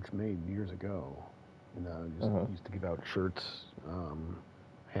had merch made years ago, and used to give out shirts,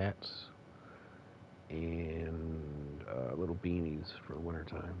 hats, and little beanies for the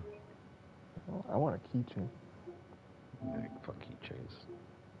wintertime. Oh, I want a keychain. Yeah, fuck keychains.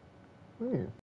 Hey.